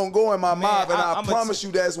dick don't go in my mouth, and I promise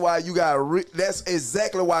you that's why you got. That's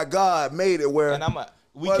exactly why God made it where. And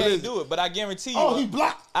we can't do it, but I guarantee you. Oh, he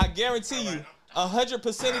blocked. I guarantee you,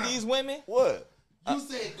 100% of these women. What? You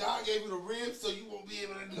said God gave you the ribs, so you won't be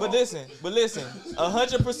able to do it. But listen,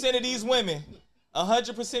 100% of these women.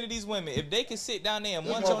 100% of these women, if they could sit down there and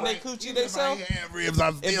munch on their coochie themselves,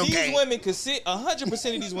 if these women could sit,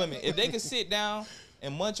 100% of these women, if they could sit down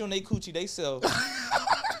and munch on their coochie themselves,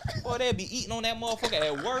 boy, they'd be eating on that motherfucker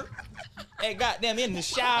at work, at goddamn in the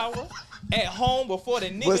shower, at home before the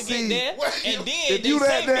nigga get there, and then they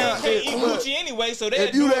say man can't eat coochie anyway, so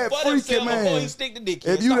they'll do it for themselves before he stick the dick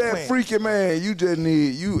in. If you that freaky man, you just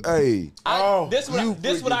need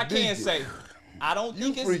This what I can say. I don't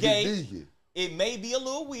think it's gay. It may be a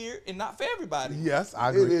little weird and not for everybody. Yes, I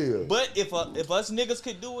agree. It is. But if us niggas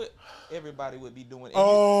could do it, everybody would be doing it.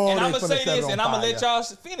 And I'm going to say this, and I'm going to let y'all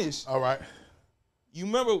finish. All right. You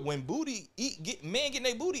remember when men getting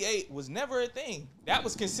their booty ate was never a thing. That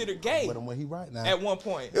was considered gay. But when he right now. At one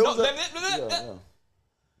point. Men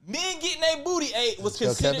getting their booty ate was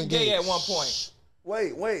considered gay at one point.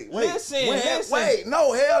 Wait. Listen. Wait,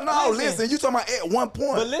 no, hell no. Listen, you talking about at one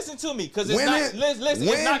point. But listen to me, because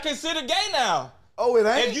it's not considered gay now. Oh, it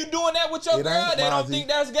ain't? If you doing that with your girl, they don't think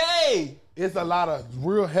that's gay. It's a lot of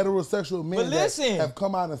real heterosexual men that have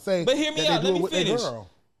come out and say but hear me out, let me finish. Girl.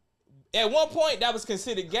 At one point, that was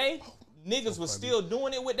considered gay. Niggas was still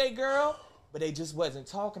doing it with their girl, but they just wasn't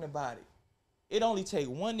talking about it. It only take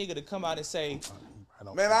one nigga to come out and say,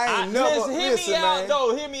 man, I ain't never. Hear me out,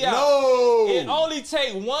 though. Hear me out. No. It only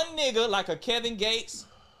take one nigga like a Kevin Gates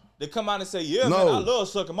to come out and say, yeah, man, I love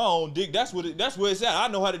sucking my own dick. That's where it's at. I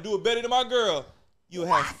know how to do it better than my girl. You'll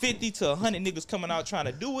have 50 to 100 niggas coming out trying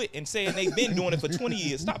to do it and saying they've been doing it for 20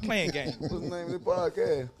 years. Stop playing games. What's the name of the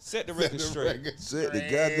podcast? Set the record straight. Set the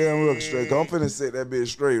goddamn record straight. I'm finna set that bitch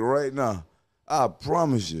straight right now. I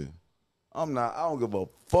promise you. I don't give a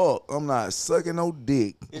fuck. I'm not sucking no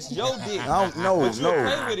dick. It's your dick. No,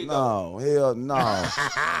 hell no.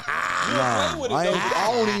 I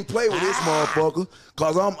don't even play with this motherfucker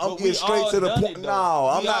because I'm getting straight to the point. No,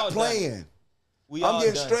 I'm not playing. I'm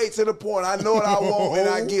getting straight to the point. I know what I want and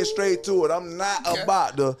I get straight to it. I'm not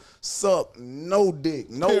about to suck no dick.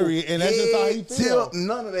 No period. And that's just how you feel.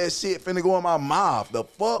 None of that shit finna go in my mouth. The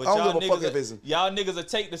fuck? I don't give a fuck if it's... Y'all niggas will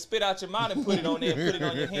take the spit out your mouth and put it on there and put it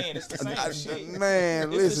on your hand. It's the same shit.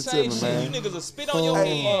 Man, listen to me, man. You niggas will spit on your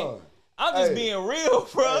hand. I'm just being real,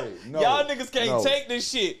 bro. Y'all niggas can't take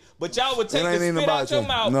this shit. But y'all would take the spit out your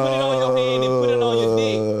mouth, put it on your hand, and put it on your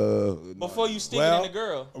dick before you stick it in the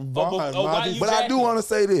girl. But I do want to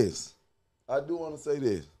say this.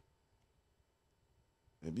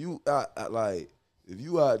 If you out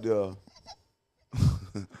there,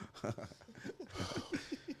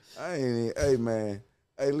 hey man,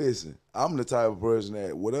 hey listen, I'm the type of person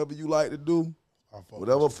that whatever you like to do,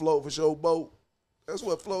 whatever float for your boat, that's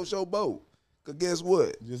what floats your boat. Cause guess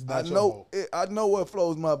what? I know what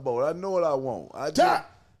floats my boat. I know what I want.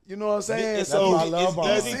 You know what I'm saying? It's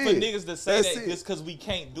easy for niggas to say that just because we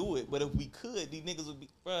can't do it. But if we could, these niggas would be,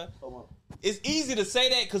 bruh. It's easy to say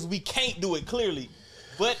that because we can't do it, clearly.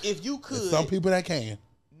 But if you could. There's some people that can.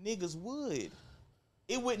 Niggas would.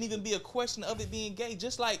 It wouldn't even be a question of it being gay.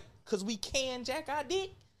 Just like, because we can jack our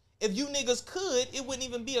dick. If you niggas could, it wouldn't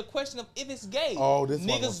even be a question of if it's gay. Oh, this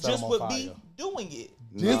niggas just would be doing it.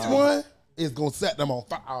 This one is gonna set them on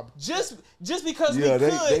fire. Just because we could,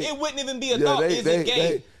 it wouldn't even be a thought. Is it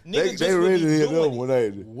gay? Niggas just would be doing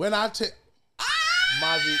it. When I tell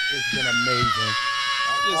Mazi, it's been amazing.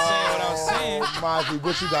 I'm just saying what I'm saying. Mazi,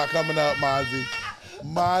 what you got coming up, Mazi?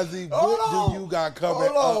 Mazi, what do you got coming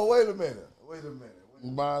up? Hold on, wait a minute.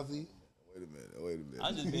 Mazi. Wait a minute.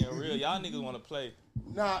 I'm just being real. Y'all niggas want to play.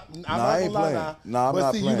 Nah, I'm not gonna lie now. Nah, I'm but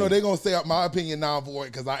not see, playing. you know they gonna say my opinion now for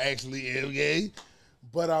it because I actually am gay.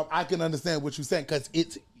 But I can understand what you're saying because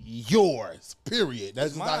it's yours. Period.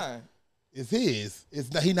 That's mine. Not, it's his.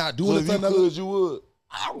 It's not, he not doing it. So if you could, you would.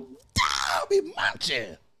 I'll be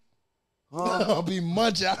munching. I'll be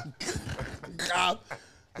munching.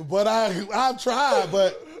 But I've tried,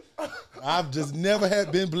 but I've just never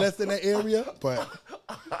been blessed in that area. But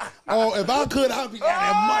if I could, I'd be down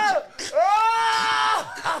there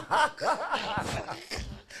munching.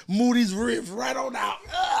 Moody's ribs right on out.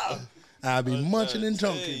 I'd be munching and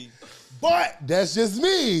chunking. But that's just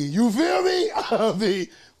me. You feel me?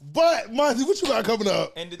 But Mazi, what you got coming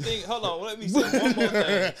up? And the thing, hold on, let me say one more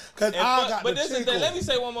thing. But this is the thing. Let me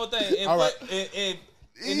say one more thing. And, all right.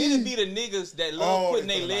 And it'll be the niggas that love putting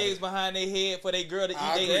their legs behind their head for their girl to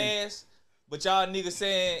eat their ass. But y'all niggas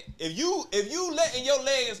saying if you letting your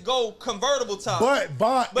legs go convertible top.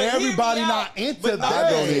 But everybody not into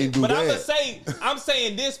that. But I'm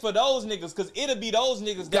saying this for those niggas because it'll be those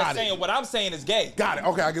niggas that saying what I'm saying is gay. Got it.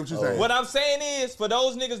 Okay, I get what you're saying. What I'm saying is for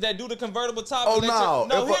those niggas that do the convertible top. Oh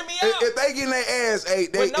no, hear me out. If they getting their ass ate,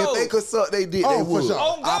 if they could suck they dick, they would. For sure.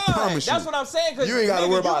 Oh God, I promise you. that's what I'm saying. Cause you ain't gotta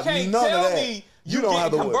worry about none of that. You don't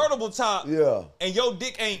have to convertible top, and your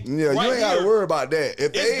dick ain't. Yeah, right you ain't got to worry about that.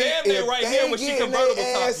 If it's damn near right here when she convertible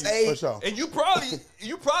top for sure. And you probably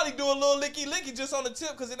do a little licky just on the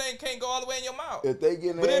tip because it can't go all the way in your mouth. If they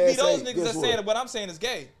getting but it be those niggas that saying what I'm saying is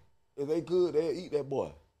gay. If they could, they'll eat that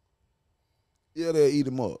boy. Yeah, they'll eat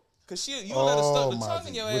him up. Cause you'll let her stuck the tongue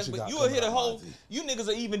in your ass, but you'll hit a whole. You niggas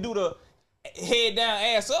will even do the head down,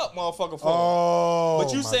 ass up, motherfucker.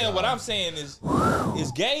 But you saying what I'm saying is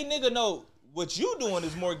gay, nigga? No. What you doing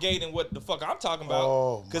is more gay than what the fuck I'm talking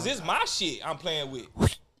about. Cause it's my shit I'm playing with.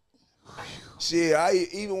 Shit,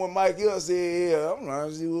 even when Mike Hill said, "Yeah, I'm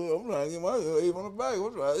trying to get my ape on the back."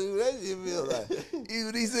 I'm trying to see what that shit feel like.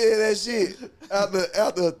 Even he said that shit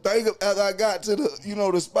after I got to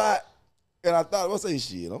the spot, and I thought, what's that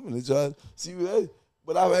shit? I'm gonna try to see what that.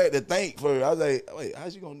 But I had to think first. I was like, wait, how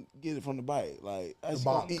she gonna get it from the bite? Like, how she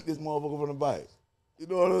gonna eat this motherfucker from the bite? You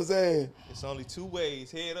know what I'm saying? It's only two ways.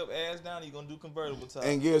 Head up, ass down, you're going to do convertible top.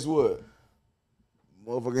 And guess what?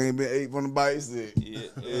 Motherfucker ain't been ate from the bicycle.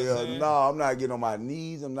 Yeah, no, I'm not getting on my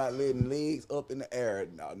knees. I'm not letting legs up in the air.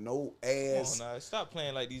 No ass. Come on, now. Stop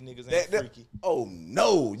playing like these niggas ain't freaky. Oh,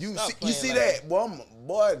 no. You see that? Boy,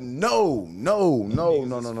 no.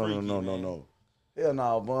 Hell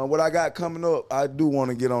no, Vaughn. What I got coming up, I do want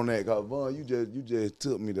to get on that. Cause Vaun, you just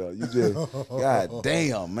took me there. You just, god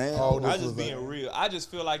damn, man. I just being real. I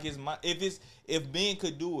just feel like if Ben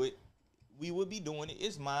could do it, we would be doing it.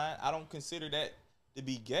 It's mine. I don't consider that to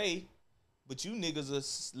be gay. But you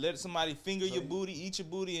niggas let somebody finger your booty, eat your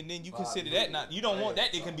booty, and then you consider that not. You don't want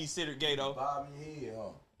that. It can be considered gay though.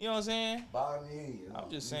 You know what I'm saying? I'm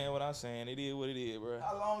just saying what I'm saying. It is what it is, bro.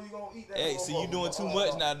 How long you gonna eat that? Hey, see, you doing too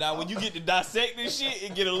much now. Now, when you get to dissect this shit,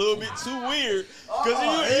 it get a little bit too weird.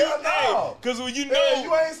 Cause when you know,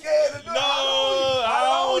 you ain't scared to do it. No,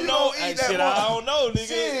 I don't know. I don't know, nigga.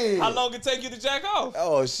 Shit. How long it take you to jack off?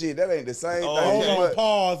 Oh shit, that ain't the same thing. Hold on,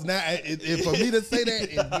 pause. Now, for me to say that,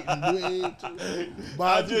 it's getting way too.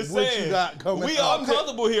 I'm just saying. You got coming we all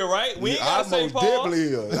comfortable here, right? We ain't gotta say pause. We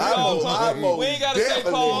ain't gotta say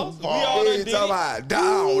pause. We all done did it. About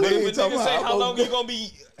down. But if a nigga say how long you gonna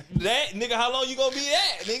be that, nigga, how long you gonna be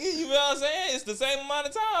that, nigga? You know what I'm saying? It's the same amount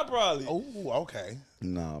of time, probably. Oh, okay.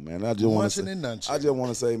 Nah, man. I just want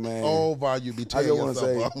to say, man. Oh, Val, you be telling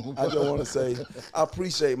yourself. I just want to say, I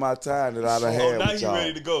appreciate my time that I've had now with y'all. Now you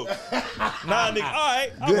ready to go? Nah, nigga. All right.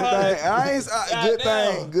 Good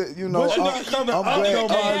thing. Good. You know,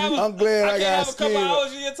 I'm glad I got skin.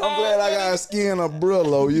 I'm glad I got skin of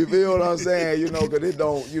Brillo. You feel what I'm saying? You know, because it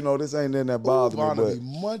don't. You know, this ain't in that bother me. Vaughn be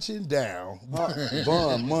munching down.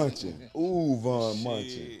 Vaughn munching. Ooh, Vaughn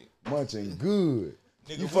munching. Munching good.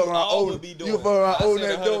 Nigga, you fucking around old that dope,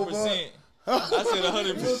 Vaughn. I said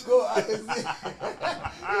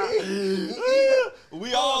 100%.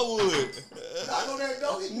 We all would.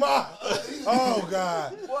 Oh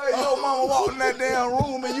God! Boy, your mama walking that damn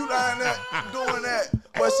room and you down there doing that.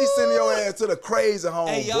 Boy, she sending your ass to the crazy home.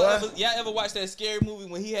 Hey, y'all ever watch that scary movie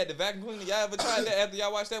when he had the vacuum cleaner? Y'all ever tried that after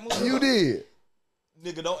y'all watched that movie? You did.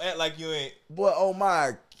 Nigga, don't act like you ain't. Boy, oh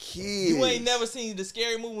my kids. You ain't never seen the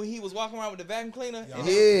scary movie when he was walking around with the vacuum cleaner? Yes.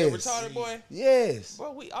 The retarded boy? Yes.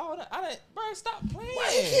 Bro, bro, stop playing.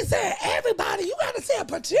 Why you keep saying everybody? You gotta say a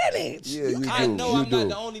percentage. Yeah, you do. I know I'm not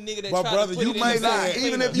the only nigga that tried to put it in the vacuum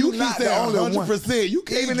even if you not the only 100%, you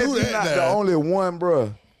can't even do if that. You're not the only one,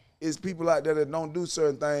 bro. It's people out there that don't do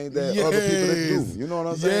certain things that other people that do. You know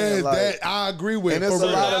what I'm saying? Yes, that I agree with. And it's a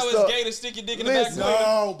lot of stuff. It's gay to stick your dick in the vacuum cleaner.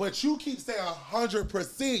 No, but you keep saying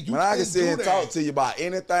 100%. You I can sit and talk to you about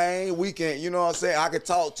anything. We can, you know what I'm saying? I can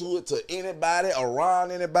talk to anybody,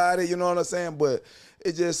 around anybody, you know what I'm saying? But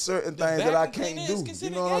It's just certain things that I can't do. You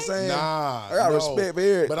know what I'm saying? Nah, I got respect for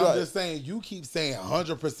Eric. But I'm just saying, you keep saying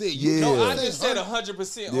 100%. No, I just said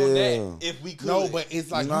 100% on that. If we could. No, but it's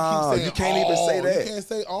like you keep saying you can't even say that. You can't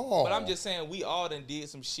say all. But I'm just saying we all done did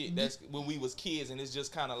some shit that's when we was kids, and it's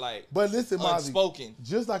just kind of like. But listen, Mazi, unspoken.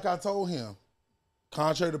 Just like I told him,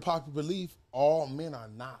 contrary to popular belief, all men are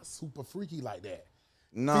not super freaky like that.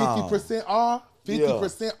 Nah. 50% are.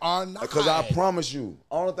 50% are not. Because I promise you,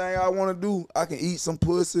 only thing I want to do, I can eat some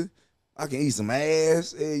pussy. I can eat some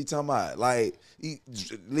ass. Hey, you talking about like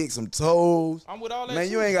lick some toes? I'm with all that. Man,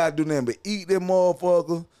 too. you ain't gotta do nothing but eat that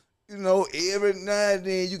motherfucker. You know, every now and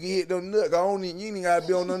then you can hit them nuts. You ain't gotta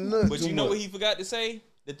be on them nuts. But you know what he forgot to say?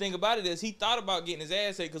 The thing about it is he thought about getting his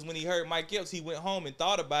ass ate because when he heard Mike Epps, he went home and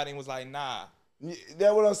thought about it and was like, nah.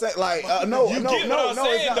 That's what I'm saying. Like, no. So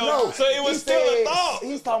it was still a thought.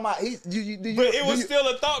 He's talking about but it was still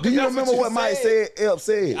a thought. Do you remember what Mike said? Epps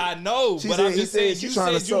said. I know, but I'm just saying. She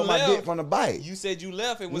trying to suck my dick from the bite. You said you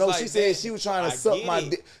left and was like, no. She said she was trying to suck my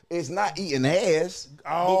dick. It's not eating ass.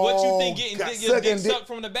 But what you think getting your dick sucked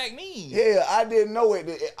from the back means? Yeah, I didn't know it.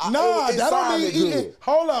 Nah, that don't mean eating.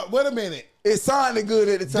 Hold up, wait a minute. It sounded good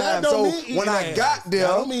at the time. So when I got there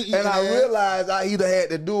and I realized I either had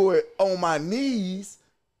to do it on my knees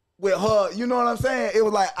with her, you know what I'm saying? It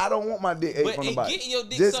was like, I don't want my dick ate from the back. Getting your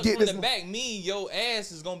dick sucked from the back mean your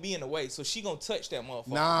ass is gonna be in the way, so she gonna touch that motherfucker.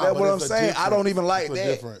 Nah, that's what I'm saying. I don't even like that.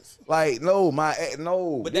 Difference. Like, no.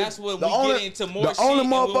 But that's what we get into more shit. The only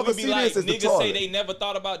motherfucker see this is the toilet. Niggas say they never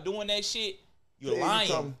thought about doing that shit. You're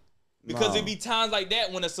lying. Because it be times like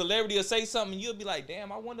that when a celebrity will say something, you'll be like,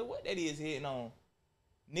 damn, I wonder what that is hitting on.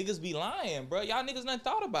 Niggas be lying, bro. Y'all niggas done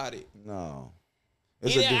thought about it. No.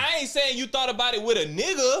 I ain't saying you thought about it with a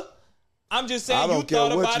nigga. I'm just saying you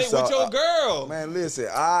thought about it with your girl. Man, listen,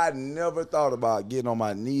 I never thought about getting on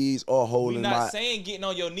my knees or holding my... We're not saying getting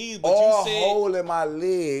on your knees, but you said... holding my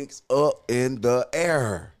legs up in the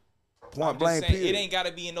air. Point blank period. It ain't got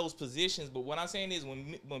to be in those positions, but what I'm saying is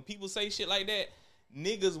when people say shit like that,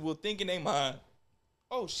 niggas will think in their mind,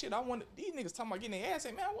 oh shit, these niggas talking about getting their ass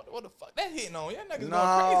ate, man, what the fuck that hitting on? Y'all niggas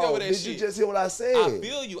going crazy over that shit. Did you just hear what I said? I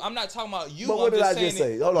feel you. I'm not talking about you. But what did I just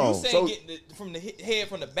say? Hold on. You saying getting from the head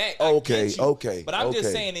from the back. Okay. But I'm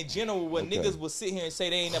just saying in general, when niggas will sit here and say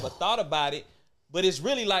they ain't never thought about it, but it's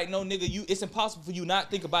really like, no nigga, it's impossible for you not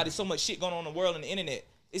think about it. So much shit going on in the world and the internet.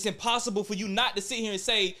 It's impossible for you not to sit here and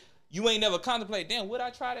say, you ain't never contemplate, damn, would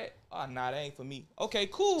I try that? Oh, nah, that ain't for me. Okay,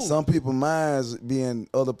 cool. Some people minds be in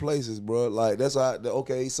other places, bro. Like, that's how,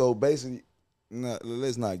 okay, so basically,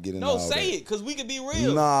 let's not get into all that. No, say it, because we can be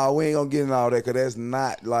real. Nah, we ain't going to get into all that, because that's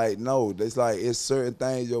not, like, no. It's like, it's certain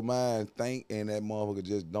things your mind think, and that motherfucker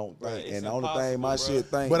just don't think. Right, and the only thing my shit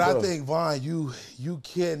think. But I think, Vaughn, you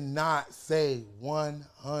cannot say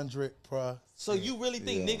 100%. So you really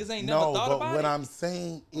think niggas ain't never thought about it? No, but what I'm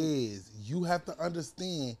saying is, you have to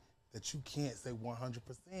understand that you can't say 100%.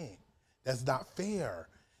 That's not fair.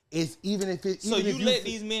 It's even if it. So you let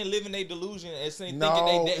these men live in their delusion and thinking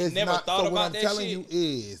they never thought about that shit. What I'm telling you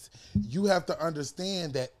is, you have to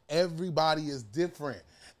understand that everybody is different.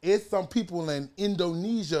 It's some people in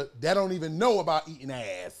Indonesia that don't even know about eating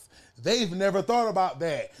ass. They've never thought about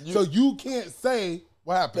that. So you can't say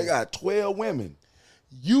what happened. They got 12 women.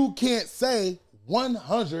 You can't say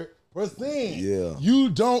 100%. Yeah.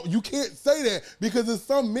 You can't say that because there's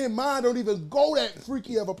some men mind don't even go that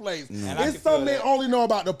freaky of a place. There's some men only know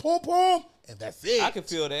about the pom-pom and that's it. I can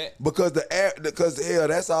feel that. Because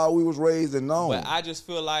that's all we was raised and known. But I just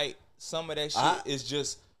feel like some of that shit is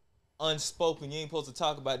just unspoken. You ain't supposed to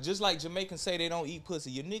talk about it. Just like Jamaicans say they don't eat pussy.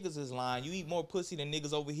 Your niggas is lying. You eat more pussy than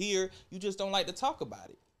niggas over here. You just don't like to talk about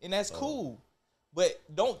it. And that's cool. But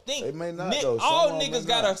don't think they may not, all niggas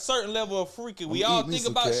got a certain level of freaking. We all think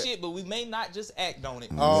about shit, but we may not just act on it.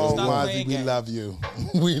 Oh, Mazi, we love you.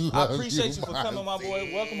 We love you. I appreciate you for coming, my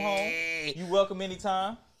boy. Welcome home. You welcome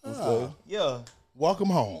anytime. Yeah. Welcome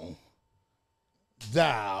home. This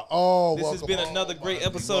has been another great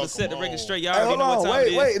episode of Set the Record Straight. Y'all already know what time it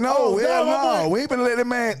is. Wait, no. We ain't been letting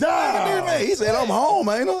man die. He said, I'm home,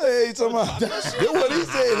 man. Hey, he talking about that's what he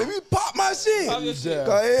said. Let me pop my shit.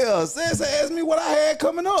 Sansa asked me what I had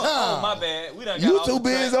coming up. Oh, my bad. We done got you too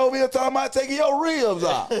busy over here talking about taking your ribs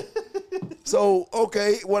out. So,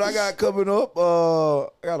 okay, what I got coming up, I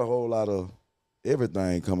got a whole lot of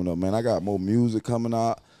everything coming up, man. I got more music coming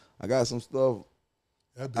out. I got some stuff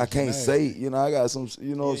I can't say, I got some,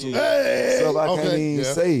 some stuff I can't even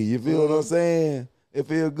say. You feel what I'm saying? It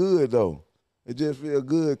feel good though. It just feel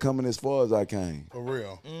good coming as far as I came. For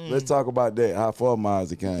real. Let's talk about that. How far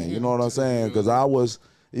Mazi came. You know what I'm saying? Because I was,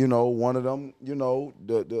 one of them.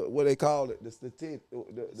 The what they call it, the statistics.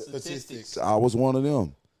 Statistics. I was one of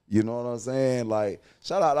them. You know what I'm saying? Like,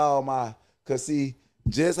 shout out to all my, cause see,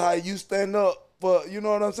 just how you stand up for, you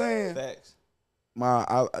know what I'm saying? Facts.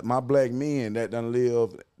 My black men that done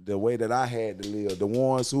live the way that I had to live, the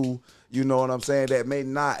ones who, you know what I'm saying, that may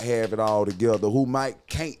not have it all together, who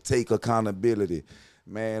can't take accountability.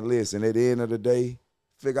 Man, listen, at the end of the day,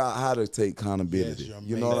 figure out how to take accountability. Yes,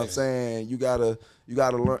 you know what I'm saying? You gotta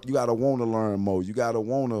learn, you gotta wanna learn more. You gotta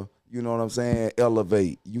wanna, you know what I'm saying,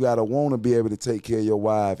 elevate. You gotta wanna be able to take care of your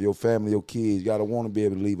wife, your family, your kids. You gotta wanna be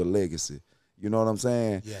able to leave a legacy. You know what I'm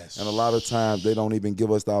saying? Yes. And a lot of times they don't even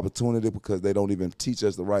give us the opportunity because they don't even teach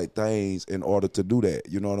us the right things in order to do that.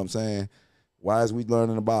 You know what I'm saying? Why is we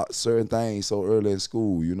learning about certain things so early in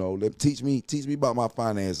school? You know, teach me about my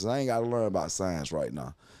finances. I ain't got to learn about science right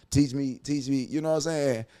now. Teach me, you know what I'm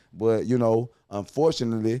saying? But, you know,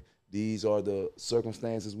 unfortunately, these are the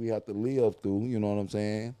circumstances we have to live through, you know what I'm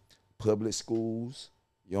saying? Public schools.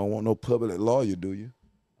 You don't want no public lawyer, do you?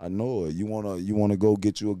 I know it. You wanna go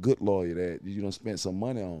get you a good lawyer that you done spent some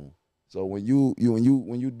money on. So when you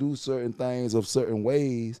do certain things of certain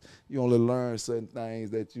ways, you only learn certain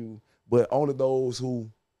things but only those who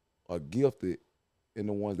are gifted and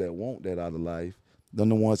the ones that want that out of life, they're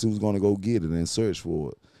the ones who's gonna go get it and search for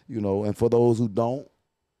it. You know, and for those who don't,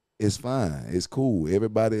 it's fine. It's cool.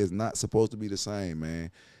 Everybody is not supposed to be the same, man.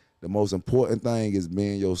 The most important thing is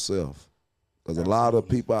being yourself. Because a lot of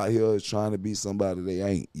people out here is trying to be somebody they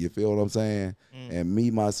ain't. You feel what I'm saying? And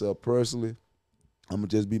me, myself, personally, I'm going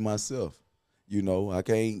to just be myself. You know, I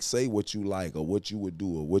can't say what you like or what you would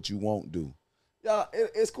do or what you won't do. Yeah,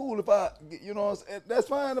 it's cool if you know, that's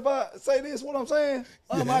fine if I say this, what I'm saying.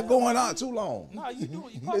 Why am I going out too long? No, you do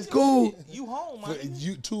it. It's cool. You home, man.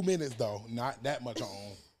 2 minutes, though. Not that much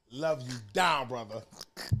on. Love you down, brother.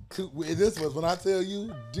 This was, when I tell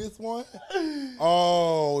you this one,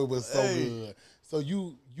 oh, it was so good. So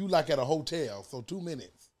you like at a hotel, so 2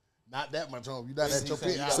 minutes. Not that much home. You not at your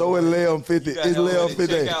penthouse. So it's 11:50. It's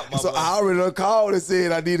 11:50. So I already called and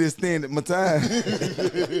said I need to extend my time.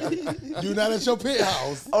 You not at your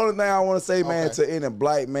penthouse. Only thing I want to say, man, to any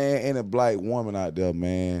black man, any black woman out there,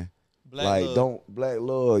 man. Black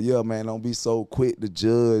love, yeah, man. Don't be so quick to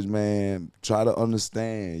judge, man. Try to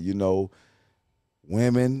understand, you know.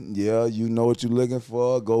 Women, yeah, you know what you're looking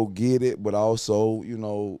for, go get it, but also, you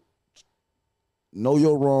know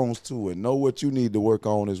your wrongs too and know what you need to work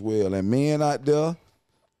on as well. And men out there,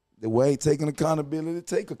 the way ain't taking accountability,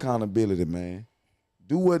 take accountability, man.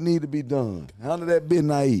 Do what need to be done. Handle that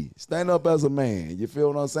business. Stand up as a man. You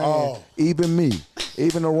feel what I'm saying? Oh. Even me.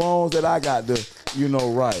 Even the wrongs that I got to, you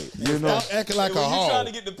know, right. You know? Stop acting like a hoe. You trying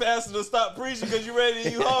to get the pastor to stop preaching because you ready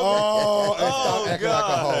and you hungry? Stop acting like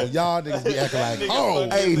a hoe. Y'all niggas be acting like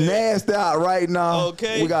hoes. Hey, nasty out right now.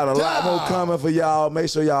 Okay. We got a lot more coming for y'all. Make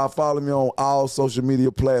sure y'all follow me on all social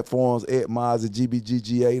media platforms at Mazi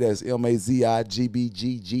GBGGA. That's MAZIGBGGA.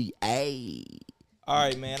 All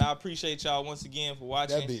right, man. I appreciate y'all once again for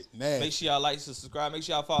watching. That bit nasty. Make sure y'all like, subscribe. Make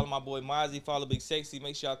sure y'all follow my boy Mazi. Follow Big Sexy.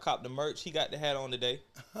 Make sure y'all cop the merch. He got the hat on today.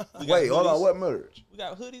 Wait, hold on. What merch? We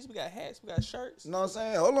got hoodies. We got hats. We got shirts. You know what I'm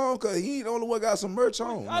saying? Hold on, because he ain't the only one got some merch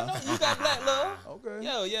on. I know. You got Black Love. Okay.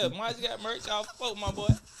 Yeah. Mazi got merch. Y'all fuck with my boy.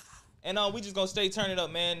 And we just going to stay turning up,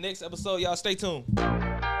 man. Next episode, y'all stay tuned.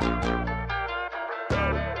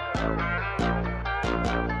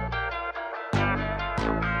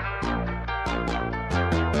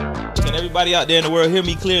 Can everybody out there in the world hear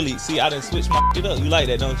me clearly? See, I done switched my shit up. You like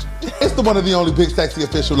that, don't you? It's the one of the only Big Sexy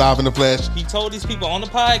official live in the flesh. He told these people on the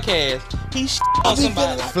podcast, he on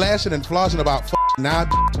somebody. Flashing and flossing about 9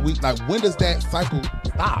 weeks. Like, when does that cycle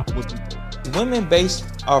stop with people? Women based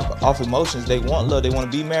off emotions. They want love. They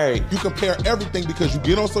want to be married. You compare everything because you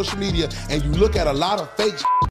get on social media and you look at a lot of fake